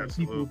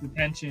 absolutely. People's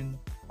attention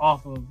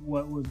off of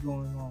what was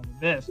going on with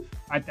this.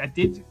 I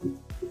did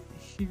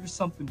hear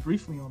something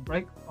briefly on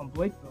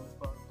Blakeville,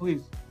 but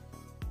please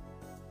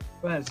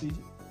go ahead,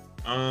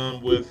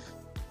 CJ.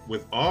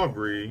 With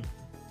Aubrey,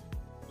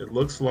 it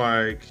looks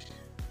like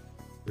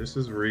this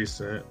is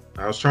recent.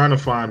 I was trying to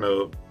find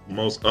the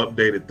most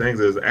updated things.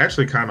 It's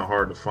actually kind of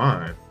hard to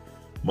find.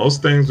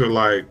 Most things are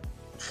like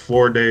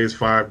 4 days,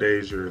 5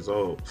 days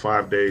old,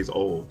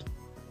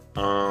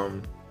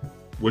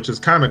 which is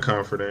kind of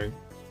comforting.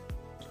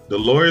 The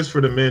lawyers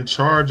for the men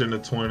charged in the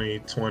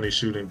 2020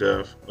 shooting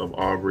death of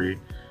Aubrey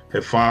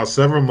have filed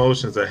several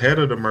motions ahead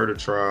of the murder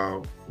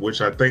trial,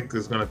 which I think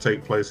is going to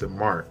take place in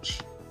March.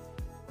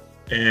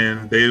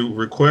 And they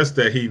request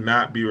that he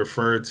not be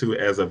referred to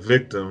as a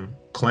victim,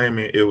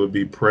 claiming it would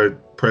be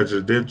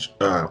prejudice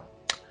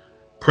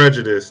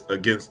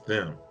against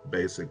them,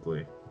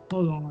 basically.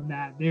 Hold on,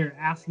 that they're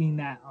asking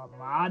that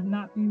Ahmaud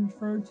not be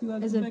referred to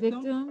as a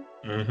victim?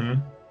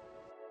 Mm-hmm.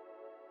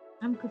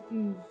 I'm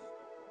confused.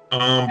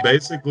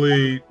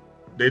 Basically,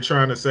 they're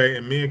trying to say,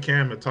 and me and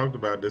Cam had talked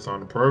about this on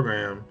the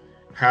program,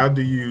 how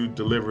do you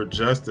deliver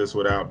justice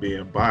without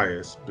being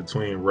biased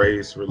between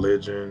race,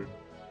 religion,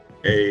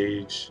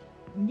 age?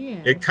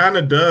 Yeah. It kind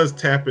of does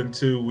tap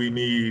into, we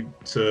need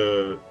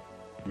to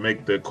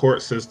make the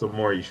court system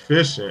more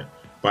efficient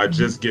by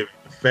just giving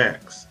the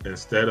facts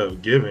instead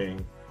of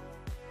giving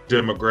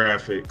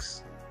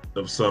demographics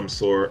of some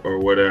sort or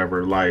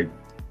whatever, like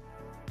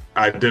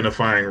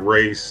identifying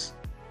race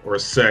or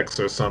sex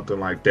or something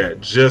like that.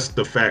 Just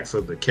the facts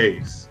of the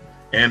case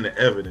and the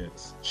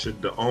evidence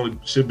should be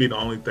the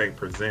only thing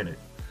presented.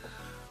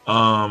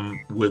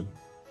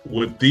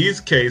 With these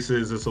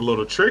cases, it's a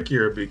little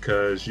trickier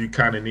because you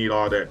kind of need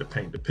all that to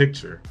paint the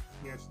picture.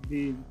 Yes,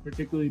 indeed,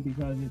 particularly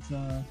because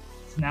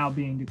it's now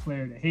being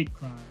declared a hate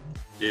crime.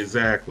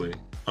 Exactly.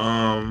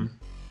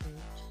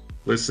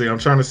 Let's see. I'm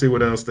trying to see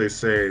what else they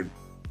say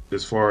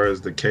as far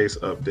as the case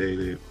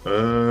updated.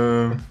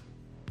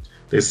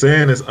 They're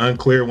saying it's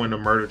unclear when the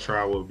murder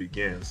trial will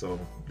begin. So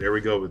there we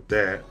go with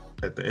that.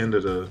 At the end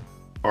of the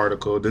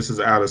article, this is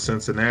out of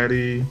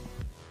Cincinnati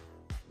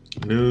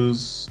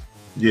News.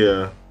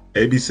 Yeah,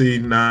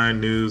 ABC 9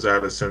 News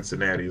out of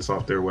Cincinnati. It's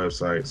off their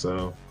website.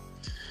 So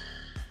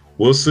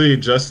we'll see.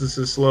 Justice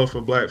is slow for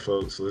black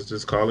folks. Let's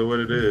just call it what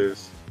it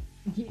is.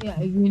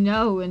 Yeah, you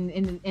know, and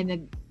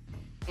the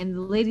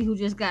lady who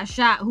just got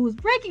shot, who was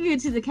breaking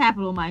into the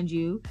Capitol, mind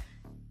you,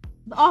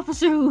 the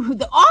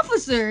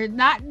officer,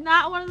 not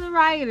one of the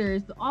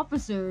rioters, the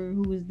officer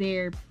who was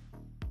there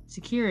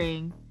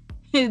securing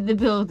the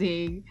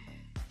building,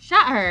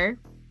 shot her,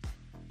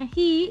 and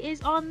he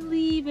is on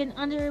leave and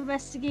under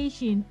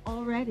investigation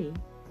already.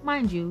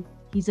 Mind you,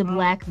 he's a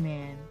black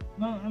man.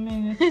 No, I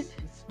mean it's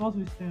supposed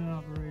to be standard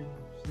operating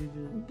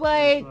procedure.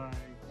 But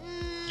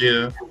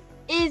yeah.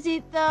 Is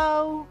it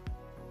though?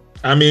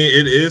 I mean,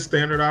 it is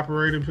standard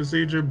operating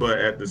procedure, but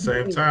at the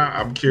same time,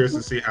 I'm curious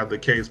to see how the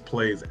case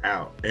plays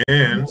out.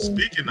 And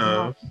speaking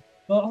of,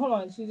 but hold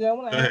on, CJ, I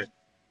want to ask,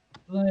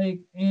 like,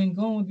 in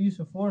going with the use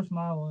of force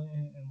model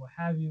and what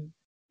have you,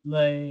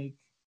 like,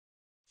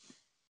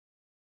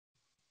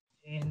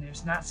 and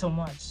there's not so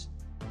much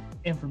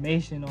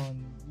information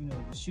on, you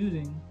know, the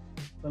shooting,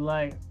 but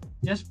like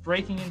just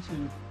breaking into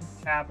the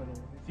Capitol.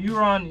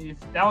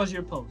 If that was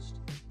your post.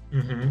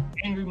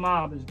 Angry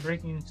mob is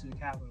breaking into the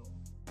Capitol.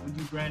 Would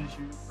you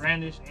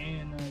brandish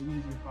and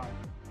use your fire?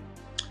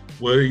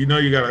 Well, you know,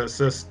 you have to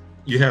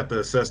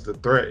assess the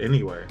threat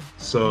anyway.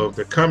 So if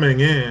they're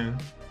coming in,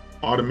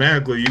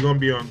 automatically you're gonna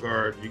be on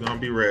guard. You're gonna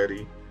be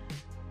ready.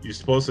 You're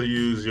supposed to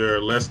use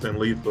your less than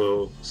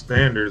lethal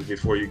standards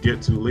before you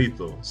get to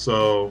lethal.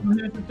 So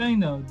here's the thing,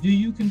 though. Do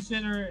you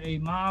consider a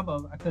mob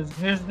of? Because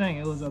here's the thing.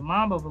 It was a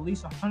mob of at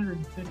least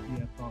 150.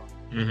 I thought.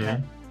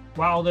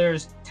 While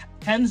there's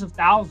tens of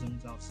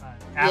thousands outside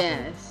the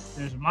Capitol,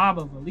 there's a mob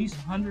of at least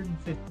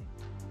 150.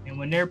 And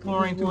when they're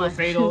pouring through a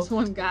fatal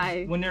funnel,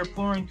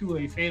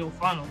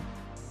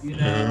 you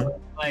know,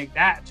 like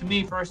that, to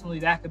me personally,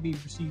 that could be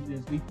perceived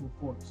as lethal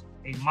force.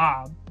 A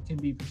mob can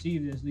be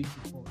perceived as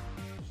lethal force.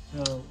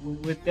 So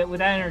with that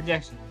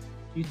interjection,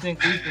 do you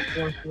think lethal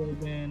force would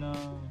have been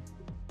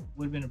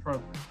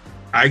appropriate?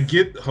 I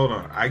get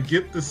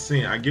the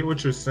scene. I get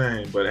what you're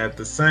saying, but at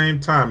the same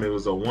time, it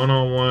was a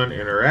one-on-one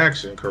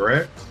interaction,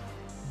 correct?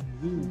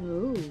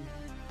 No.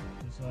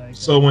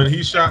 So when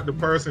he shot the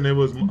person, it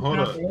was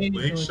When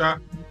he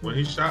shot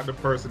the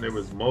person, there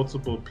was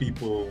multiple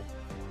people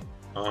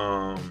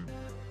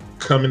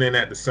coming in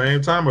at the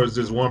same time, or was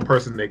just one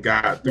person that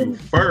got through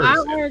first?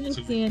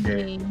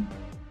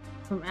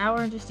 From our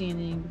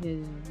understanding,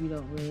 because we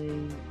don't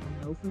really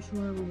know for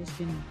sure, we're just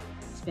gonna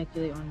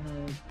speculate on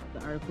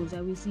the articles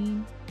that we've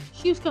seen.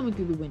 She was coming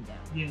through the window,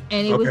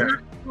 and it was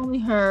not only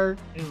her;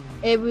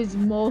 it was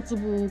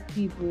multiple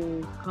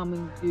people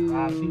coming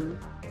through.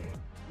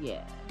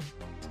 Yeah.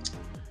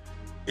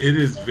 It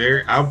is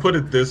very. I'll put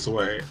it this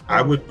way.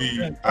 I'll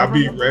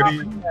be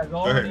ready.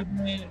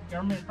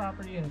 Government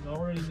property has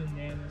already been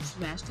damaged.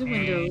 Smashed the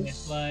windows.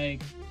 It's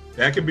like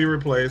that can be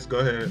replaced. Go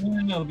ahead.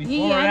 No,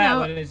 before that,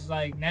 but it's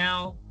like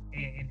now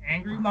an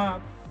angry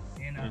mob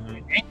and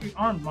an angry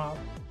armed mob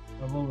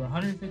of over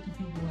 150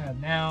 people have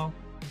now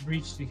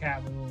breached the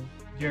Capitol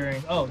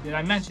during. Oh, did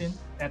I mention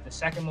that the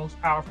second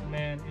most powerful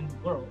man in the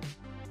world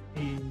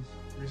is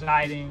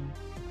residing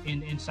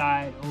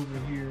inside over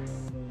here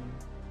in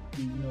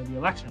the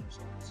election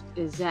results?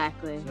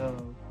 Exactly.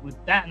 So with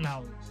that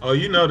knowledge. Oh,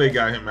 you know they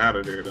got him out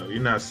of there though.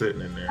 You're not sitting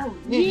in there. Oh,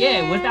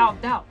 yeah,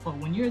 without doubt. But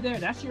when you're there,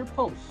 that's your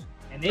post.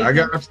 And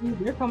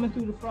they're coming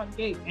through the front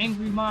gate,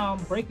 angry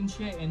mob, breaking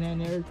shit, and then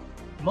they're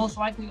most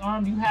likely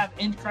armed. You have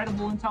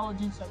incredible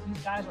intelligence that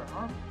these guys are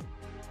armed.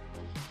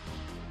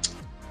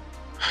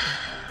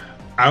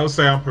 I would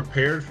say I'm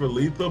prepared for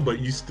lethal, but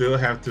you still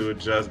have to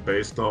adjust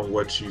based on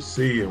what you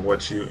see and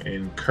what you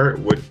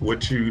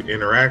what you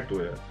interact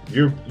with.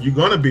 You're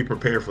gonna be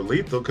prepared for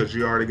lethal because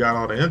you already got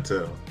all the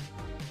intel.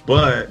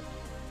 But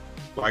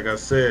like I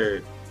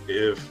said,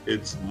 if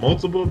it's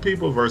multiple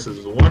people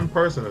versus one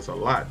person, it's a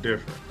lot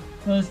different.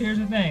 Because here's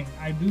the thing,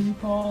 I do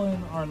recall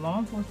in our law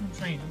enforcement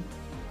training,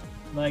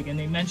 and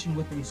they mentioned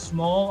with a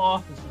small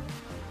officer,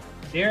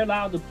 they're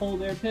allowed to pull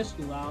their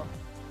pistol out,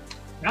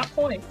 not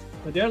point,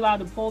 but they're allowed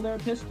to pull their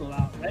pistol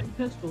out, ready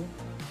pistol.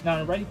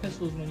 Now, a ready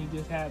pistol is when you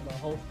just have the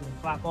holster and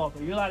flap off,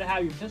 but you're allowed to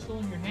have your pistol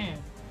in your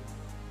hand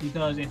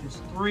because if it's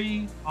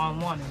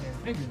 3-on-1 and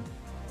they're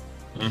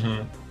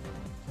bigger.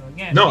 So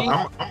again,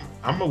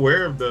 I'm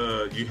aware of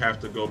you have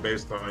to go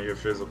based on your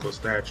physical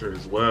stature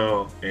as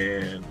well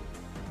and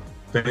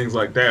things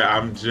like that.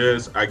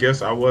 I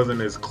guess I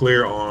wasn't as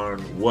clear on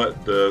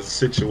what the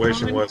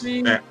situation was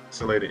in that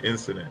isolated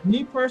incident.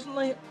 Me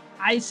personally,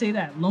 I say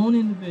that lone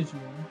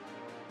individual,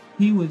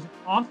 he was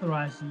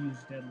authorized to use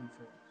deadly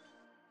force,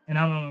 and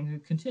I'm going to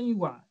continue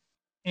why.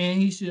 And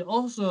he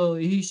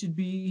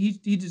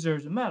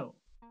deserves a medal,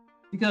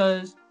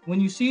 because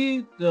when you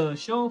see the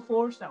show of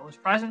force that was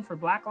present for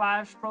Black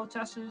Lives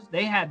protesters,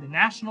 they had the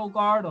National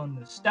Guard on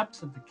the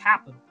steps of the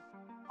Capitol,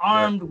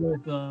 armed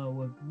with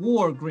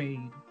war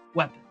grade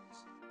weapons.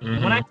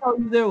 And when I tell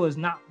you there was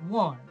not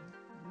one,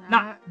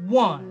 Not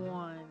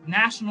one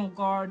National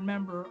Guard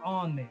member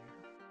on there.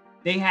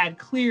 They had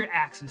clear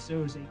access. There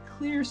was a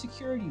clear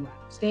security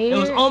lapse. It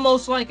was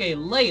almost like a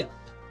layup.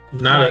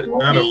 Not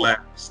a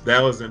lapse.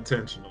 That was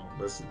intentional.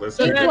 Let's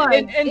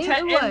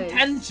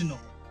intentional.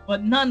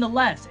 But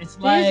nonetheless, it's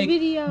like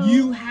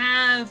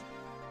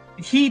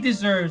he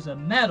deserves a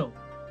medal.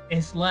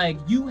 It's like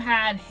you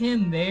had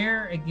him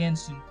there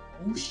against an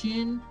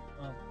ocean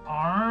of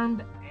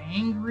armed,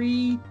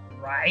 angry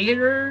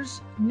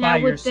rioters by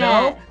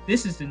yourself.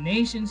 This is the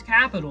nation's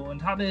capital. On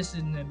top of this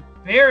is an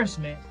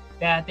embarrassment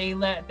that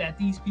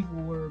these people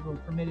were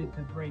permitted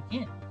to break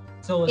in.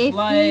 So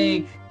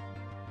it's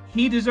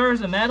he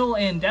deserves a medal,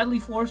 and deadly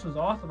force was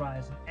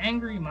authorized. An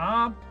angry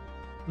mob,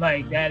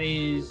 that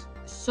is.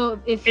 So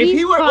if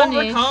he were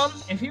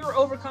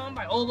overcome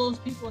by all those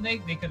people, they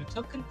could have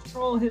took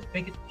control of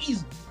they could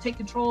easily take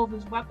control of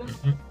his weapon,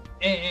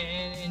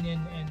 and it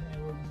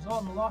would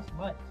result in the loss of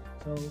life.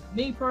 So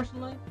me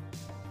personally,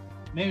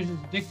 maybe it's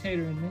just a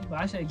dictator in me, but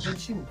I say good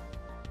shoot.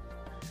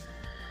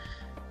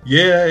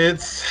 Yeah,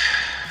 it's.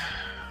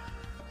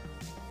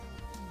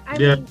 I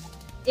mean,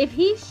 if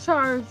he's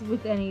charged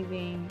with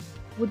anything,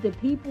 with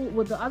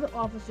the other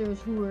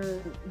officers who were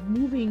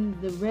moving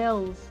the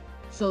rails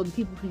so the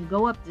people can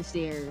go up the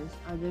stairs,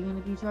 are they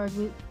going to be charged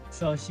with?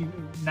 So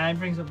Nine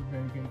brings up a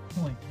very good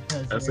point,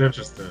 because that's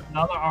interesting.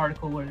 Another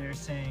article where they're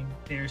saying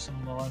there's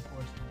some law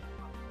enforcement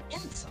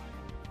inside.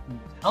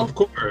 Of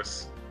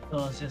course.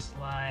 So it's just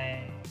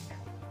like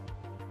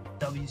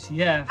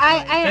WCF.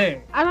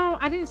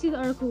 I didn't see the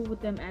article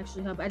with them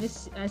actually help. I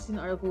seen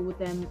the article with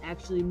them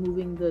actually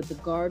moving the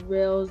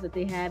guardrails that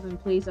they have in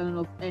place. I don't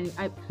know if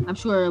I'm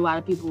sure a lot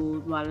of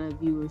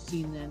viewers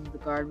seen them, the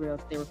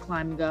guardrails they were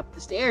climbing up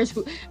the stairs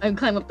and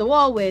climb up the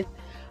wall with.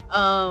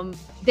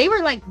 They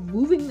were like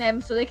moving them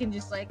so they can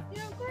just go ahead,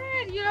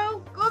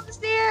 go up the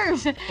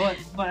stairs.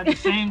 But at the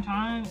same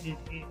time, it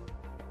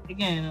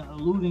again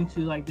alluding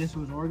to this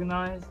was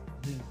organized.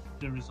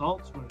 The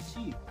results were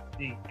achieved.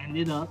 They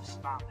ended up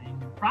stopping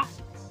the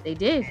process. They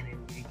did.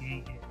 And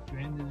it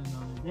granted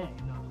another day,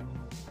 another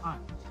window of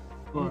time.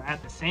 But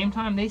at the same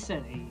time, they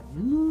set a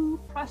new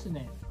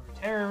precedent for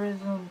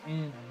terrorism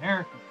in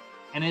America.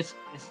 And it's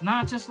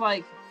not just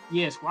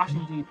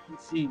Washington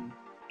D.C.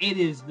 It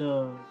is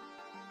the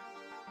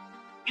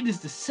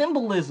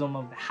symbolism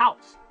of the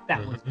house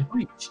that was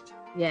breached.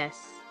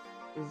 Yes,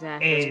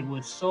 exactly. It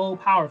was so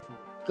powerful.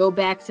 Go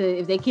back to,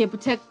 if they can't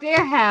protect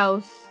their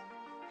house,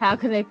 how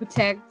can they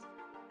protect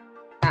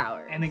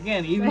ours? And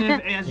again, even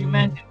if, as you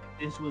mentioned,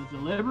 this was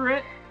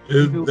deliberate.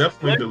 It's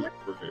definitely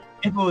deliberate.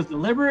 If it was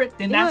deliberate,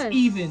 then that's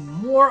even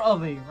more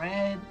of a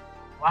red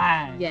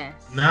flag. Yes.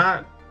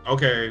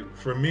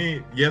 For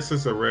me, yes,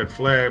 it's a red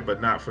flag,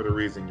 but not for the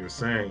reason you're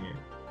saying it.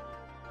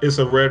 It's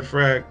a red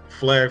flag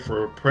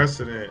for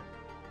precedent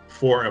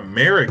for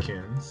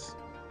Americans,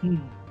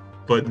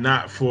 but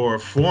not for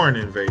foreign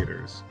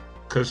invaders.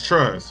 Because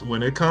trust,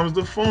 when it comes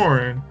to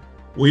foreign,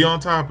 we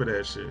on top of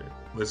that shit.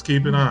 Let's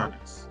keep it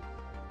honest.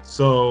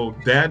 So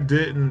that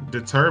didn't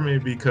deter me,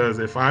 because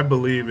if I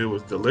believe it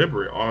was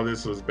deliberate, all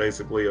this was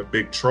basically a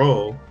big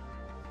troll,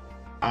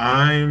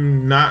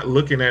 I'm not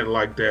looking at it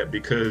like that,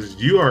 because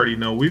you already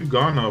know we've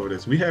gone over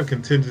this. We have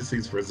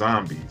contingencies for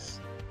zombies.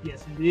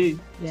 Yes, indeed.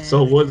 Yeah.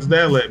 So what does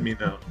that let me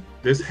know?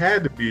 This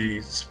had to be,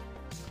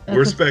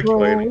 we're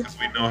speculating because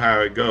we know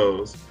how it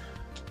goes.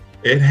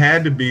 It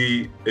had to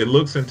be, it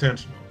looks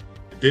intentional.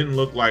 It didn't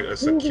look like a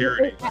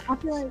security. I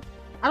feel like,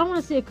 I don't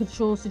want to say a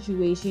control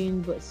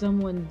situation, but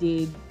someone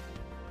did,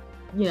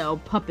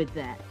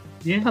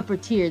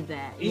 puppeteered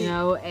that,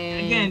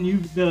 and again,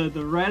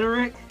 the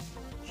rhetoric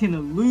can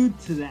allude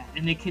to that,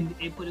 and it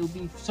would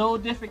be so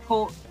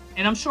difficult.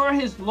 And I'm sure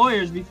his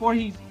lawyers, before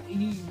he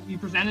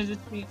presented his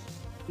speech,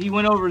 he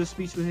went over the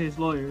speech with his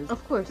lawyers,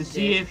 of course, to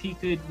see if he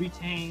could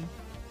retain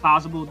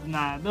plausible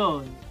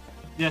deniability.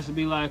 Just to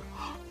be like,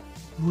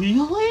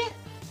 really?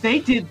 They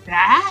did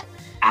that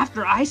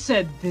after I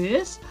said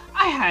this?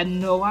 I had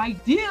no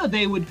idea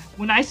they would.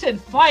 When I said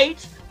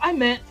fight, I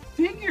meant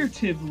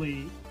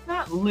figuratively,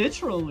 not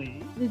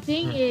literally. The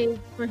thing is,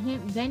 for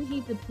him, then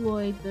he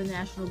deployed the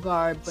National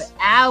Guard, but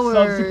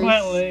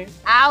hours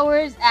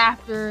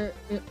after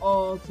it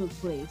all took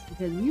place,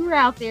 because we were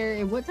out there.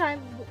 And what time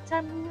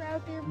we were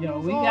out there? Yo,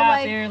 we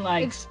got there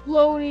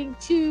exploding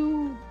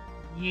 2.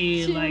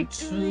 Yeah,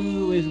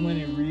 2 is when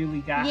it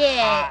really got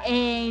hot.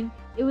 And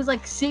it was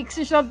 6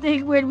 or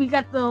something when we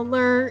got the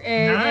alert.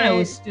 And it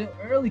was still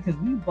early because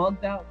we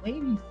bugged out way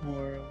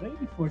before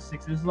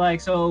 6. It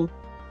was so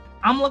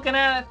I'm looking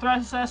at threat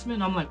assessment.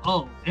 And I'm like,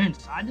 oh, they're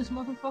inside this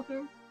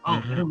motherfucker. Oh,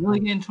 they're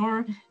really getting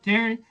torn.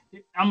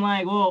 I'm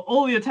like, well,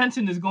 all the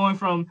attention is going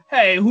from,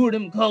 hey, who are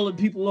them colored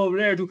people over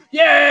there, to,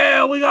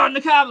 yeah, we got in the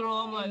Capitol.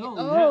 I'm like,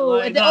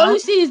 and all you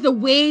see is the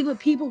wave of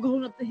people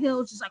going up the hill.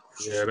 It's just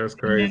yeah, that's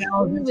crazy.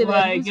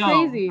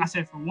 Crazy. I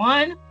said, for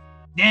one,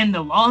 then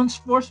the law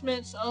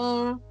enforcement's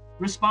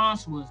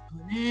response was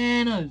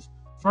bananas.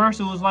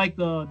 First, it was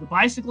the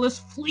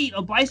bicyclist fleet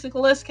of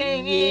bicyclists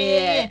came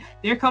in.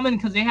 They're coming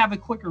because they have a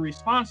quicker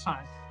response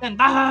time. Then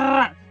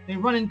they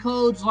run in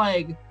codes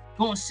like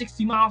going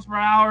 60 miles per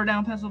hour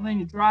down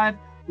Pennsylvania Drive.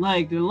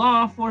 Like, the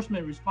law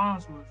enforcement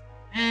response was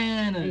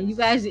bananas.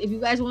 And if you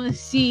guys want to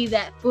see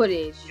that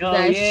footage, you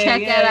guys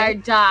check out our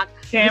doc.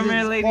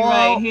 Camera lady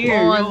right here.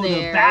 On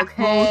there, the back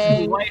row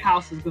to the White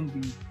House is gonna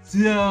be dope.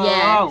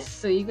 Yes.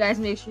 So you guys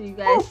make sure you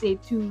guys stay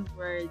tuned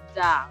for a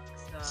doc.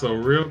 So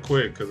real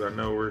quick, because I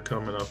know we're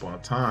coming up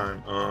on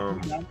time.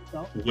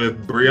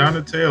 With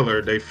Breonna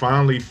Taylor, they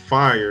finally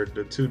fired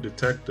the 2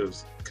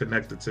 detectives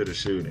connected to the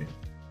shooting.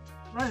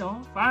 Right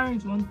on.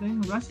 Firing's one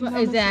thing.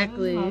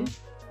 Exactly.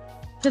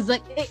 Because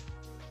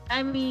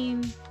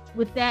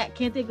with that,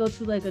 can't they go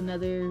to like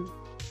another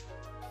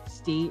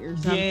state or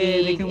something?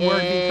 Yeah, they can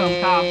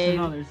become cops in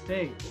other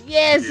states.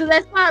 Yeah, so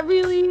that's not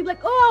really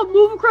like,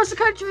 move across the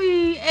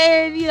country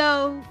and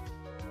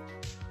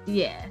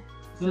yeah.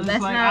 So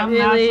that's like, not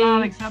really. That's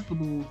not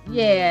acceptable.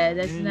 Yeah,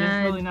 that's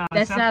not.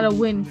 That's not a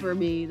win for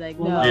me. Like,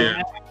 no.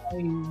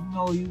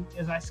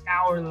 As I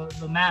scour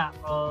the map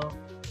of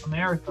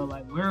America,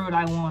 like, where would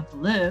I want to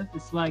live?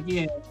 It's like,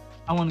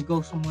 I want to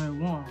go somewhere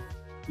warm.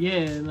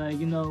 Yeah, like,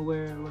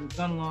 where the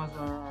gun laws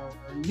are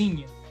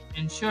lenient.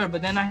 And sure,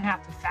 but then I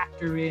have to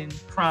factor in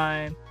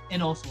crime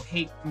and also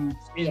hate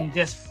groups and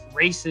just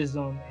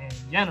racism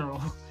in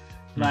general.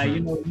 Like,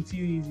 you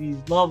see these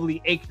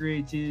lovely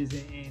acreages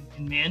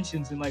and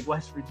mansions in like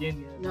West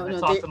Virginia. I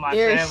talk to my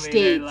family,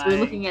 states. Like, we're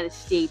looking at a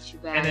state, you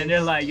guys. And then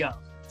they're like, yo,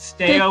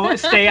 stay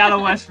out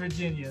of West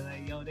Virginia.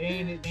 Like, yo,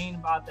 they ain't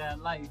about that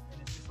life.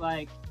 And it's just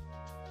like,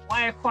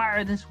 why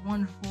acquire this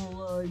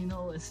wonderful,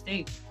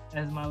 estate,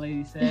 as my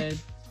lady said,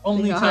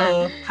 only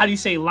to, how do you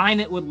say, line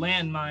it with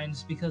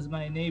landmines because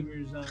my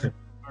neighbors are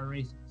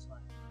racist.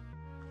 Like,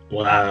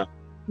 wow.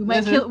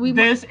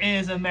 This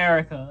is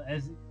America,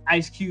 as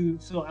Ice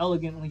Cube so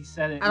elegantly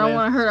said it. I don't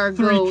want to hurt our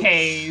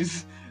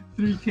 3Ks.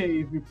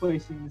 3Ks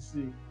replacing the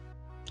C.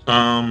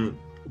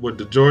 With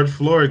the George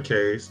Floyd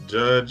case,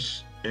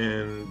 judge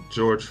in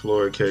George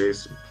Floyd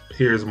case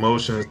hears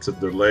motions to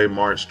delay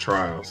March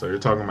trial. So you're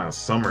talking about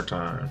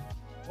summertime.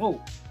 Whoa.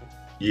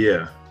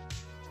 Yeah.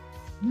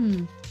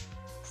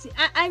 See,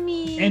 I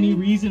mean, any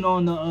reason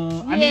on the?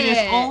 I mean,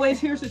 it's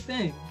always, here's the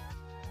thing,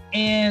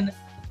 and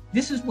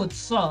this is what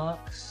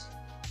sucks.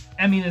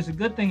 I mean, it's a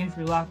good thing if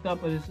you're locked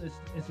up, but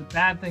it's a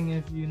bad thing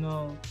if you're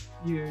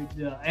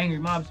the angry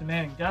mob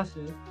demanding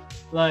justice.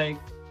 Like,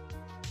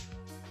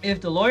 if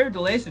the lawyer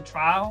delays the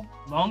trial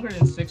longer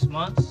than 6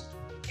 months,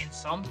 in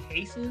some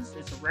cases,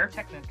 it's a rare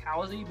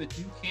technicality, but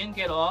you can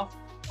get off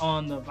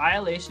on the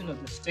violation of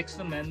the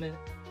 6th Amendment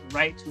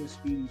right to a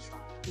speedy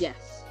trial.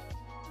 Yes.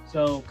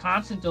 So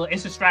constant delay,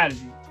 it's a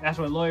strategy. That's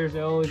what lawyers,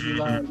 they always be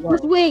like,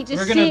 just wait,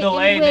 we're gonna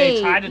delay.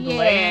 They try to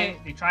delay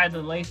it. They try to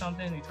delay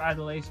something.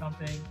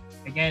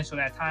 Again, so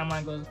that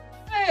timeline goes,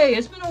 hey,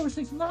 it's been over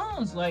 6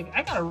 months. Like,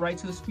 I got a right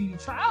to a speedy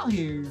trial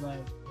here. Like,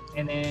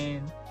 and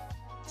then,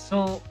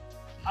 so,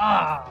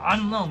 I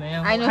don't know,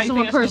 man. I know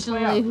someone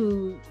personally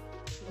who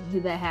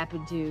that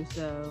happened to,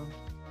 so.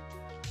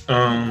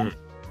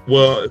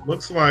 Well, it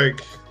looks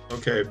like,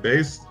 okay,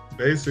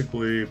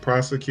 basically,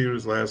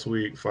 prosecutors last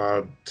week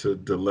filed to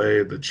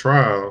delay the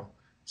trial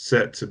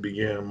set to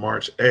begin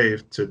March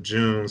 8th to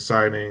June,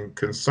 citing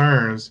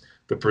concerns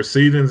the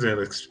proceedings and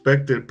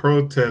expected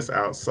protests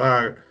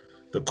outside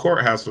the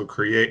courthouse will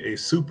create a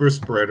super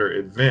spreader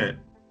event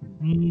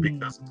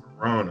because of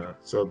Corona.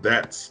 So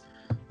that's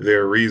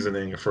their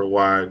reasoning for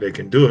why they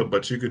can do it.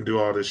 But you can do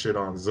all this shit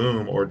on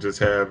Zoom or just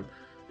have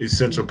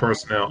essential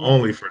personnel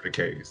only for the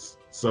case.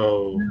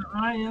 So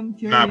I am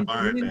curious. Not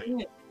buying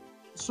that.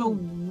 So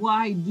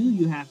why do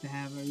you have to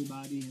have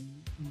everybody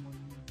in one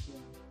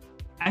room?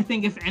 I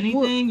think if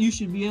anything, you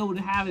should be able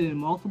to have it in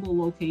multiple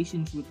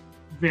locations with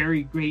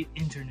very great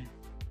internet.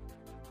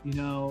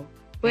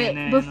 But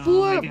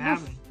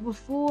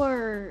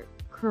before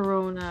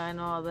Corona and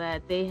all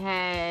that, they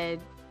had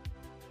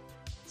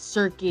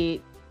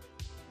circuit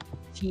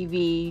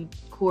TV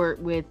court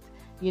with,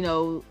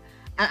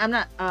 I'm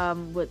not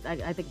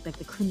I think like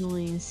the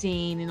criminally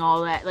insane and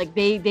all that. Like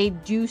they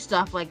do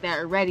stuff like that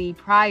already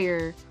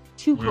prior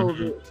to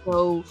COVID.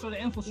 So the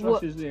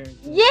infrastructure is there.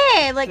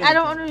 Yeah, like I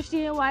don't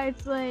understand why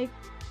it's like.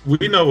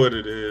 We know what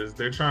it is.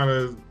 They're trying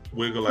to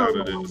wiggle out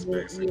of this,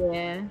 basically.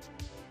 Yeah.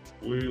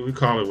 We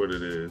call it what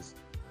it is.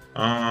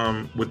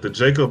 With the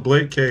Jacob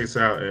Blake case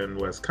out in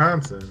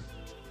Wisconsin,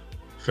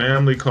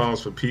 family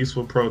calls for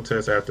peaceful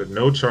protests after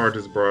no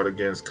charges brought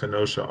against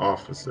Kenosha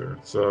officer.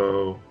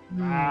 So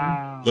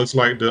looks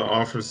like the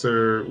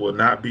officer will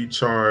not be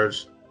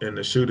charged in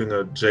the shooting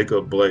of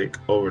Jacob Blake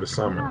over the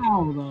summer.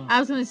 I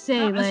was gonna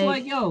say, it's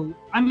like, yo,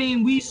 I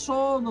mean, we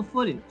saw the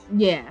footage.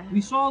 Yeah.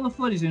 We saw the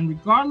footage, and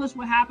regardless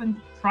what happened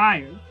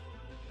prior,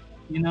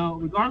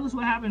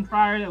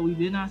 that we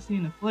did not see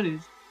in the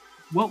footage,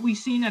 what we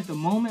seen at the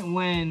moment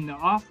when the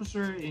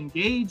officer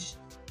engaged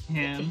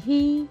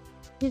him,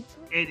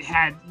 it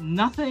had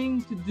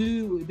nothing to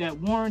do that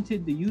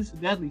warranted the use of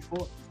deadly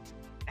force.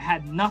 It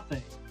had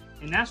nothing.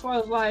 And that's why I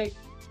was like,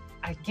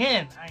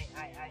 again, I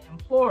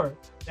implore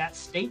that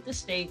state to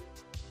state,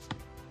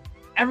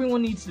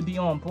 everyone needs to be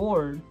on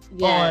board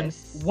on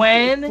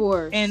when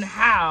and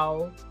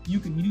how you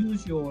can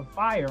use your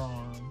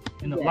firearm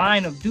in the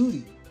line of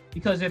duty.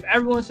 Because if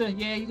everyone says,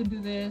 yeah, you can do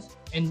this,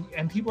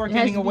 and people are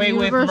getting away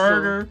with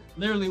murder,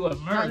 literally with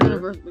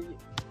murder.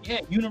 Yeah,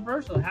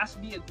 universal. It has to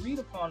be agreed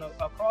upon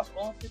across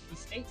all 50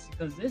 states,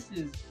 because this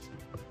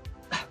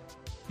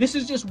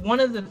is just one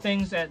of the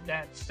things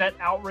that set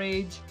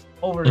outrage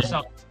over the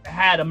summer. It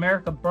had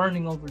America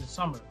burning over the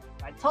summer.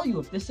 I tell you,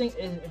 if it's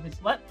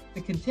let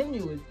to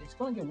continue, it's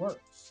going to get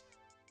worse.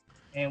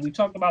 And we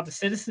talked about the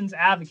Citizens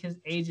Advocates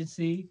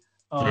Agency,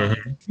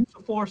 use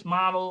of force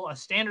model, a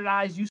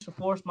standardized use of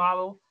force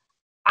model.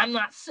 I'm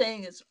not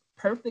saying it's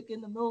perfect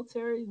in the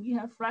military. We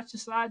have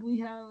fratricide, we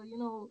have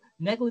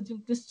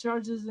negligent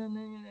discharges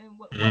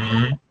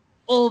and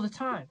all the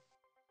time.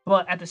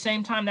 But at the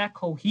same time, that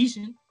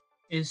cohesion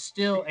is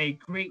still a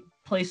great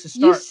place to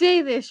start. You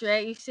say this,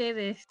 right? You say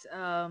this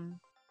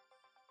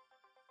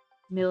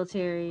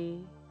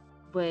military,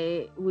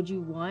 but would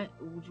you want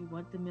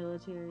the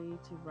military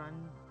to run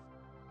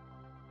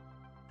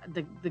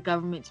the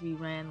government to be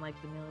ran like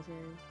the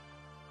military?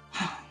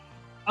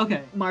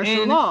 Okay.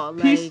 Martial law,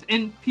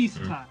 in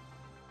peacetime.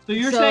 So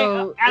you're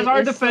saying, as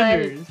our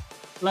defenders,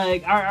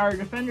 like our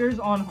defenders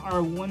on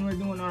our when we're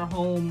doing our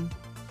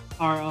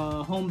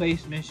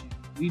home-based mission,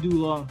 we do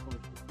law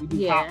enforcement, we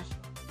do cops,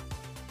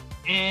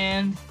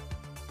 and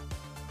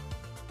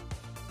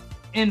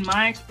in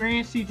my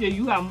experience, CJ,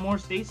 you have more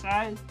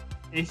stateside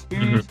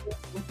experience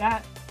with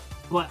that,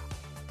 but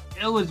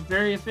it was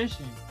very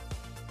efficient.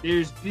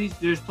 There's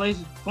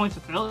points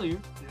of failure.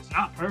 It's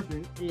not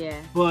perfect. Yeah.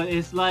 But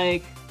it's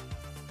like,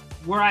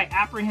 were I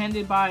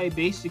apprehended by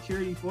base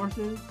security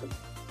forces,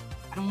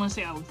 I don't want to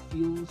say I would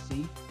feel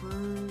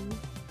safer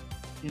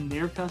in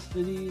their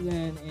custody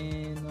than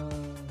in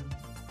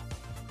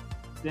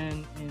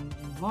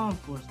law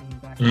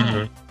enforcement back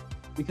home,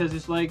 because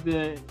it's like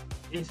the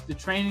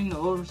training, the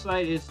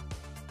oversight. Is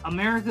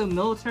America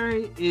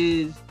military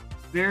is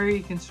very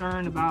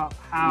concerned about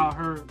how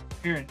her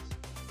appearance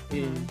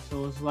is.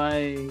 So it's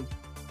like,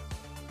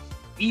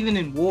 even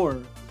in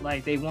war,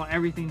 like they want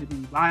everything to be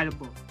by the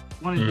book.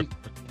 One of the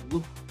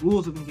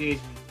rules of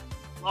engagement,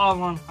 law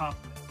of armed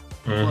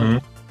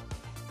conflict,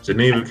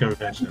 Geneva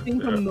Convention.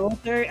 Everything from the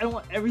military. I don't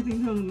want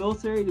everything from the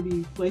military to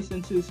be placed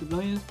into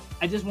civilians.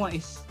 I just want a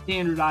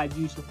standardized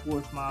use of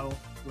force model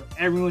where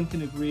everyone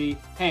can agree,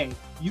 hey,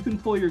 you can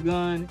pull your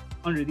gun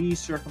under these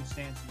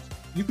circumstances.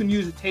 You can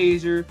use a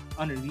taser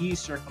under these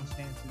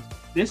circumstances.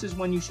 This is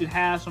when you should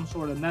have some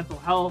sort of mental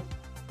health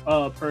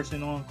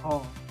person on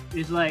call.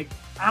 It's like,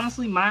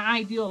 honestly, my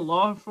ideal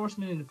law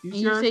enforcement in the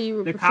future,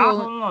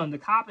 the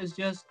cop is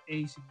just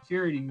a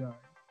security guard.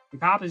 The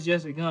cop is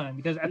just a gun.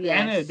 Because at the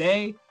end of the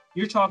day,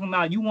 you're talking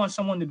about, you want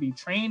someone to be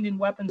trained in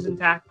weapons and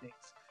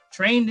tactics,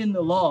 trained in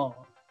the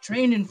law,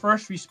 trained in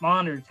first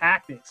responder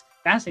tactics.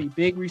 That's a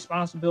big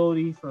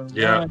responsibility for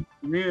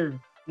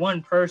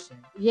one person.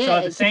 Yeah, so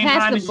at the same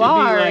time, it should be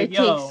like,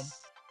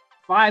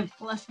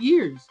 5+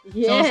 years.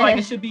 Yeah. So it's like,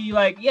 it should be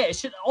like, it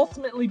should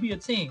ultimately be a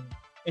team.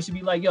 It should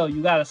be like,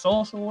 you got a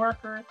social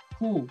worker,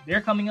 cool.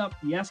 They're coming up,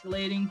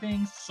 de-escalating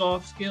things,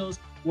 soft skills,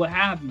 what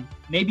have you.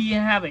 Maybe you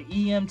have an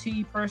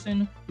EMT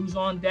person who's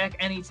on deck,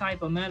 any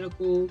type of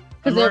medical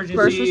emergency,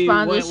 first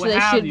responders, what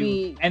have should you.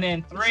 Be and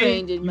then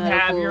 3, you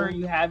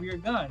have your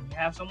gun. You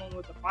have someone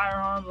with a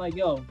firearm, like,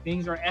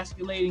 things are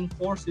escalating,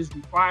 force is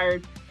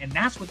required, and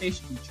that's what they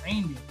should be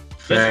trained in.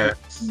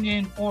 Facts.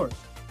 In force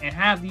and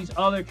have these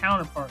other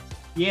counterparts.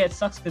 Yeah, it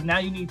sucks because now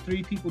you need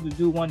 3 people to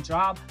do one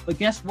job, but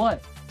guess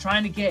what?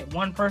 Trying to get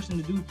one person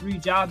to do 3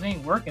 jobs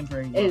ain't working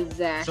very well.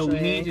 Exactly. So we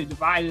need to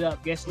divide it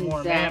up, get some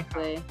more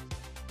manpower.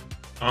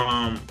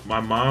 My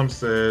mom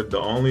said the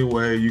only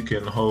way you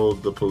can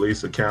hold the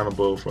police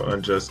accountable for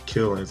unjust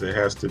killings, it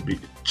has to be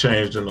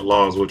changed in the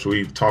laws, which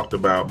we've talked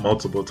about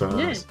multiple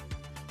times.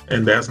 Yeah.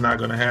 And that's not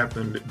going to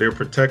happen. They're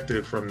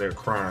protected from their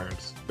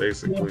crimes,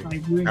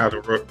 basically. Yeah,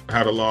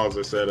 how the laws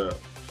are set up.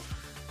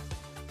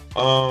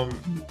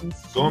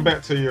 Going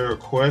back to your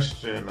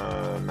question,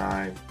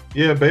 Nine.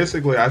 Yeah,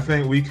 basically, I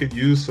think we could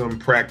use some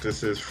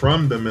practices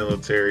from the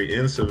military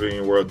in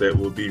civilian world that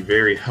will be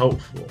very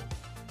helpful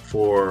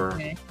for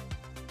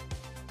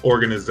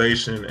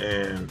organization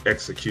and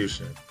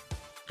execution.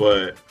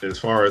 But as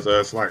far as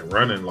us like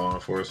running law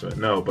enforcement,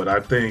 no. But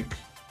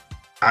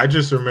I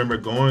just remember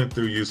going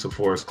through use of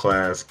force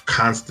class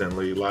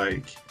constantly, it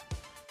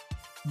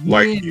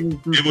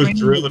was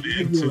drilled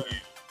into you.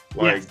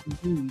 Like,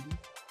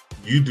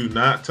 you do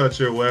not touch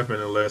your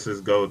weapon unless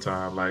it's go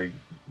time. Like,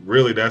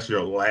 really, that's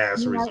your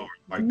last resort.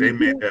 Like, they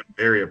made that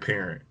very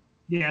apparent.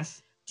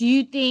 Yes. Do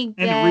you think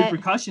and the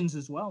repercussions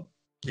as well?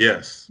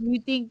 Yes. Do you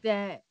think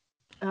that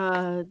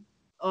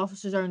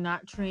officers are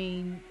not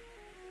trained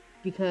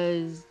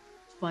because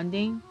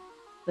funding?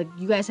 Like,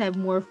 you guys had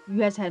more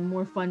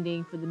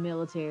funding for the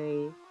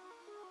military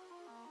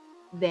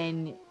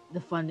than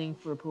the funding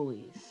for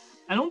police.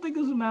 I don't think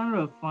it's a matter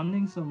of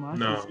funding so much.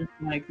 No. It's just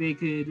like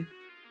the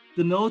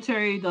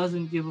military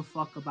doesn't give a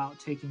fuck about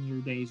taking your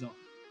days off.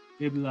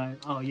 They'd be like,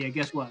 oh yeah,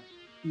 guess what?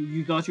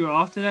 You thought you were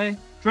off today?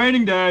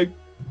 Training day.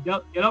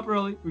 Yep, get up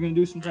early. We're gonna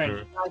do some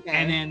training. Okay.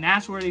 And then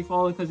that's where they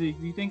fall, because if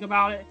you think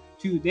about it,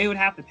 too, they would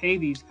have to pay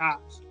these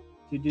cops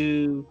to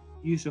do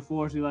use of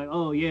force. Be like,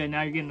 oh yeah,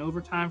 now you're getting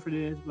overtime for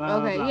this. Blah,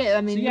 okay, blah, blah. yeah,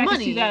 I mean, so yeah, money, I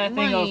can see that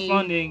thing of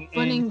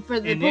funding for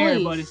the in police.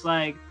 there, but it's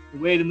like the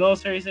way the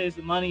military says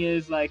the money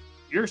is like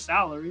your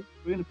salary.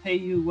 We're gonna pay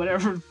you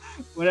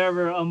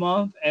whatever a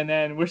month, and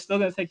then we're still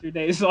gonna take your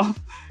days off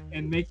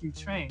and make you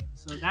train.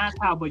 So that's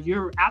how. But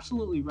you're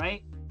absolutely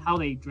right. How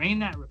they drain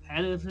that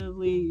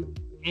repetitively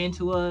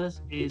into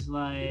us is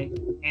like,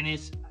 and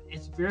it's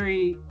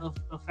very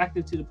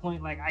effective to the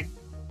point. Like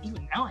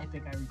even now I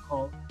think I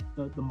recall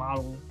the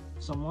model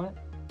somewhat,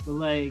 but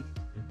like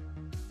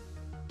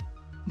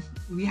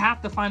we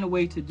have to find a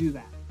way to do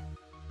that.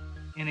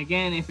 And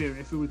again, if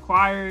it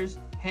requires,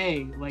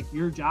 hey, like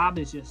your job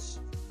is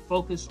just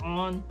focus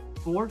on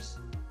force,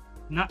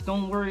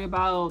 don't worry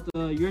about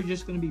you're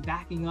just going to be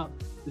backing up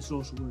the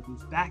social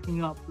workers,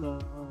 backing up the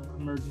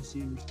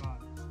emergency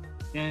responders,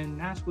 then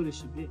that's what it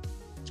should be.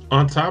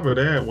 On top of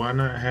that, why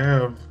not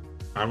have,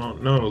 I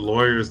don't know,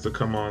 lawyers to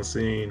come on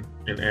scene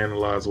and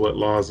analyze what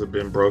laws have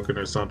been broken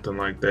or something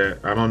like that?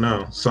 I don't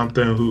know,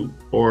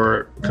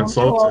 or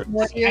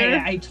consultants.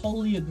 I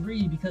totally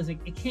agree, because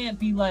it can't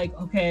be like,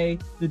 okay,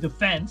 the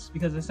defense,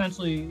 because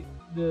essentially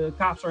the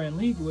cops are in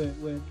league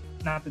with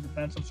not the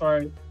defense, I'm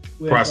sorry,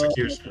 with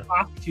prosecution. The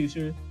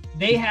prosecution.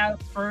 They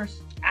have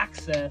first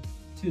access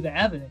to the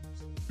evidence.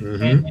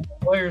 Mm-hmm. And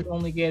the lawyers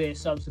only get it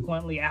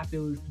subsequently after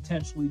it was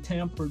potentially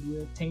tampered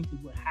with,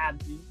 tainted, what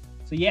have you.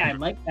 So yeah, I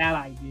like that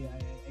idea.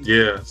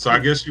 Yeah, so I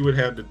guess you would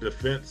have the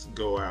defense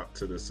go out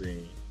to the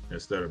scene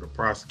instead of the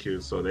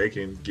prosecutor, so they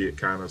can get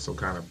some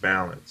kind of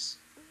balance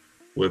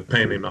with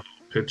painting the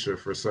whole picture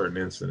for certain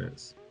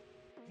incidents.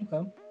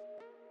 Okay.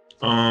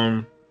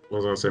 What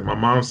was I gonna say? My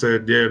mom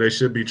said, yeah, they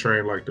should be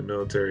trained like the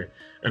military.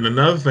 And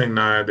another thing,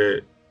 Nia,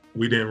 that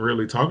we didn't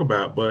really talk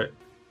about, but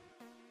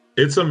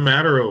it's a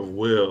matter of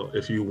will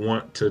if you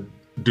want to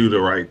do the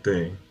right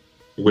thing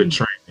with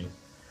training.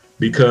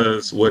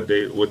 Because what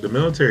the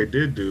military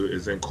did do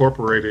is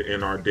incorporate it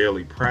in our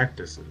daily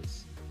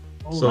practices.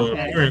 So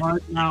if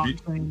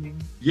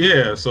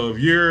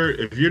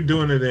you're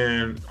doing it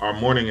in our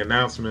morning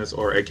announcements,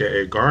 or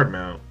AKA guard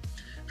mount,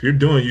 if you're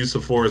doing use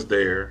of force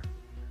there,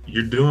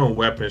 you're doing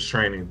weapons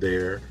training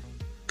there.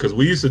 Because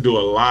we used to do a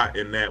lot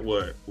in that.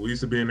 We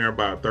used to be in there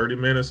about 30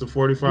 minutes to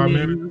 45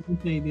 minutes.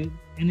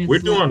 We're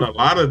doing a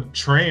lot of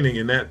training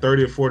in that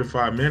 30 or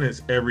 45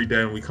 minutes every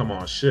day when we come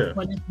on shift.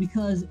 But it's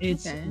because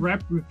it's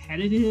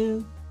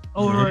repetitive.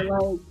 Or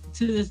like,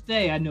 to this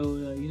day, I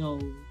know,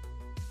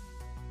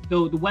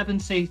 the weapon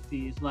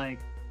safety is like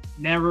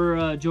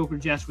never joke or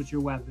jest with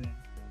your weapon.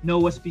 Know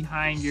what's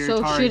behind your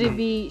target. So should it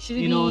be?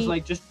 It's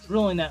like just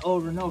drilling that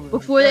over and over.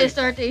 Before they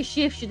start their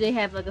shift, should they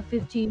have like a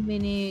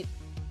 15-minute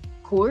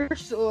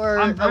course or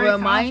I'm very a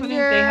reminder?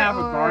 Confident they have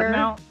a guard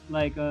mount,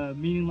 like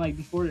meaning like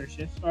before their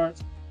shift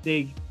starts,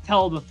 they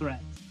tell the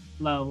threat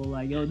level,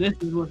 like, yo, this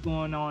is what's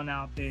going on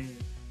out there.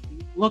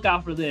 Look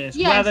out for this,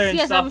 weather and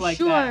stuff like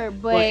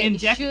that. But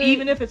inject,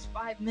 even if it's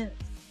 5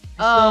 minutes,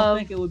 I still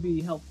think it would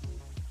be helpful.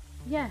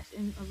 Yes,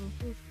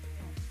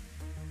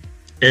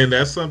 and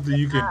that's something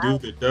you can do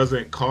that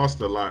doesn't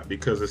cost a lot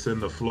because it's in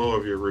the flow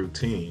of your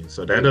routine.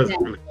 So that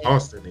doesn't really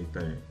cost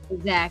anything.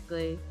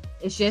 Exactly.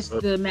 It's just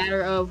the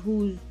matter of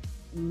who's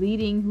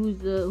leading, who's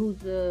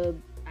the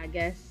I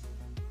guess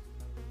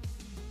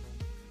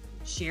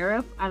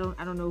sheriff. I don't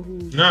know who.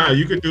 Nah,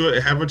 you could do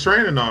it. Have a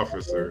training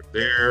officer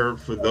there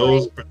for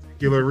those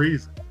particular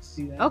reasons.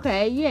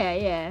 Okay,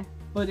 yeah.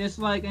 But it's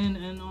like, and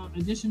in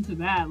addition to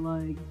that,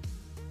 like,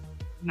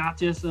 not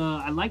just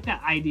I like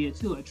that idea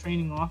too. A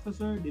training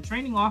officer. The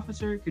training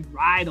officer could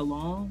ride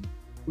along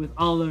with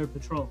other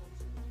patrols,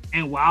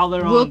 and while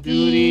they're on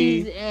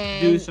duty,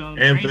 do some.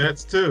 And training.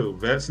 vets too.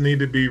 Vets need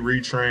to be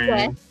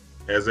retrained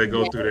as they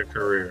go through their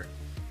career.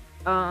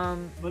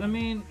 But I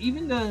mean,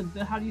 even the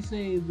how do you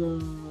say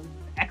the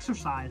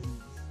exercises?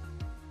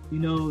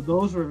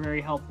 Those were very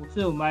helpful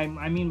too. I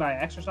mean by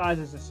exercise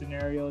is a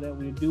scenario that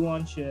we do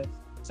on shift.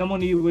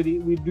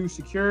 We'd do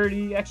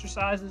security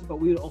exercises, but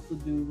we would also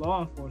do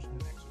law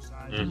enforcement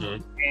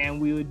exercises, and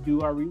we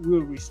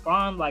would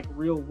respond like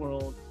real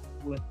world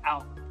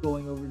without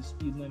going over the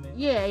speed limit,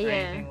 or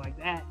anything like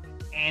that.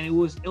 And it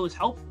was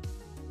helpful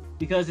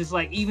because it's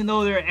like, even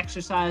though there are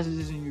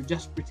exercises and you're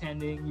just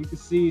pretending, you can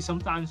see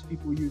sometimes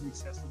people use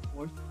excessive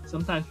force,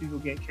 sometimes people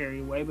get carried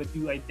away, but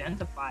you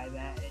identify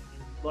that and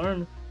you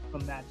learn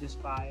from that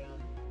just by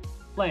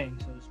playing,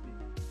 so to speak.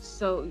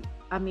 So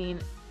I mean,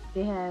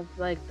 they have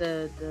like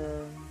the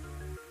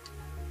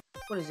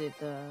what is it,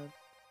 the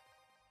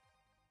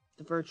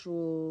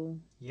virtual,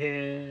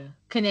 can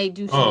they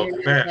do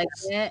scenarios like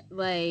that,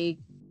 like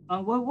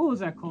what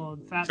was that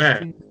called?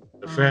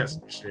 The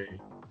FATS machine.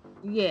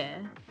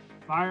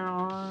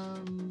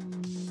 Firearm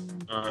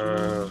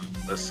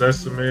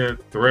assessment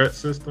threat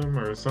system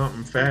or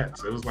something.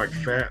 FATS. It was like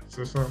FATS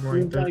or something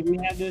like that. Like we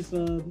had this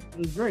it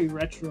was very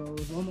retro. It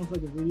was almost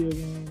like a video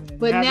game.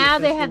 But now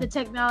they have the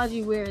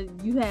technology where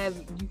you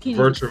can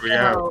virtual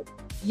reality.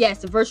 yes,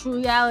 the virtual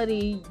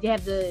reality, you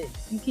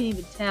can't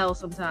even tell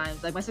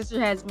sometimes. Like my sister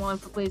has one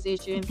for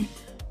PlayStation,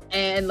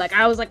 and like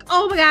I was like,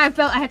 oh my god,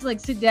 I had to like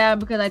sit down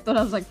because I thought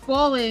I was like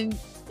falling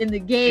in the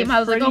game. I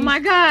was like, oh my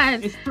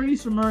god, it's pretty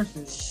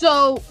submersive.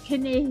 So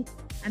can they?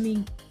 I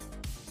mean,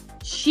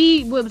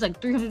 it was like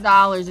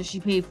 $300 that she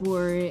paid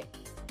for it.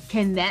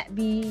 Can that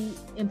be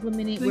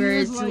implemented where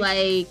it's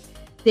like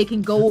they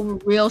can go over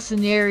real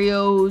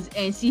scenarios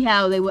and see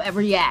how they will ever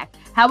react?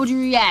 How would you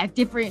react?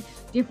 Different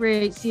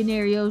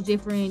scenarios,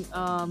 different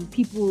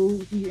people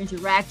who you're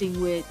interacting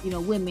with, you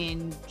know,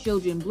 women,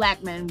 children,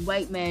 black men,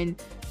 white men,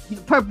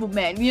 purple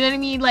men, you know what I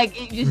mean? Like,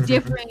 it's just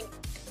different.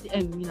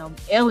 And, you know,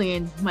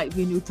 aliens might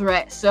be a new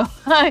threat. So,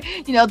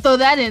 you know, throw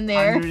that in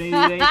there.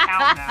 188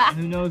 count now.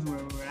 Who knows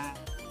where we're at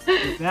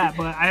with that.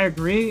 But I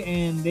agree.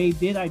 And they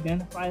did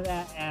identify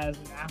that as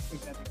an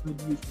aspect that they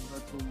could use for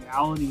virtual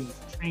reality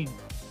as training.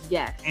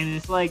 Yes. And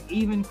it's like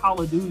even Call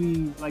of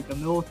Duty, like the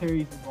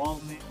military's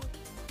involvement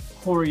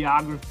with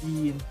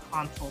choreography and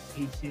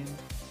consultation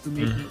for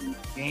making these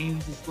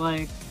games. It's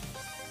like,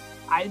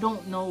 I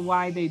don't know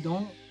why they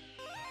don't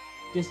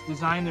just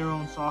design their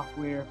own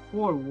software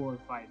for war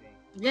fighting.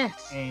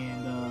 Yes.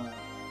 And,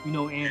 you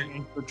know,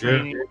 and for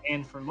training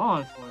and for law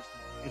enforcement.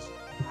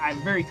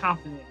 I'm very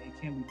confident it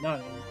can be done.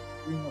 And you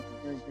bring up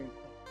a very great point.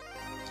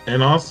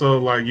 And also,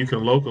 like, you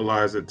can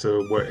localize it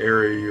to what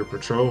area you're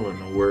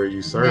patrolling or where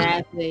you serve.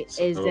 Exactly.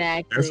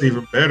 That's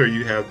even better.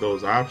 You have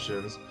those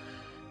options.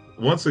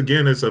 Once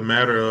again, it's a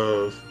matter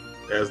of,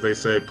 as they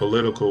say,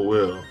 political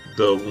will,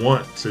 the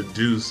want to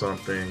do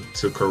something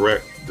to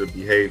correct the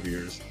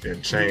behaviors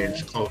and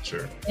change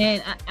culture.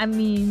 And I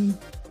mean,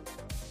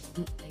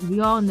 we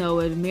all know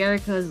it.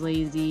 America's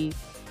lazy,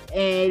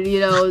 and you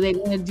know they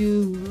want to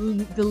do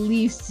the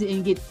least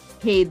and get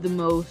paid the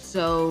most.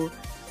 So,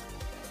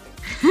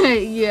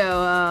 you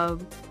know,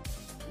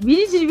 we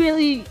need to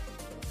really,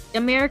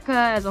 America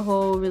as a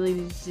whole, really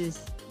needs to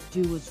just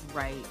do what's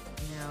right.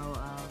 You know.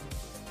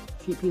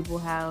 Treat people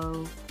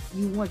how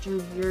you want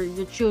your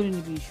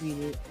children to be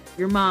treated,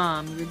 your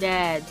mom, your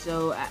dad.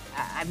 So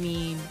I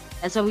mean,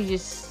 that's how I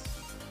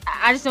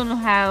just don't know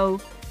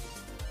how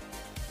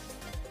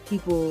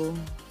people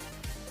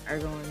are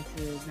going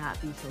to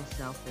not be so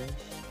selfish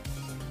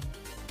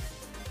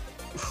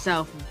and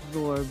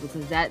self-absorbed,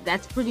 because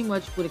that's pretty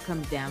much what it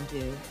comes down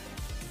to.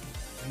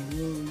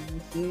 You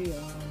see,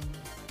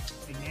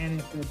 again,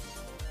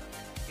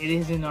 if it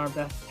is in our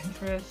best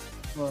interest,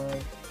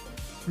 but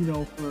you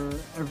know, for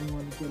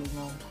everyone to get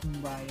along,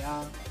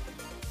 kumbaya.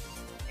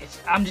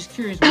 I'm just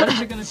curious, what is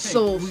it gonna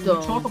take? We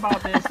talk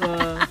about this.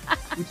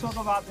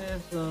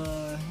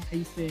 How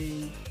you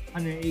say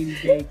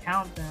 180-day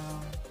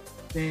countdown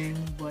thing,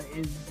 but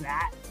is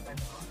that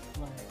enough?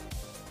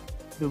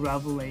 Like the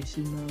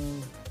revelation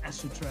of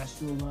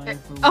extraterrestrial life?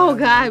 Or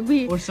God,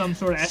 or some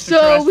sort of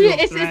extraterrestrial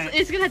threat.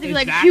 It's gonna have to be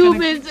like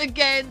humans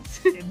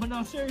against. But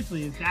no,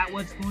 seriously, is that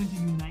what's going to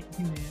unite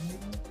humanity?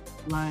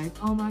 Like,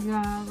 oh my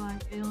god,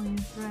 like alien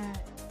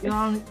threat. You know,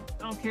 I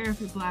don't care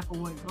if you're black or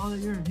white, brother,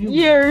 you're a human.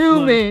 You're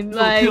human,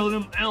 like kill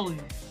them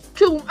aliens.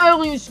 Kill them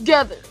aliens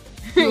together.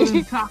 Kill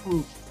them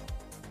cockroaches.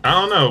 I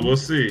don't know. We'll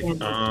see.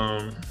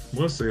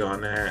 We'll see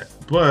on that.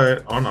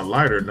 But on a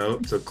lighter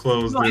note, to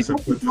close this and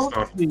put this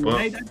off the book.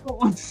 I don't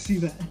want to see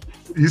that.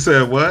 You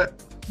said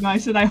what? No, I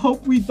said I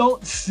hope we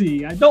don't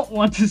see. I don't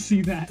want to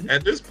see that.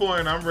 At this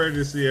point, I'm ready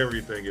to see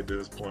everything. At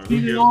this point,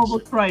 we all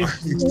the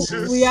price.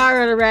 We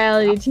are at a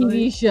reality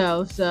TV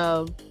show,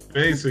 so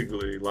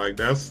basically, like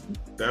that's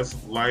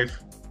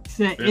life.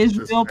 Said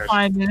Israel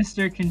Prime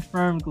Minister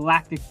confirmed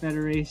Galactic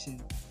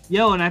Federation.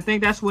 Yo, and I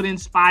think that's what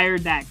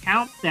inspired that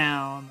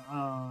countdown.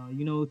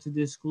 You know, to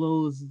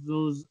disclose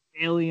those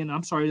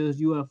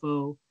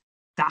UFO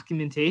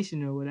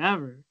documentation or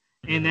whatever.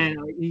 And then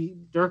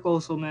Dirk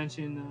also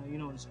mentioned, you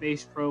know, the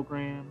space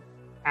program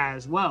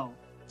as well.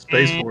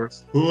 Space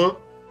Force. Who?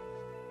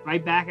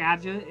 Right back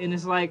at you. And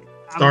it's like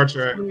Star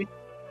Trek.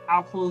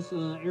 How close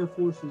Air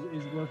Force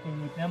is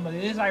working with them. But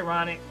it is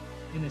ironic,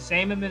 in the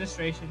same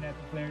administration that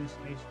declared the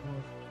Space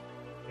Force,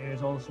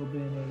 there's also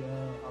been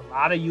a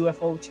lot of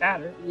UFO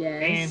chatter.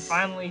 Yes. And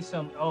finally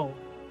some,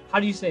 how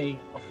do you say,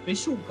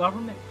 official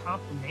government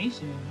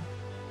confirmation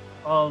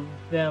of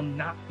them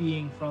not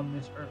being from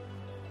this Earth.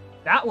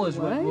 That was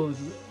what was,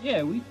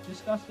 we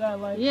discussed that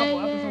like a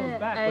couple episodes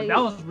back. But that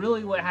was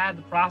really what had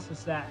the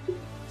process that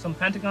some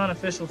Pentagon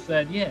official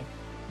said,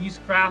 these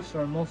crafts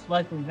are most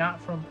likely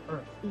not from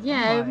Earth.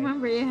 Yeah, I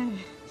remember,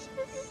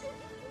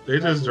 They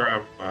just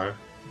drive by.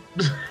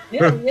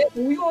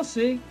 We gonna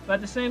see. But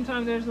at the same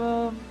time, there's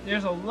a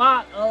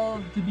lot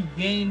to be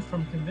gained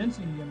from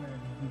convincing the American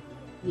people.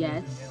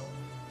 Yes.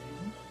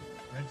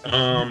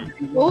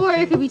 Or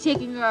it could be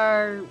taking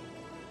our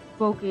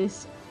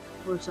focus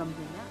for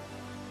something else.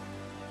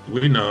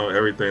 We know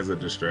everything's a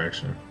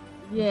distraction.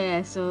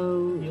 Yeah,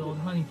 so the old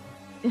honey.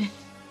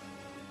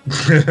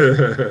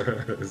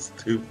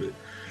 Stupid.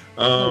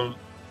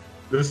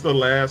 This is the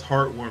last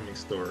heartwarming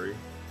story.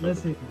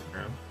 Let's see.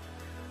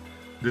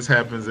 This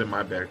happens in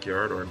my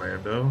backyard,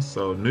 Orlando.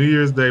 So New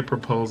Year's Day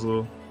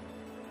proposal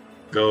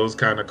goes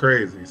kind of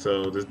crazy.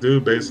 So this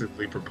dude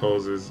basically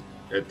proposes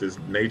at this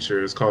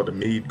nature. It's called the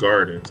Mead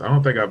Gardens. I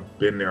don't think I've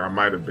been there. I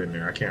might have been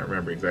there. I can't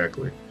remember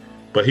exactly.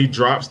 But he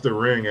drops the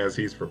ring as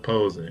he's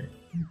proposing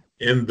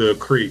in the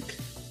creek.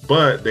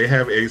 But they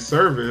have a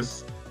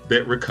service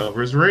that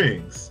recovers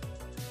rings.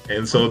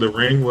 And so the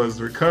ring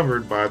was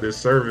recovered by this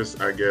service,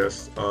 I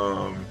guess,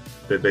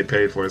 that they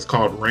paid for. It's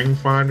called Ring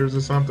Finders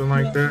or something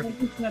like that.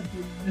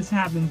 This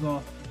happens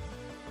often.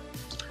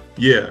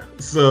 Yeah.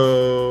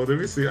 So let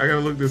me see. I gotta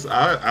look this.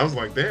 I was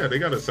like, damn, they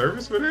got a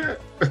service for that.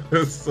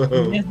 So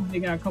they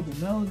got a couple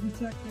metal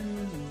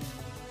detectors.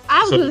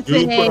 So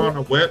dude put on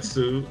a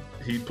wetsuit.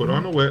 He put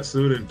on a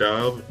wetsuit and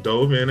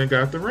dove in and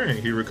got the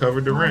ring. He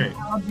recovered the ring.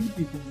 How deep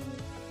is it?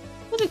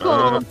 What's it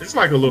called? It's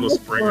like a little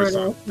spring or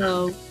something.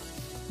 No,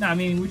 I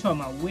mean we're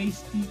talking about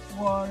waist deep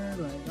water,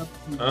 like up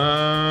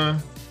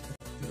to.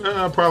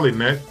 Probably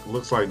neck.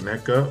 Looks like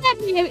neck up.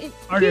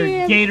 Are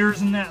there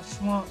gators in that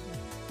swamp?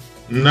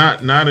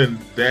 Not in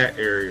that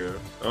area.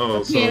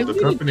 Oh, so the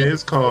company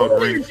is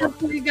called Ring.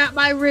 He got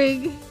my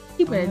ring.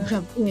 He better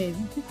jump in.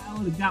 I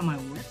would have got my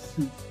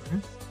wetsuit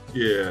first.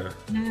 Yeah.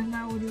 And then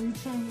I would have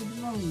returned with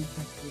the metal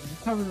detector.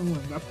 Covered in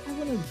ones. I'm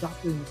probably gonna drop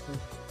it in the first.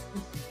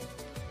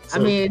 I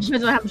mean, it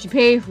depends on how much you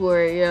pay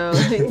for it, yo.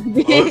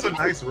 It's a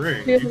nice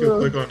ring. You can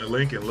click on the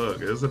link and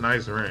look. It's a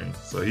nice ring.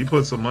 So he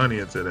put some money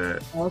into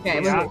that.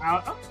 Okay.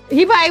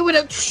 He probably would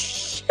have.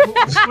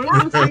 What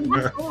are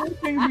the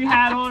things we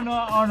had on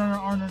our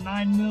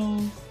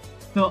 9mm?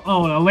 So,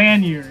 a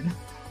lanyard.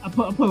 I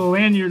put a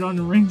lanyard on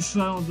the ring so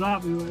I don't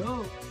drop it. Like,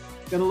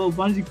 got a little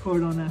bungee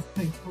cord on that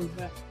thing. Hold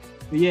back.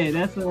 But yeah,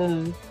 that's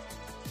good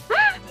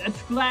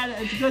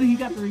he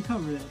got to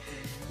recover that thing.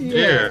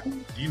 Yeah,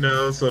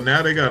 so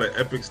now they got an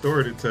epic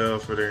story to tell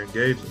for their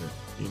engagement.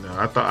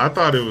 I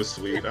thought it was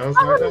sweet. I was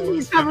how much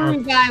is the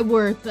recovering guy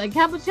worth? Like,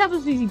 how much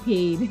was he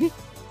paid?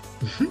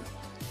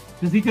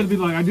 Because he could be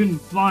like, I didn't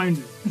find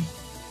it.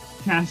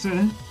 Cash in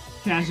on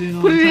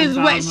put it in his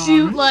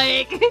wetsuit,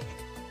 like.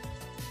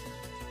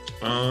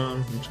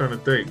 I'm trying to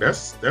think.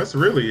 That's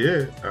really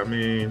it. I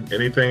mean,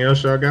 anything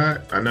else y'all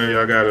got? I know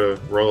y'all gotta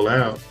roll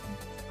out.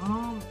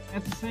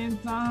 At the same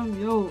time,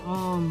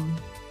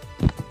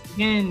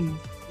 again,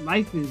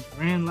 life is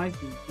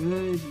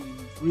good. You're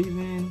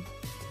breathing.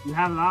 You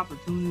have an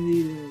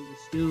opportunity to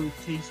still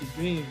chase your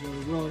dreams,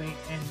 but the world ain't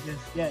ended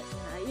just yet.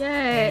 Not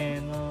yet.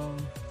 And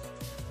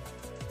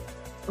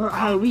or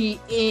are we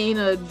in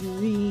a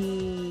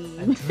dream?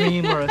 A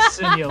dream or a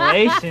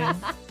simulation?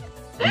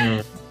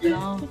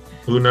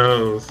 Who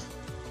knows?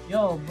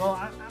 Yo, bro,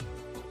 I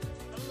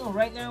don't know.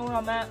 Right now where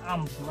I'm at,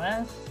 I'm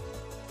blessed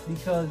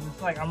because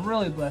it's like I'm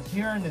really blessed.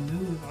 Hearing the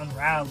news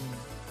unraveling,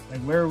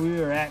 like where we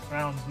were at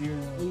ground zero.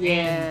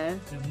 Yeah.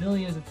 And the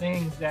millions of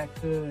things that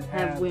could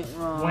have went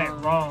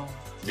wrong.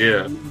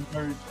 Yeah.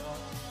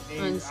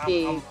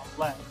 Unscathed. I'm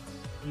blessed.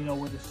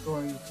 With a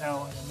story to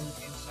tell and a new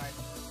insight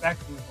and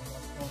perspective on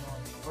what's going on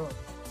in the world.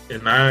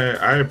 And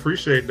I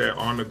appreciate that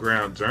on the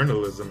ground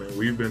journalism, and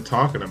we've been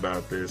talking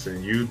about this,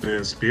 and you've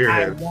been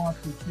spearheading. I want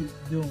to keep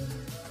doing it.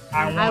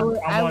 I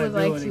would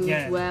like to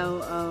again. as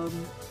well.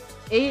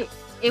 It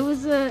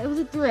was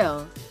a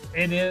thrill.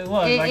 It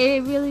was.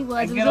 It really was.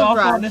 I get off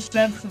on this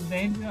sense of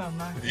danger. I'm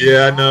not.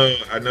 Yeah,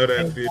 I know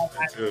that feeling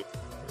too.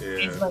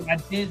 Yeah. It's like I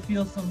did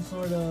feel some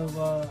sort of.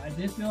 I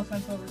did feel a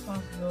sense of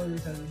responsibility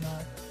because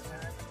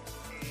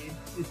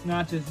it's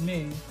not just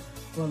me,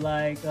 but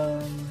like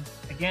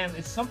again,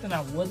 it's something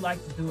I would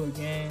like to do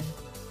again,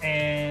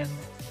 and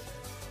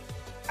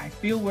I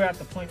feel we're at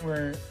the point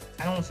where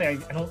I don't say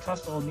I don't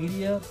trust the old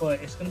media, but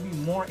it's going to be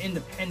more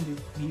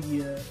independent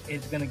media.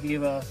 Is going to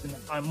give us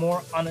a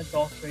more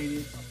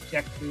unadulterated,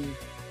 objective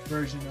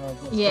version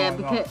of what's going on. Yeah,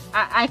 because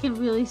I can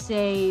really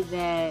say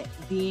that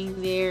being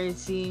there and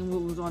seeing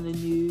what was on the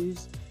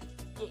news,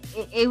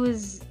 it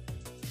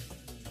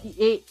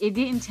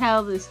didn't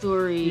tell the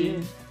story.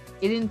 Yeah.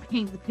 It didn't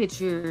paint the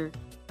picture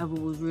of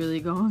what was really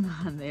going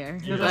on there.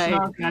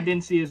 Yeah, I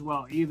didn't see as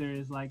well either.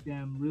 Is like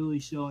them really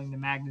showing the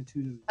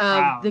magnitude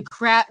of the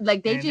crowd.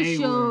 Like they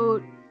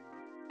showed.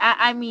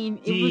 I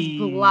mean, it was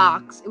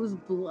blocks. It was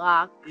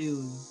blocks. It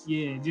was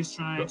just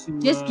trying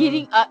to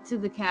getting up to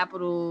the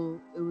Capitol.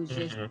 It was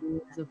just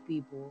groups of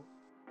people,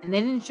 and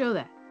they didn't show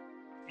that.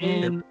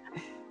 And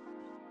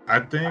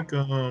I think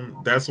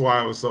that's why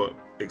I was so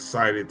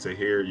excited to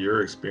hear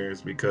your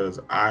experience, because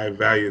I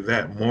value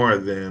that more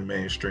than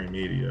mainstream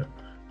media,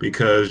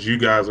 because you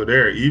guys are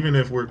there. Even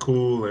if we're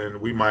cool and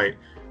we might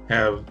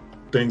have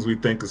things we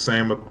think the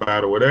same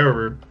about or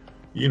whatever,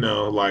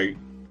 like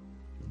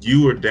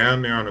you were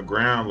down there on the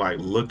ground, like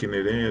looking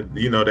it in,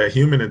 that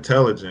human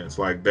intelligence,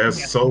 like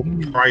that's so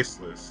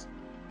priceless.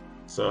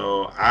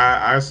 So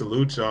I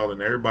salute y'all,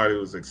 and everybody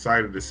was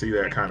excited to see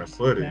that kind of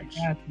footage.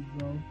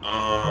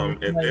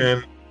 And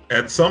then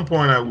at some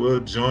point I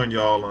will join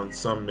y'all on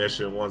some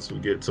mission once we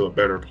get to a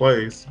better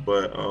place,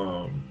 but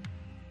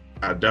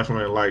I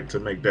definitely like to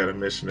make that a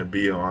mission to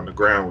be on the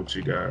ground with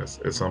you guys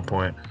at some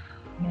point.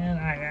 Man,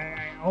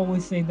 I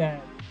always say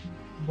that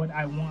what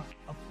I want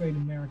Upgrade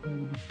America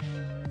will become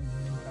an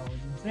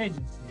intelligence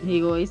agency.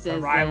 He always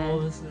says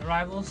the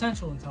rival of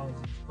Central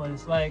Intelligence, but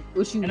it's like,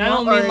 which you and I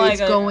don't mean like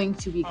it's going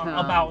to become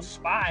about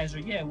spies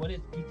or what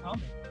it's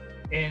becoming,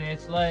 and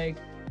it's like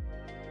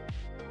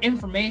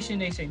information.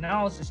 They say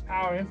knowledge is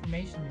power,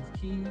 information is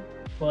key,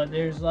 but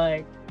there's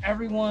like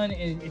everyone.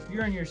 If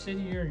you're in your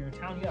city, you're in your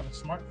town, you have a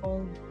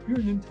smartphone, you're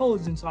an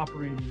intelligence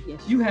operator.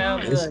 Yes, you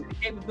have the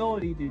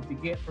capability to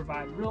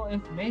provide real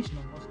information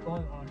on what's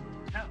going on in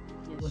your town,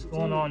 what's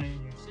going on in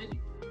your city.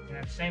 And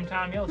at the same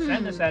time,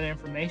 send us that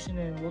information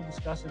and we'll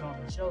discuss it on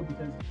the show,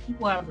 because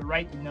people have the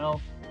right to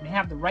know and they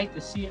have the right to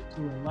see it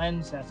through a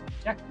lens that's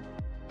objective.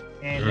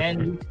 And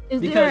then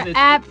is there an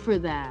app for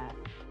that?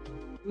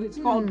 It's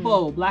called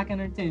Bo Black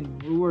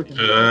Entertainment. We're working.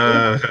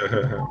 But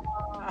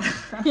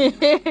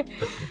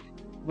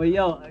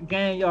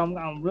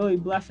I'm really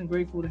blessed and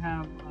grateful to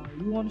have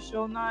you on the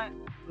show, not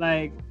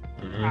like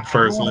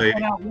First Lady.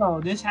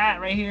 This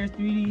hat right here,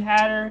 3D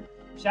Hatter.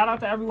 Shout out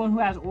to everyone who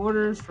has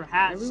orders for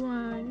hats.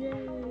 Everyone, yay.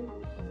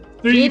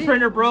 3D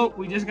printer broke.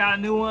 We just got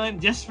a new one.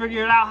 Just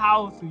figured out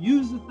how to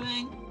use the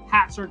thing.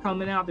 Hats are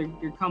coming out. They're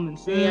coming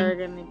soon. They are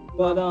gonna be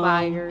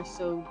fire.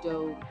 So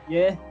dope.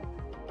 Yeah.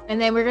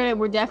 And then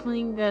we're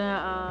definitely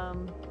gonna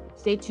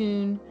stay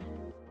tuned.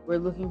 We're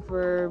looking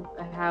for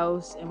a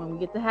house, and when we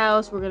get the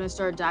house, we're gonna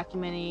start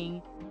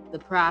documenting the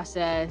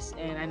process.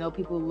 And I know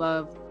people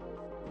love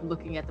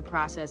looking at the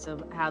process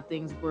of how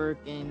things work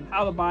and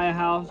how to buy a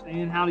house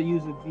and how to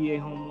use a VA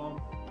home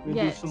loan. We'll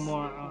do some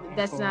more.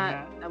 That's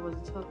not. I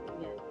wasn't talking.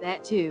 Yeah,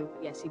 that too.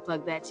 Yes, he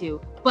plugged that too.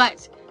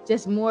 But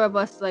just more of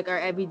us, like our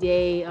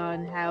everyday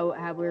on how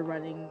we're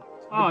running.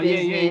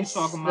 Business,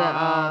 you're talking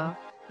about.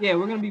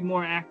 We're gonna be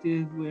more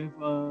active with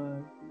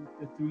the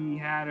 3D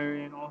Hatter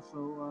and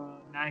also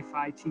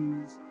 95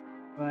 Tees.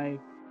 Like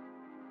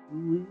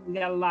we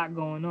got a lot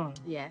going on.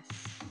 Yes.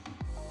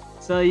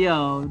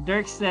 So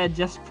Dirk said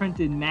just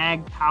printed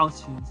mag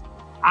pouches.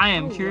 I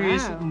am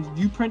curious. Wow.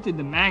 You printed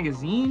the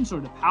magazines or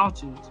the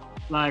pouches?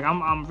 Like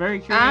I'm very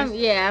curious. I'm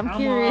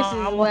curious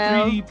as well.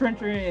 I'm a 3D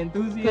printer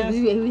enthusiast.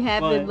 We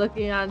have been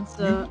looking on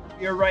stuff.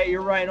 You're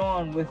right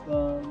on with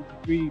the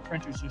 3D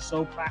printers. You're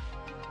so practical.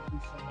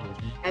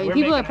 I mean,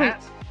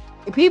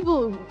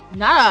 people,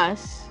 not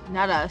us,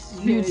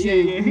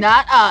 YouTube,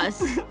 not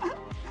us,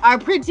 are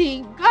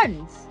printing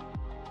guns.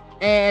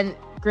 And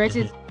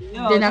granted,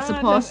 they're not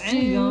supposed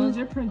to. Guns,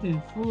 they're printing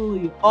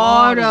fully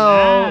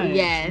auto,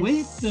 yes,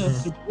 with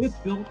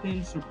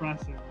built-in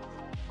suppressors.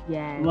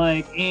 Yes.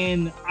 Like,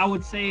 and I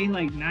would say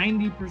like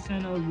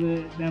 90% of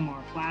them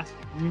are plastic,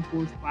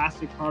 reinforced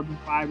plastic, carbon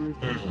fibers.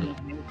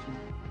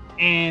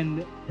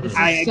 And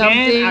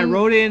I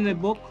wrote it in the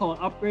book called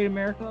Upgrade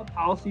America,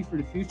 Policy for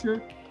the Future.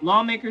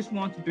 Lawmakers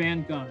want to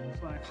ban guns.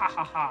 Like,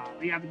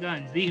 we have the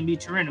guns. They can be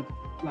tyrannical.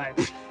 Like,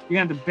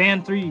 you're going to have to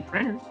ban 3D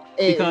printers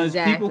because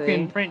people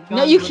can print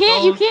guns. No, you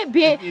can't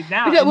ban.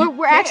 Because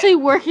we're actually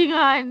working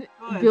on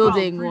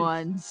building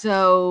one.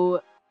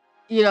 So,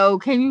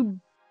 can you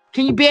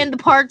ban the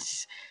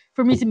parts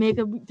for me to make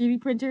a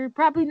 3D printer?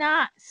 Probably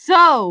not.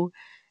 So,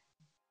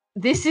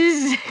 this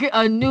is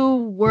a new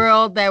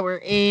world that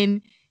we're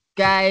in.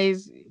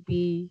 Guys,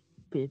 be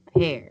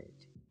prepared.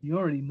 You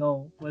already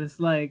know, but it's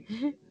like,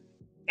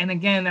 and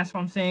again, that's what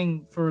I'm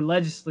saying for old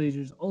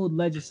legislators,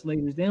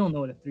 they don't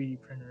know what a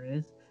 3D printer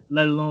is,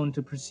 let alone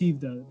to perceive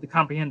the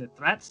comprehend the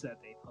threats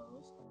that they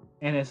pose.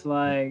 And it's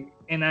like,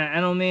 and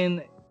I don't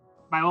mean,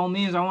 by all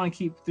means, I want to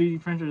keep 3D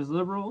printers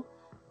liberal.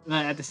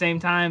 At the same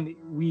time,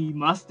 we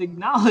must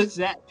acknowledge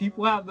that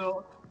people have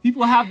the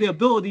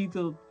ability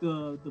to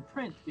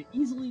print, to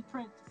easily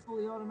print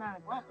fully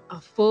automatic weapon.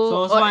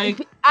 So it's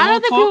like, I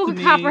don't think people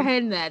can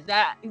comprehend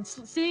that.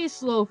 Say it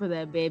slow for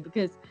them, babe,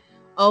 because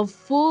a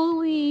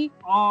fully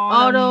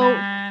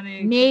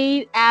automatic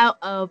made out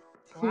of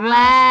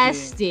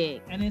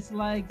plastic. And it's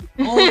like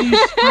all these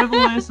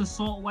frivolous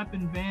assault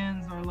weapon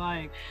bans are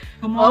like,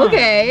 come on.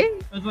 Okay.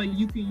 It's like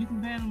you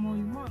can ban them all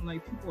you want.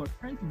 Like, people are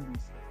printing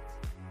these things.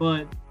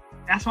 But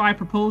that's why I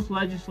proposed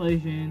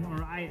legislation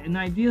and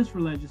ideas for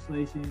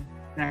legislation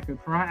that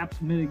could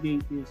perhaps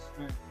mitigate this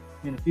threat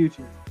in the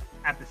future.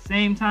 At the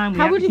same time, we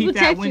have to keep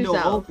that window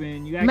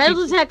open.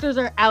 Metal detectors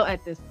are out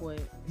at this point.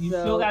 You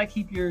still got to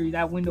keep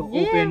that window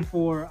open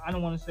for, I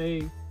don't want to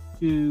say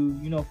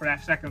for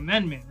that Second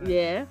Amendment. Right?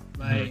 Yeah.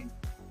 Like,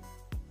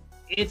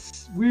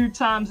 it's weird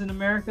times in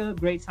America.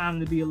 Great time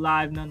to be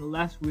alive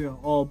nonetheless. We are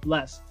all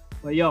blessed.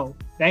 But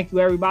thank you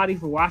everybody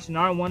for watching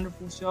our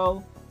wonderful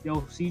show.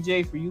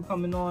 CJ, for you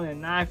coming on, and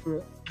Nye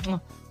for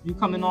you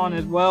coming on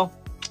as well.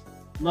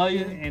 Love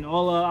you, and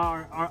all of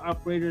our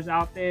upgraders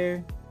out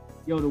there.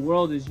 The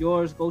world is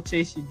yours. Go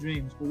chase your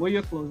dreams. But what are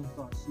your closing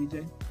thoughts,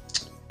 CJ?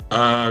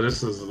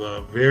 This is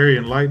a very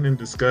enlightening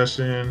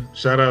discussion.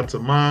 Shout out to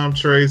Mom,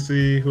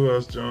 Tracy, who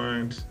else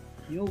joined?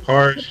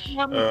 Harsh,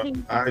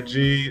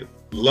 IG.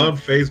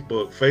 Love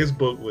Facebook.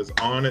 Facebook was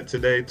on it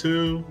today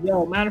too.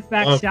 Matter of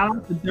fact, shout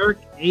out to Dirk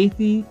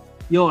Athey.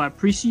 I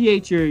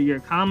appreciate your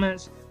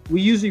comments.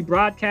 We usually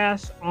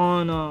broadcast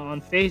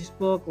on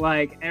Facebook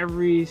like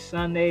every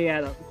Sunday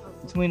at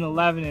between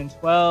 11 and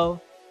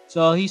 12.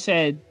 So he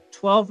said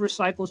 12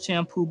 recycled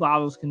shampoo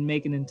bottles can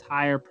make an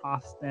entire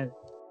prosthetic.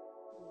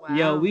 Wow.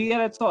 Yo, we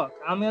gotta talk.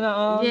 I'm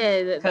gonna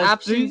the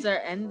options are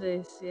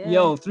endless. Yeah.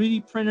 Yo,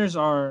 3D printers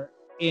are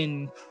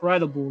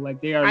incredible.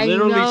 Like they are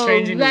literally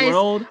changing the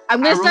world.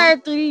 I'm gonna start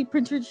a 3D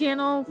printer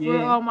channel for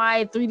all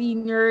my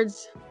 3D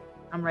nerds.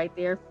 I'm right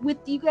there with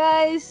you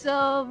guys, so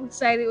I'm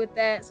excited with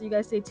that. So you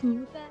guys stay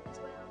tuned with that as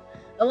well.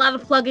 A lot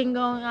of plugging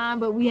going on,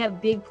 but we have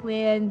big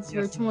plans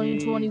for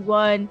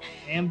 2021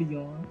 and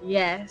beyond.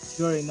 Yes,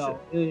 you already know.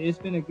 It's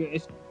been a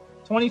good.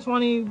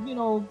 2020, you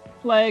know,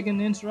 plague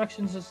and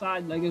insurrections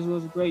aside, like it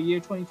was a great year.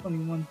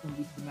 2021 is gonna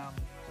be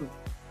phenomenal too.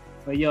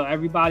 But yo,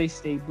 everybody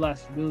stay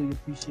blessed. Really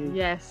appreciate it.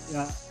 Yes.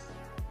 Yeah.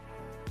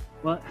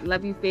 What?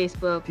 Love you,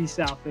 Facebook. Peace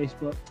out,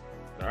 Facebook.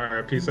 All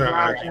right, peace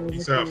out, IG.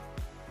 Peace out.